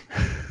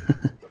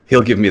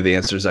 He'll give me the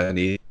answers I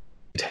need.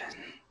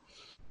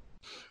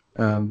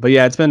 But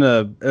yeah, it's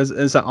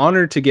an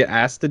honor to get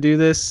asked to do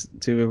this,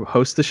 to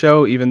host the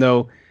show, even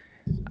though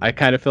I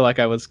kind of feel like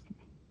I felt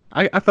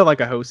like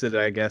I hosted it,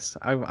 I guess.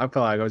 I felt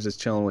like I was just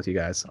chilling with you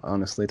guys,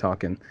 honestly,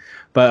 talking.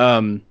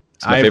 But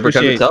it's my favorite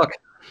kind of talk.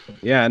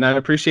 Yeah, and I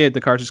appreciate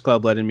the Cartridge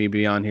Club letting me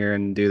be on here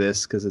and do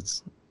this because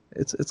it's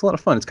a lot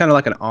of fun. It's kind of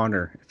like an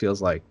honor, it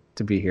feels like,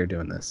 to be here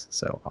doing this.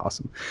 So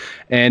awesome.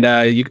 And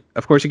you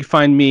can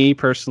find me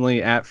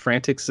personally at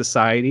Frantic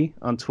Society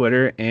on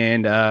Twitter,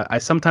 and I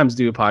sometimes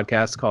do a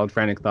podcast called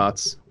Frantic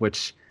Thoughts,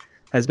 which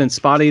has been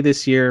spotty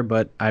this year,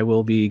 but I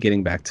will be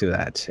getting back to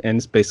that. And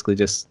it's basically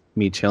just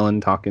me chilling,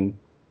 talking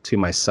to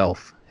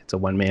myself It's a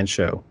one-man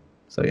show.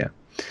 So yeah.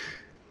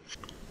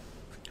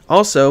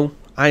 Also,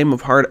 I am a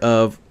part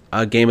of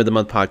a Game of the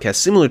Month podcast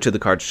similar to the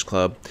Cartridge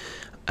Club.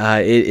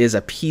 It is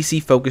a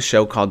PC-focused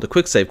show called the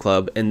Quick Save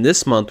Club, and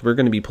this month we're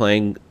going to be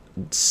playing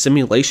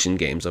simulation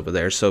games over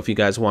there. So if you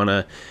guys want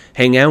to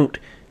hang out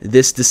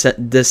this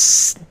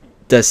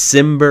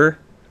December,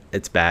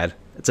 it's bad.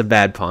 It's a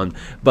bad pun,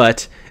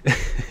 but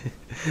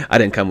I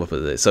didn't come up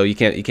with it, so you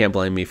can't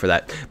blame me for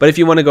that. But if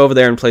you want to go over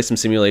there and play some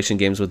simulation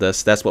games with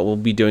us, that's what we'll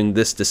be doing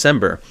this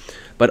December.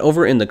 But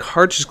over in the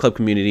Cartridge Club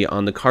community,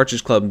 on the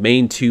Cartridge Club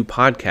Main 2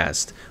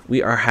 podcast,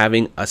 we are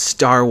having a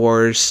Star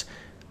Wars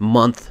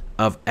month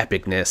of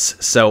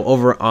epicness. So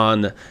over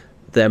on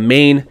the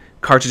main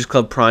Cartridge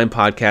Club Prime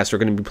podcast, we're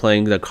going to be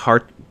playing the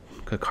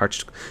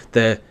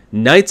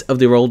Knights of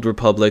the Old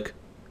Republic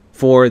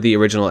for the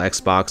original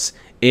Xbox.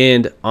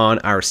 And on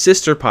our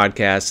sister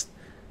podcast,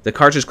 the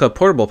Cartridge Club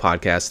Portable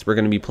podcast, we're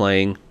going to be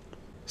playing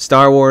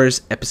Star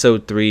Wars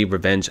Episode 3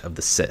 Revenge of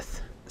the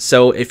Sith.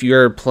 So if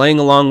you're playing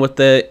along with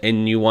it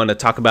and you want to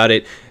talk about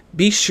it,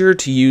 be sure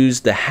to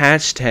use the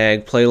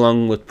hashtag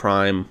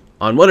PlayAlongWithPrime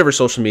on whatever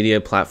social media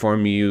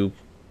platform you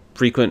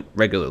frequent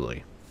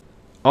regularly.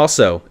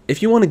 Also,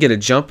 if you want to get a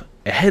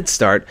head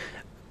start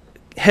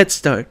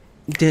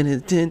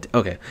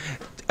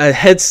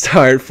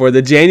for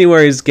the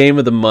January's Game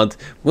of the Month,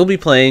 we'll be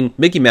playing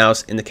Mickey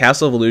Mouse in the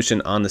Castle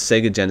Evolution on the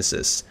Sega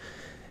Genesis.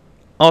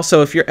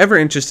 Also, if you're ever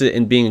interested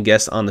in being a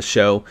guest on the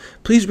show,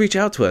 please reach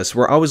out to us.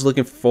 We're always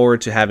looking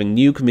forward to having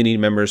new community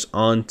members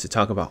on to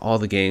talk about all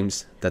the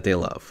games that they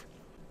love.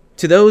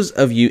 To those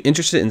of you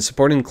interested in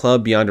supporting the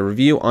club beyond a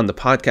review on the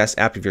podcast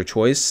app of your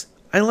choice,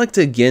 I'd like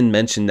to again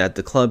mention that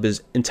the club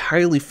is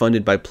entirely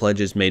funded by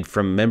pledges made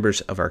from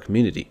members of our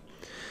community.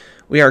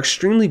 We are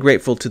extremely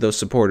grateful to those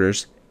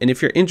supporters, and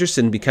if you're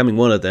interested in becoming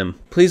one of them,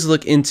 please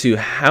look into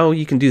how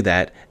you can do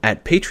that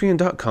at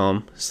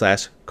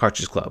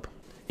patreon.com/cartridgeclub.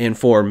 And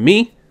for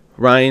me,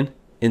 Ryan,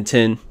 and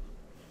Tin,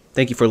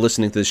 thank you for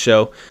listening to the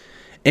show,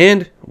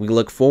 and we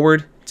look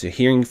forward to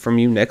hearing from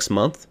you next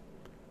month.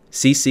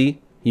 CC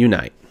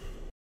Unite.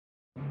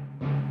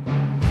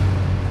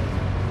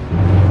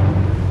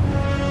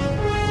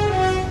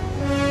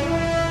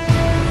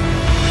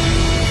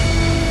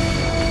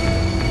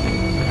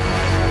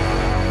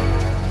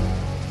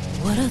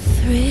 What a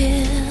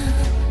thrill,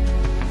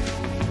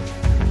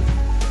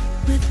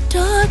 with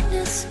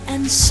darkness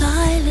and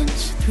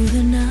silence through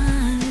the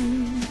night.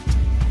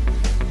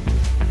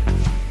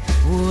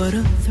 What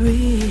a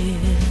thrill,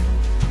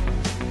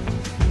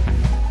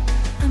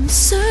 I'm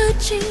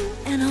searching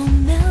and I'll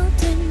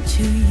melt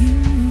into you.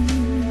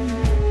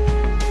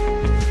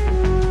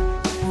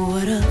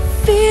 What a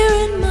fear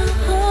in my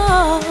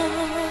heart,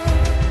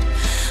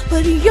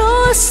 but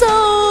you're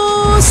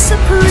so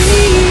supreme.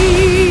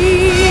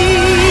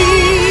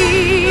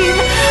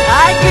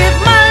 I give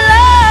my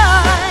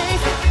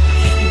life,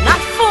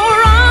 not for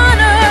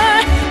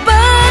honor,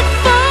 but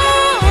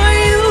for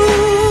you.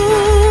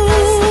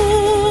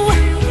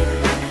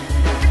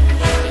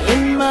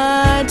 In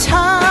my time,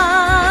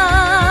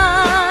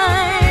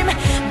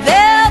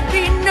 there'll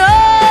be no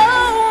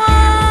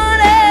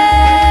one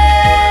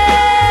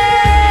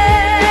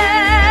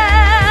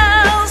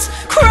else.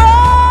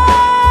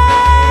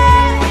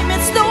 Crime,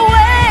 it's the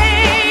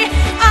way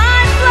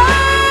I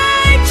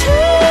fly to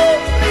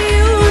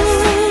you.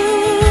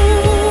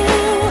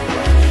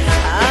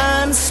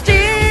 I'm still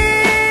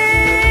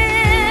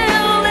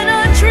in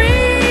a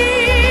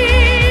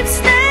dream,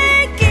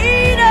 snake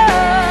eater.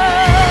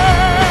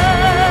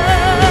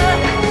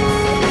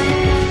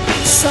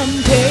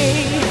 Someday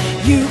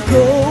you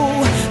go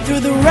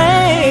through the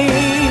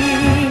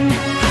rain,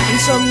 and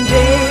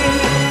someday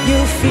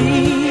you'll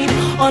feed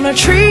on a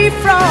tree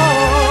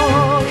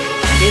frog.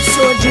 It's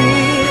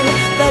ordeal,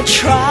 the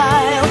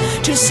trial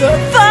to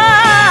survive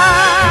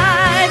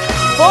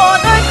for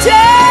the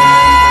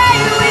day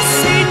we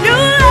see new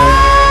light.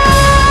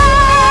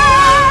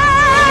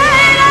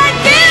 I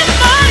give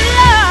my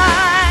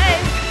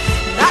life,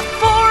 not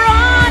for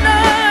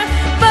honor,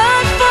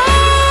 but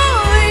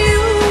for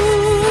you.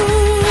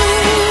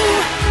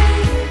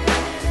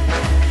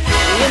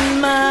 In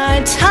my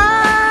time,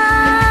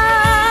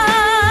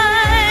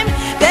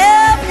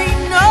 there'll be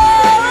no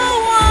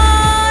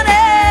one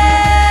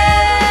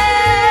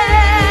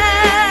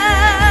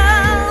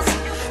else.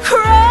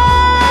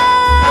 Cry.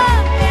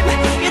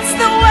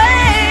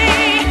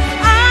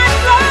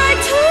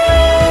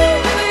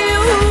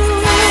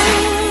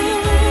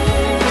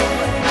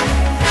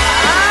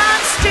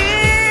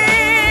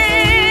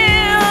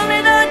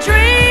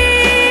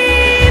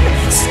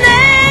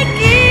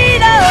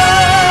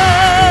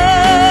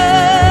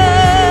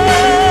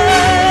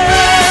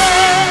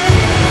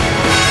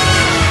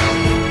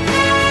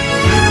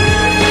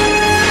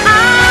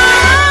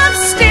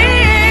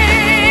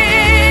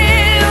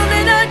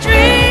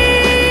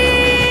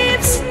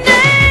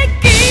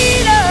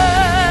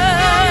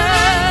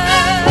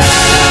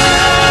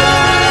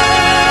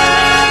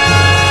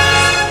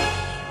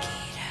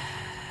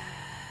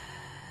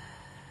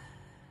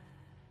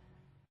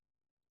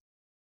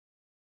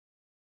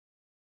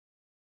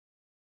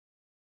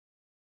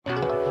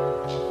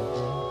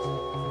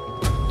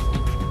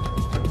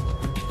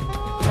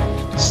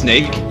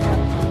 Snake.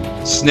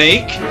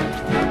 Snake.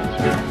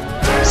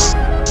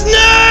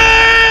 Snake!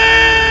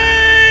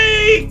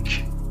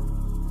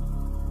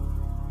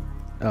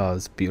 Oh,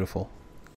 it's beautiful.